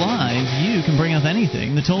Talk Live. You can bring up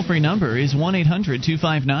anything. The toll-free number is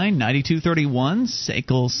 1-800-259-9231.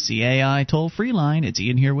 SACL CAI toll-free line. It's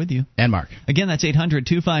Ian here with you. And Mark. Again, that's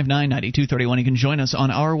 800-259-9231. You can join us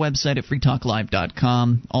on our website at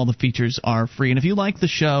freetalklive.com. All the features are free. And if you like the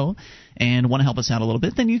show and want to help us out a little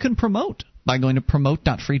bit, then you can promote by going to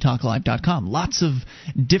promote.freetalklive.com. Lots of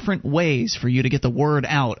different ways for you to get the word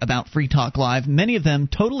out about Free Talk Live, many of them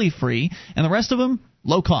totally free, and the rest of them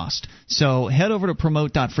low cost. So head over to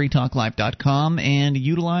promote.freetalklive.com and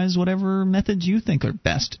utilize whatever methods you think are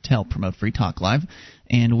best to help promote Free Talk Live.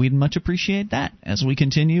 And we'd much appreciate that. As we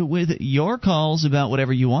continue with your calls about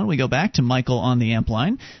whatever you want, we go back to Michael on the amp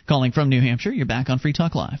line, calling from New Hampshire. You're back on Free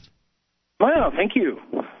Talk Live. Well, thank you.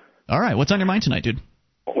 All right. What's on your mind tonight, dude?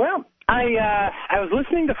 Well, I was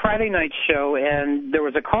listening to Friday night's show, and there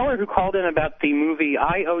was a caller who called in about the movie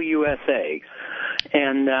IOUSA,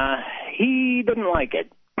 and he didn't like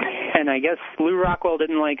it. And I guess Lou Rockwell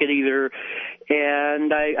didn't like it either.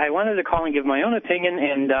 And I wanted to call and give my own opinion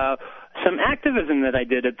and some activism that I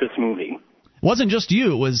did at this movie. Wasn't just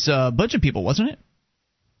you. It was a bunch of people, wasn't it?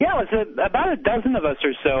 Yeah, it was about a dozen of us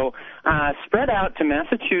or so spread out to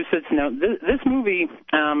Massachusetts. Now, this movie,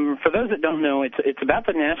 for those that don't know, it's about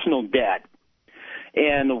the national debt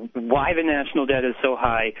and why the national debt is so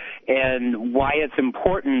high and why it's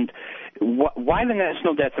important, why the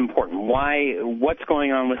national debt's important, what's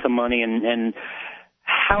going on with the money and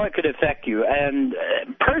how it could affect you. And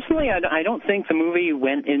personally, I don't think the movie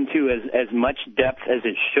went into as much depth as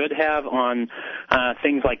it should have on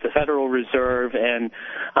things like the Federal Reserve and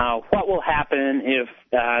what will happen if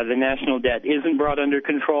the national debt isn't brought under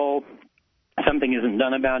control, something isn't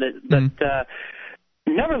done about it. But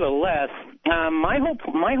nevertheless, my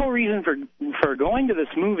whole reason for going to this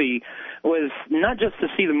movie was not just to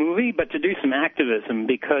see the movie, but to do some activism,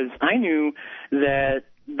 because I knew that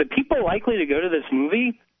the people likely to go to this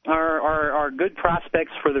movie are good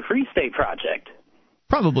prospects for the Free State Project.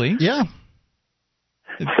 Probably. Yeah.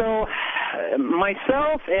 So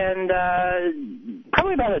myself and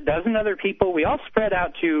probably about a dozen other people, we all spread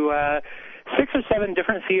out to 6 or 7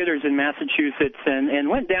 different theaters in Massachusetts and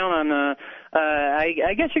went down on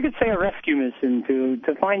I guess you could say a rescue mission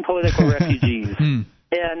to find political refugees.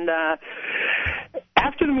 And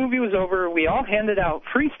after the movie was over, we all handed out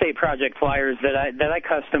Free State Project flyers that I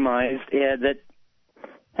customized that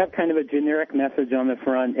have kind of a generic message on the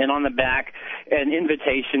front, and on the back an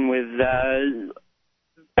invitation with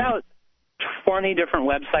about 20 different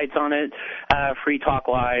websites on it, Free Talk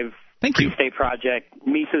Live, Thank you. Free State Project,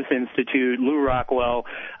 Mises Institute, Lou Rockwell,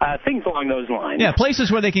 things along those lines. Yeah,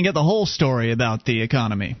 places where they can get the whole story about the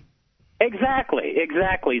economy.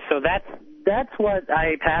 Exactly. So that's what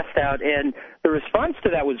I passed out, and the response to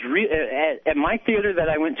that was at my theater that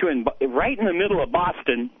I went to right in the middle of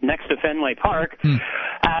Boston, next to Fenway Park.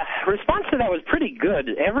 Response to that was pretty good.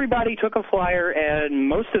 Everybody took a flyer, and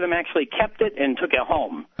most of them actually kept it and took it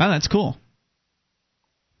home. Oh, that's cool.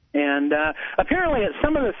 And apparently at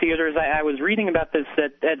some of the theaters, I was reading about this,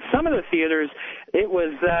 that at some of the theaters, it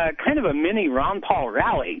was kind of a mini Ron Paul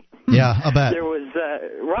rally. Yeah, I bet. There was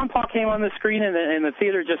Ron Paul came on the screen, and the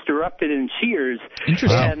theater just erupted in cheers.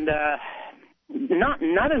 Interesting. And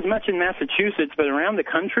not as much in Massachusetts, but around the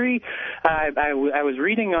country, I was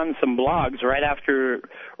reading on some blogs right after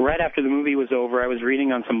the movie was over. I was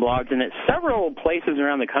reading on some blogs, and at several places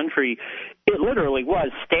around the country, it literally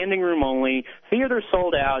was standing room only, theater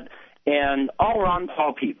sold out, and all Ron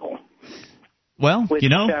Paul people. Well,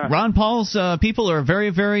 Ron Paul's people are very,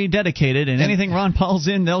 very dedicated, and anything Ron Paul's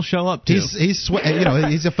in, they'll show up to. He's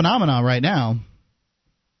a phenomenon right now.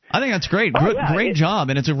 I think that's great. Great job,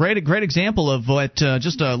 and it's a great example of what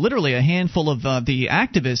literally a handful of the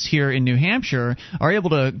activists here in New Hampshire are able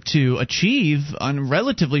to achieve on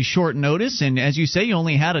relatively short notice. And as you say, you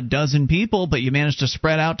only had a dozen people, but you managed to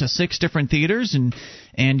spread out to 6 different theaters,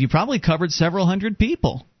 and you probably covered several hundred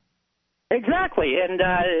people. Exactly, and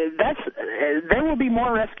there will be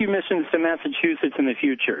more rescue missions to Massachusetts in the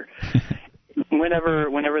future. Whenever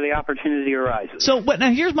the opportunity arises. So,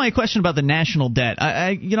 now here's my question about the national debt.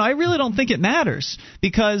 I really don't think it matters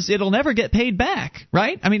because it'll never get paid back,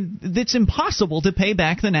 right? I mean, it's impossible to pay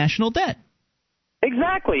back the national debt.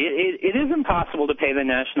 Exactly, it is impossible to pay the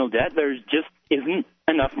national debt. There just isn't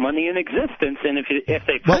enough money in existence, and if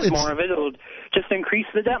they print more of it, it'll just increase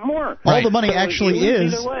the debt more. All the money actually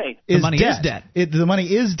is debt. The money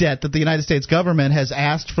is debt that the United States government has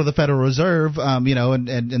asked for the Federal Reserve,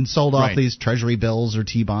 and sold off these Treasury bills or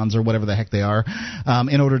T-bonds or whatever the heck they are,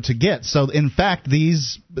 in order to get. So, in fact,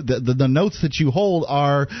 the notes that you hold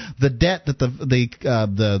are the debt that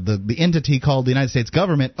the entity called the United States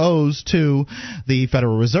government owes to the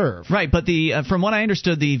Federal Reserve. Right, but from what I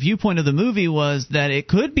understood, the viewpoint of the movie was that it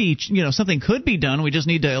could be, something could be done. We just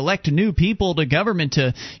need to elect new people to government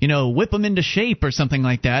to, whip them into shape or something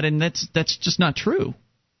like that, and that's just not true.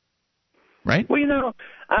 Right? Well,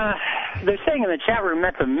 they're saying in the chat room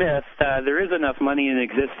that's a myth. There is enough money in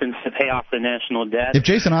existence to pay off the national debt. If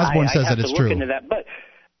Jason Osborne says that, it's true. I have to look into that, but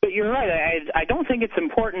you're right. I don't think it's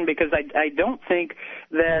important because I don't think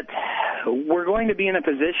that we're going to be in a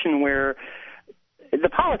position where the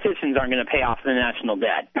politicians aren't going to pay off the national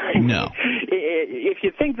debt. No. If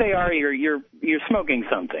you think they are, you're smoking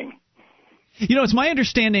something. It's my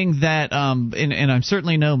understanding that, and I'm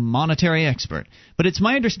certainly no monetary expert, but it's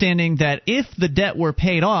my understanding that if the debt were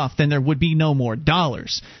paid off, then there would be no more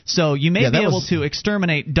dollars. So you may be able to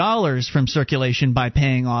exterminate dollars from circulation by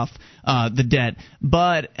paying off the debt.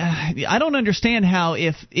 But I don't understand how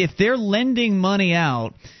if they're lending money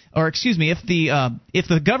out, or excuse me, if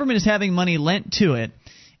the government is having money lent to it,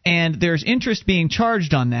 and there's interest being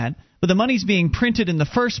charged on that, but the money's being printed in the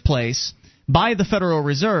first place by the Federal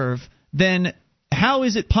Reserve, then how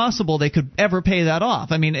is it possible they could ever pay that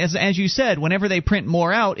off? I mean, as you said, whenever they print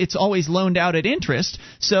more out, it's always loaned out at interest.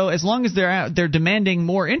 So as long as they're demanding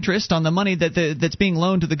more interest on the money that's being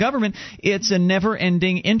loaned to the government, it's a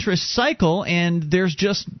never-ending interest cycle, and there's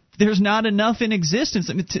not enough in existence.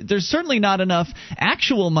 I mean, there's certainly not enough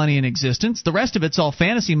actual money in existence. The rest of it's all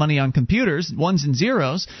fantasy money on computers, ones and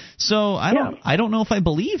zeros. So I don't know if I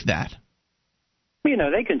believe that.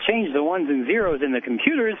 They can change the ones and zeros in the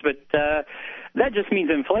computers, but that just means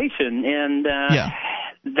inflation, and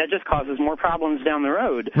that just causes more problems down the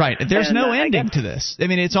road. Right. There's no ending to this. I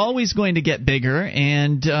mean, it's always going to get bigger,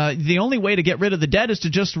 and the only way to get rid of the debt is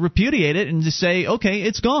to just repudiate it and just say, okay,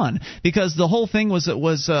 it's gone. Because the whole thing was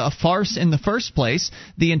a farce in the first place.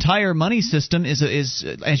 The entire money system is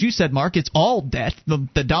as you said, Mark, it's all debt.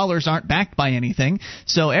 The dollars aren't backed by anything,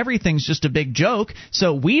 so everything's just a big joke.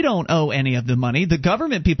 So we don't owe any of the money. The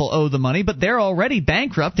government people owe the money, but they're already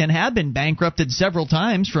bankrupt and have been bankrupted several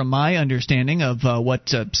times from my understanding of what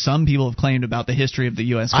some people have claimed about the history of the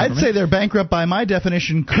U.S. government. I'd say they're bankrupt by my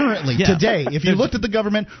definition currently, today. If you looked at the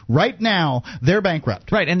government right now, they're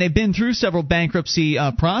bankrupt. Right, and they've been through several bankruptcy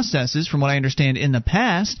processes, from what I understand, in the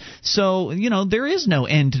past. So, there is no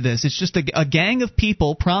end to this. It's just a gang of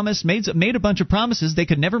people made a bunch of promises they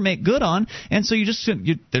could never make good on, and so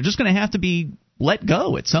they're just going to have to be let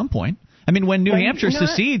go at some point. I mean, when New Hampshire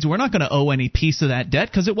secedes, we're not going to owe any piece of that debt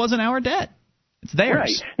because it wasn't our debt. It's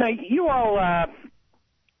theirs. Right. Now,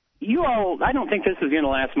 you all, I don't think this is going to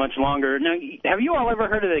last much longer. Now, have you all ever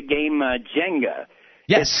heard of the game Jenga?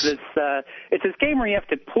 Yes. It's this game where you have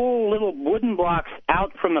to pull little wooden blocks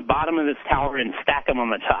out from the bottom of this tower and stack them on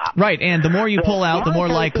the top. Right, and the more you pull out, the more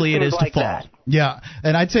likely it is to fall. That. Yeah,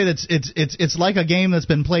 and I'd say that it's like a game that's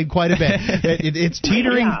been played quite a bit. It's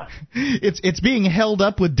teetering. Yeah. It's being held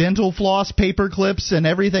up with dental floss, paper clips, and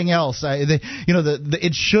everything else.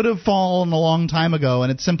 It should have fallen a long time ago,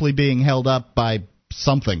 and it's simply being held up by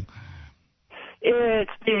something. It's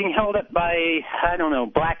being held up by, I don't know,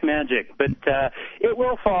 black magic, but it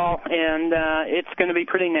will fall, and it's going to be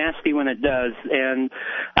pretty nasty when it does. And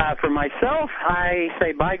for myself, I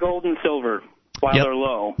say buy gold and silver while they're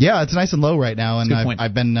low. Yeah, it's nice and low right now, and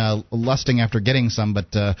I've been lusting after getting some, but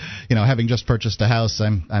having just purchased a house,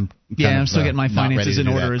 I'm still getting my finances in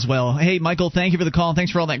order as well. Hey, Michael, thank you for the call.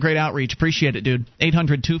 Thanks for all that great outreach. Appreciate it, dude.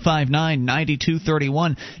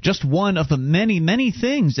 800-259-9231. Just one of the many, many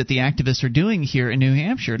things that the activists are doing here in New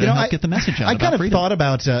Hampshire to help get the message out. I kind of freedom. thought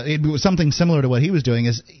about it was something similar to what he was doing.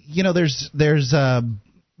 Is there's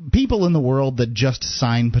people in the world that just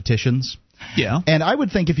sign petitions. Yeah. And I would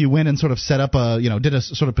think if you went and sort of set up did a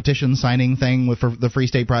sort of petition signing thing for the Free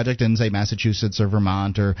State Project in, say, Massachusetts or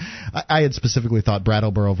Vermont, or I had specifically thought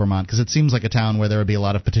Brattleboro, Vermont, because it seems like a town where there would be a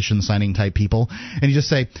lot of petition signing type people. And you just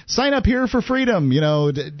say, sign up here for freedom.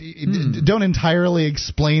 Don't entirely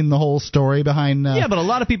explain the whole story behind. Yeah, but a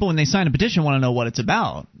lot of people, when they sign a petition, want to know what it's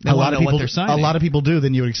about. They want to know what they're signing. A lot of people do.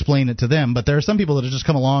 Then you would explain it to them. But there are some people that just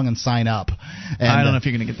come along and sign up. And, I don't know if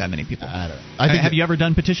you're going to get that many people. Have you ever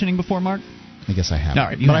done petitioning before, Mark? I guess I have. All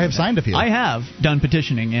right, but I have signed a few. I have done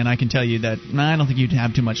petitioning, and I can tell you that I don't think you'd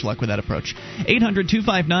have too much luck with that approach.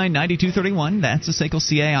 800-259-9231. That's the SACL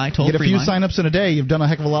CAI toll-free line. Get a few sign-ups in a day. You've done a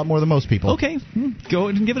heck of a lot more than most people. Okay. Go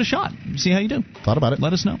and give it a shot. See how you do. Thought about it.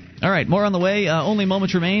 Let us know. All right, more on the way. Only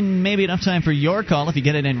moments remain. Maybe enough time for your call if you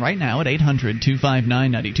get it in right now at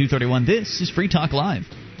 800-259-9231. This is Free Talk Live.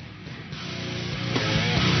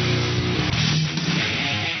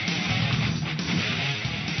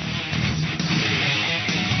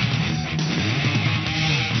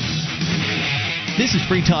 This is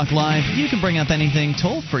Free Talk Live. You can bring up anything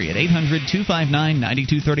toll-free at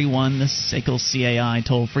 800-259-9231, the SACL CAI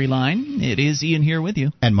toll-free line. It is Ian here with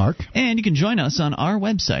you. And Mark. And you can join us on our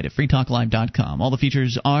website at freetalklive.com. All the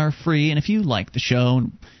features are free, and if you like the show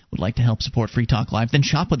and would like to help support Free Talk Live, then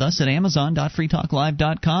shop with us at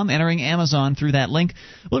amazon.freetalklive.com. Entering Amazon through that link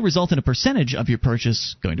will result in a percentage of your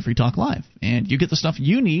purchase going to Free Talk Live. And you get the stuff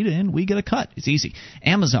you need, and we get a cut. It's easy.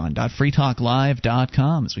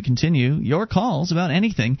 Amazon.freetalklive.com. As we continue, your calls about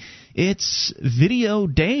anything. It's Video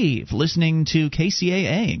Dave listening to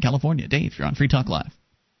KCAA in California. Dave, you're on Free Talk Live.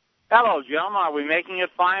 Hello, gentlemen. Are we making it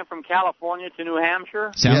fine from California to New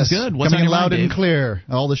Hampshire? Sounds good. What's coming in loud mind, and clear.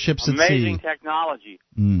 All the ships at sea. Amazing technology.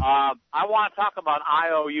 I want to talk about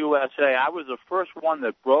IOUSA. I was the first one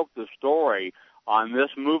that broke the story on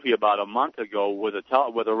this movie about a month ago with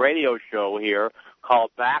a radio show here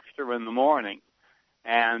called Baxter in the Morning.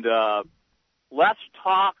 And let's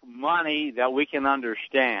talk money that we can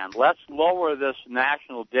understand. Let's lower this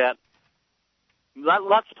national debt.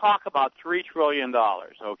 Let's talk about $3 trillion,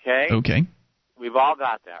 okay? Okay. We've all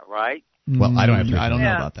got that, right? Well, I don't have I don't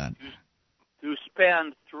know about that. To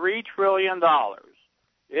spend $3 trillion,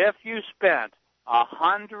 if you spent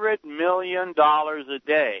 $100 million a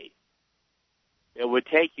day, it would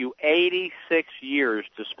take you 86 years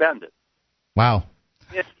to spend it. Wow.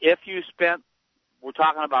 If you spent, we're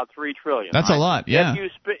talking about $3 trillion. That's right? A lot, yeah.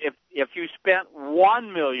 If you spent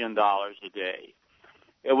 $1 million a day,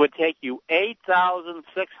 it would take you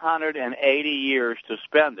 8,680 years to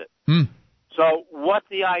spend it. So what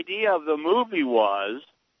the idea of the movie was,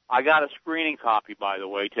 I got a screening copy, by the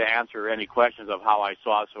way, to answer any questions of how I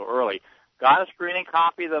saw it so early. Got a screening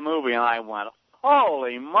copy of the movie, and I went,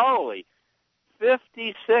 holy moly,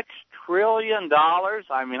 $56 trillion?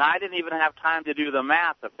 I mean, I didn't even have time to do the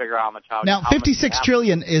math to figure out how much. Now, $56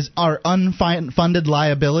 trillion are unfunded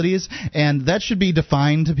liabilities, and that should be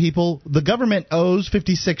defined to people. The government owes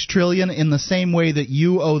 $56 trillion in the same way that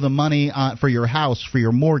you owe the money for your house, for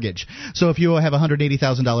your mortgage. So if you have a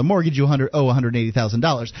 $180,000 mortgage, you owe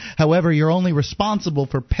 $180,000. However, you're only responsible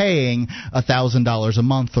for paying $1,000 a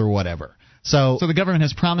month or whatever. So the government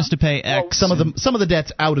has promised to pay X. Some of the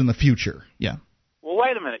debt's out in the future. Yeah. Well,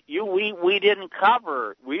 wait a minute. We didn't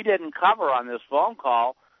cover on this phone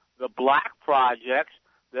call the black projects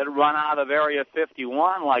that run out of Area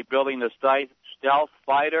 51, like building the stealth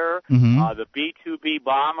fighter, the B-2B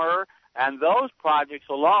bomber, and those projects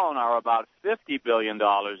alone are about $50 billion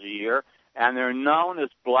a year. and they're known as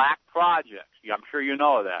black projects. I'm sure you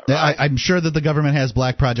know that, right? I'm sure that the government has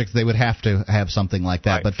black projects. They would have to have something like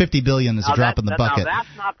that. Right. But $50 billion is a drop in the bucket. Now,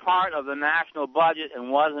 that's not part of the national budget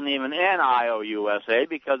and wasn't even in IOUSA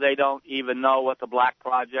because they don't even know what the black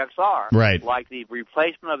projects are. Right. Like the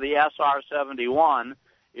replacement of the SR-71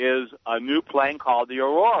 is a new plane called the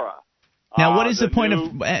Aurora. Now, what is the point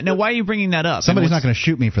of... Now, why are you bringing that up? Somebody's not going to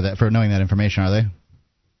shoot me for knowing that information, are they?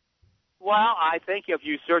 Well, I think if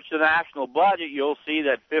you search the national budget, you'll see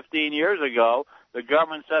that 15 years ago, the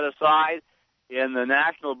government set aside in the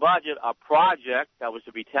national budget a project that was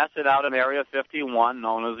to be tested out in Area 51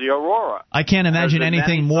 known as the Aurora. I can't imagine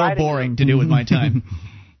anything more boring to do with my time.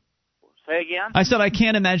 Say again? I said I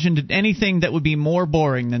can't imagine anything that would be more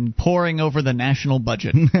boring than poring over the national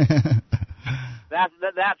budget.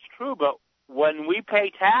 That's true, but when we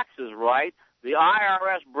pay taxes, right, the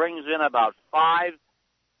IRS brings in about $5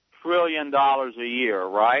 trillion a year,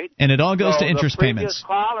 right? And it all goes to interest payments.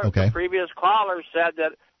 The previous caller said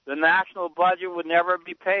that the national budget would never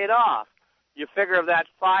be paid off. You figure of that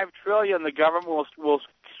 $5 trillion, the government will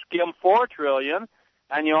skim $4 trillion,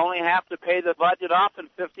 and you only have to pay the budget off in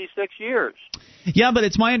 56 years. Yeah, but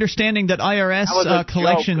it's my understanding that IRS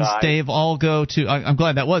collections, Dave, all go to... I'm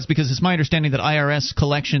glad that was, because it's my understanding that IRS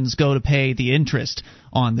collections go to pay the interest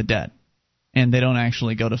on the debt, and they don't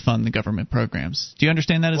actually go to fund the government programs. Do you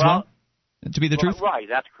understand that as well? To be the truth? Right,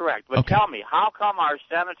 that's correct. But tell me, how come our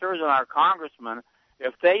senators and our congressmen,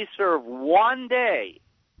 if they serve one day,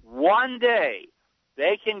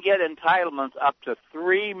 they can get entitlements up to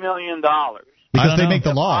 $3 million? Because they make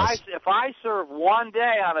the laws. If I serve one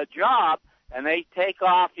day on a job and they take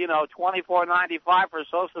off, $24.95 for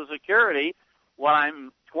Social Security when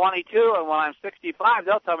I'm 22 and when I'm 65,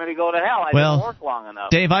 they'll tell me to go to hell. I didn't work long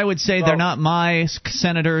enough. Dave, I would say they're not my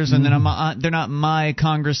senators and they're not my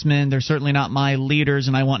congressmen. They're certainly not my leaders,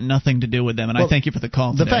 and I want nothing to do with them. And I thank you for the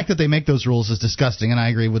call today. The fact that they make those rules is disgusting, and I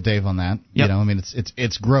agree with Dave on that. Yep.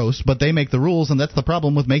 It's gross, but they make the rules, and that's the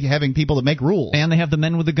problem with having people that make rules. And they have the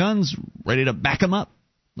men with the guns ready to back them up.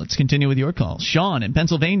 Let's continue with your call. Sean in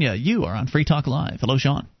Pennsylvania, you are on Free Talk Live. Hello,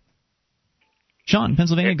 Sean. Sean,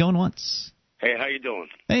 Pennsylvania, going once. Hey, how you doing?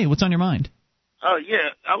 Hey, what's on your mind? Yeah,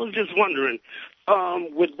 I was just wondering,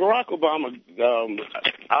 with Barack Obama,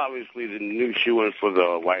 obviously the new shoo-in for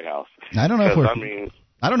the White House. I don't know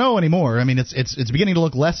I don't know anymore. I mean, it's beginning to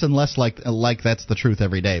look less and less like that's the truth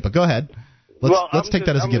every day. But go ahead. Let's take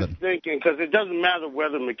that as a given. I'm just thinking, because it doesn't matter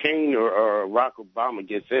whether McCain or Barack Obama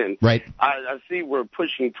gets in. Right. I see we're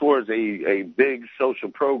pushing towards a big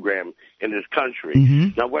social program in this country.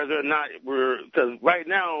 Mm-hmm. Now, whether or not because right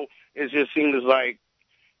now it just seems like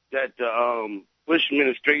that the Bush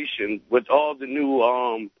administration, with all the new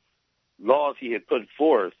laws he had put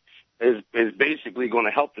forth, is basically going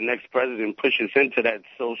to help the next president push us into that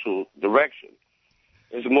social direction.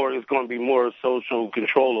 It's going to be more social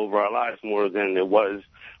control over our lives more than it was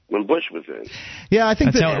when Bush was in. Yeah, I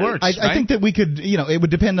think that's how it works. I think that we could, it would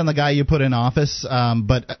depend on the guy you put in office.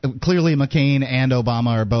 But clearly, McCain and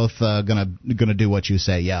Obama are both gonna do what you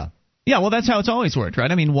say. Yeah. Yeah, well, that's how it's always worked,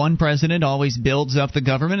 right? I mean, one president always builds up the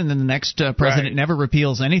government, and then the next president never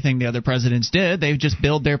repeals anything the other presidents did. They just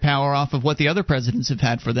build their power off of what the other presidents have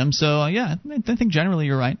had for them. So, yeah, I think generally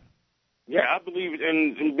you're right. Yeah, I believe it.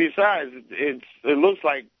 And besides, it looks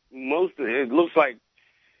like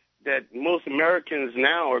that most Americans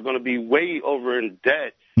now are going to be way over in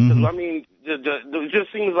debt. Mm-hmm. I mean, it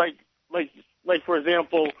just seems like for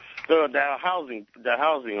example, the housing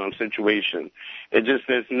situation. It just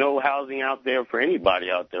there's no housing out there for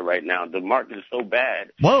anybody out there right now. The market is so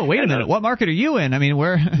bad. Whoa, wait a minute. What market are you in? I mean,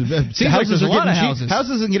 seems like there's a lot of houses.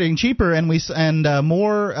 Houses are getting cheaper, and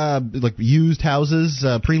more like used houses,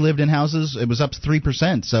 pre-lived-in houses. It was up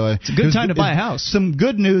 3%. So it's a good time to buy a house. Some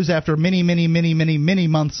good news after many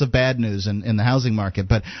months of bad news in the housing market.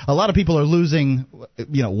 But a lot of people are losing,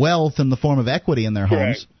 wealth in the form of equity in their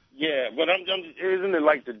homes. Yeah, but isn't it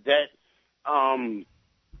like the debt? Buying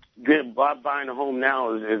a home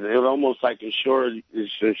now is almost like insuring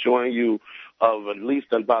you of at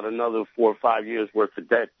least about another 4 or 5 years worth of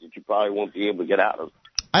debt that you probably won't be able to get out of.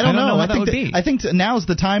 I don't know what that would be. I think now's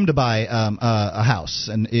the time to buy a house,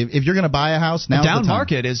 and if you're going to buy a house, now's the time. Down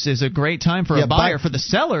market is a great time for a buyer. For the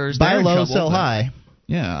sellers, buy low, sell high.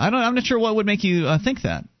 Yeah, I'm not sure what would make you think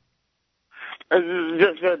that. It's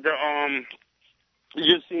just that It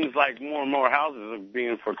just seems like more and more houses are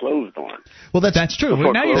being foreclosed on. Well, that's true.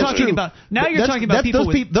 Now you're talking about people.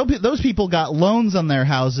 Those people got loans on their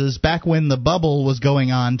houses back when the bubble was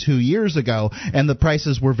going on 2 years ago, and the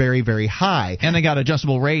prices were very, very high. And they got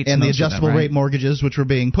adjustable rates. And the adjustable rate mortgages, which were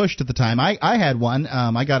being pushed at the time. I had one.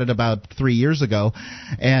 I got it about 3 years ago,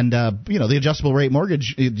 and the adjustable rate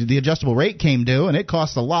mortgage, the adjustable rate came due, and it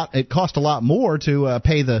cost a lot. It cost a lot more to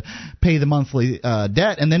pay the monthly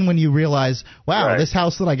debt. And then when you realize, wow, this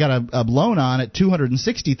house that I got a loan on at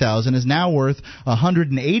 $260,000 is now worth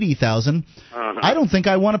 $180,000. I don't think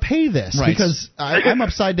I want to pay this because I'm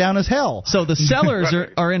upside down as hell. So the sellers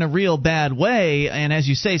are in a real bad way, and as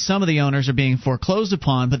you say, some of the owners are being foreclosed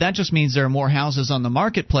upon, but that just means there are more houses on the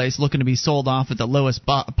marketplace looking to be sold off at the lowest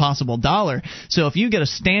possible dollar. So if you get a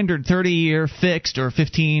standard 30-year fixed or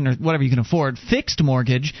 15 or whatever you can afford fixed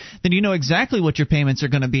mortgage, then you know exactly what your payments are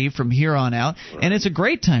going to be from here on out, and it's a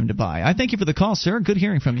great time to buy. I thank you for the call, sir. Good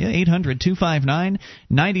hearing from you.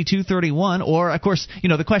 800-259-9231. Or, of course,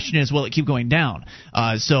 the question is, will it keep going down?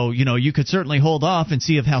 So you could certainly hold off and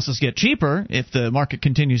see if houses get cheaper if the market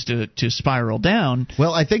continues to spiral down.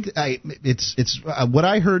 Well, I think it's what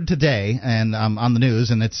I heard today and on the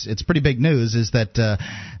news, and it's pretty big news, is that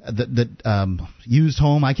used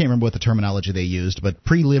home, I can't remember what the terminology they used, but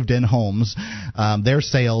pre-lived-in homes, their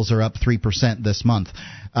sales are up 3% this month.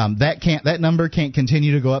 That number can't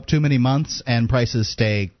continue to go up too many months and prices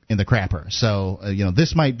stay in the crapper. So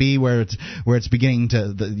this might be where it's beginning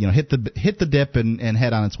to hit the dip and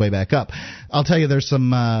head on its way back up. I'll tell you, there's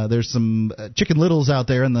some chicken littles out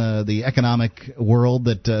there in the economic world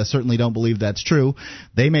that certainly don't believe that's true.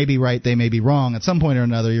 They may be right, they may be wrong. At some point or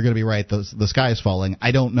another, you're going to be right. The sky is falling.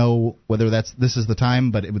 I don't know whether this is the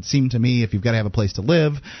time, but it would seem to me if you've got to have a place to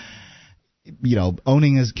live,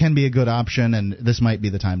 owning can be a good option, and this might be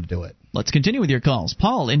the time to do it. Let's continue with your calls.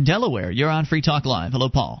 Paul in Delaware, you're on Free Talk Live. Hello,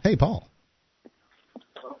 Paul. Hey, Paul.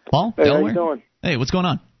 Paul, hey, Delaware? How you doing? Hey, what's going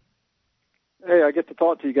on? Hey, I get to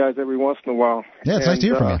talk to you guys every once in a while. Yeah, it's nice to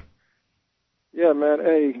hear from you. Yeah, man.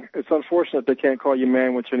 Hey, it's unfortunate they can't call you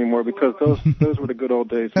Manwich anymore because those were the good old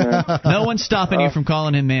days, man. No one's stopping you from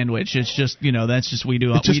calling him Manwich. It's just that's just we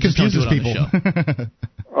do. It just confuses people.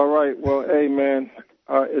 All right. Well, hey, man.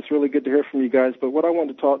 It's really good to hear from you guys. But what I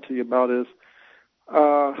wanted to talk to you about is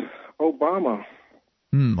Obama.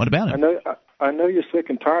 What about him? I know you're sick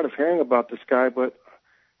and tired of hearing about this guy, but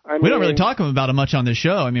we don't really talk about him much on this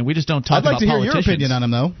show. I mean, we just don't talk about politicians. I'd like to hear your opinion on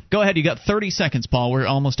him, though. Go ahead. You got 30 seconds, Paul. We're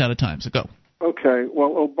almost out of time, so go. Okay.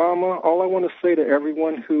 Well, Obama, all I want to say to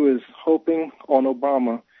everyone who is hoping on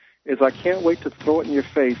Obama is I can't wait to throw it in your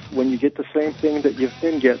face when you get the same thing that you've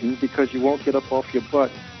been getting because you won't get up off your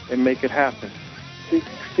butt and make it happen.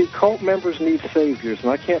 See, cult members need saviors, and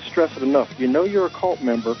I can't stress it enough. You're a cult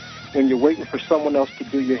member when you're waiting for someone else to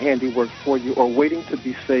do your handiwork for you or waiting to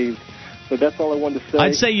be saved. So that's all I wanted to say.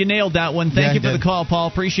 I'd say you nailed that one. Thank you for the call, Paul.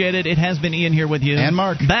 Appreciate it. It has been Ian here with you. And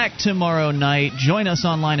Mark. Back tomorrow night. Join us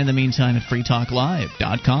online in the meantime at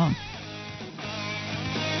freetalklive.com.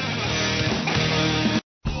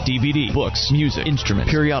 DVD, books, music, instruments,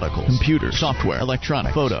 periodicals, computers, software,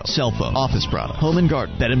 electronic, photo, cell phone, office product, home and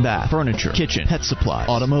garden, bed and bath, furniture, kitchen, pet supply,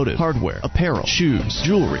 automotive, hardware, apparel, shoes,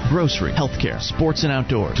 jewelry, grocery, healthcare, sports and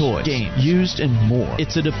outdoors, toys, games, used, and more.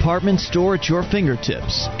 It's a department store at your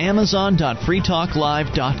fingertips.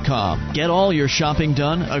 Amazon.freetalklive.com. Get all your shopping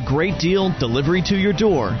done, a great deal, delivery to your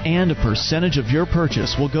door, and a percentage of your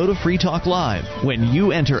purchase will go to Free Talk Live when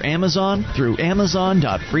you enter Amazon through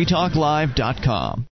Amazon.freetalklive.com.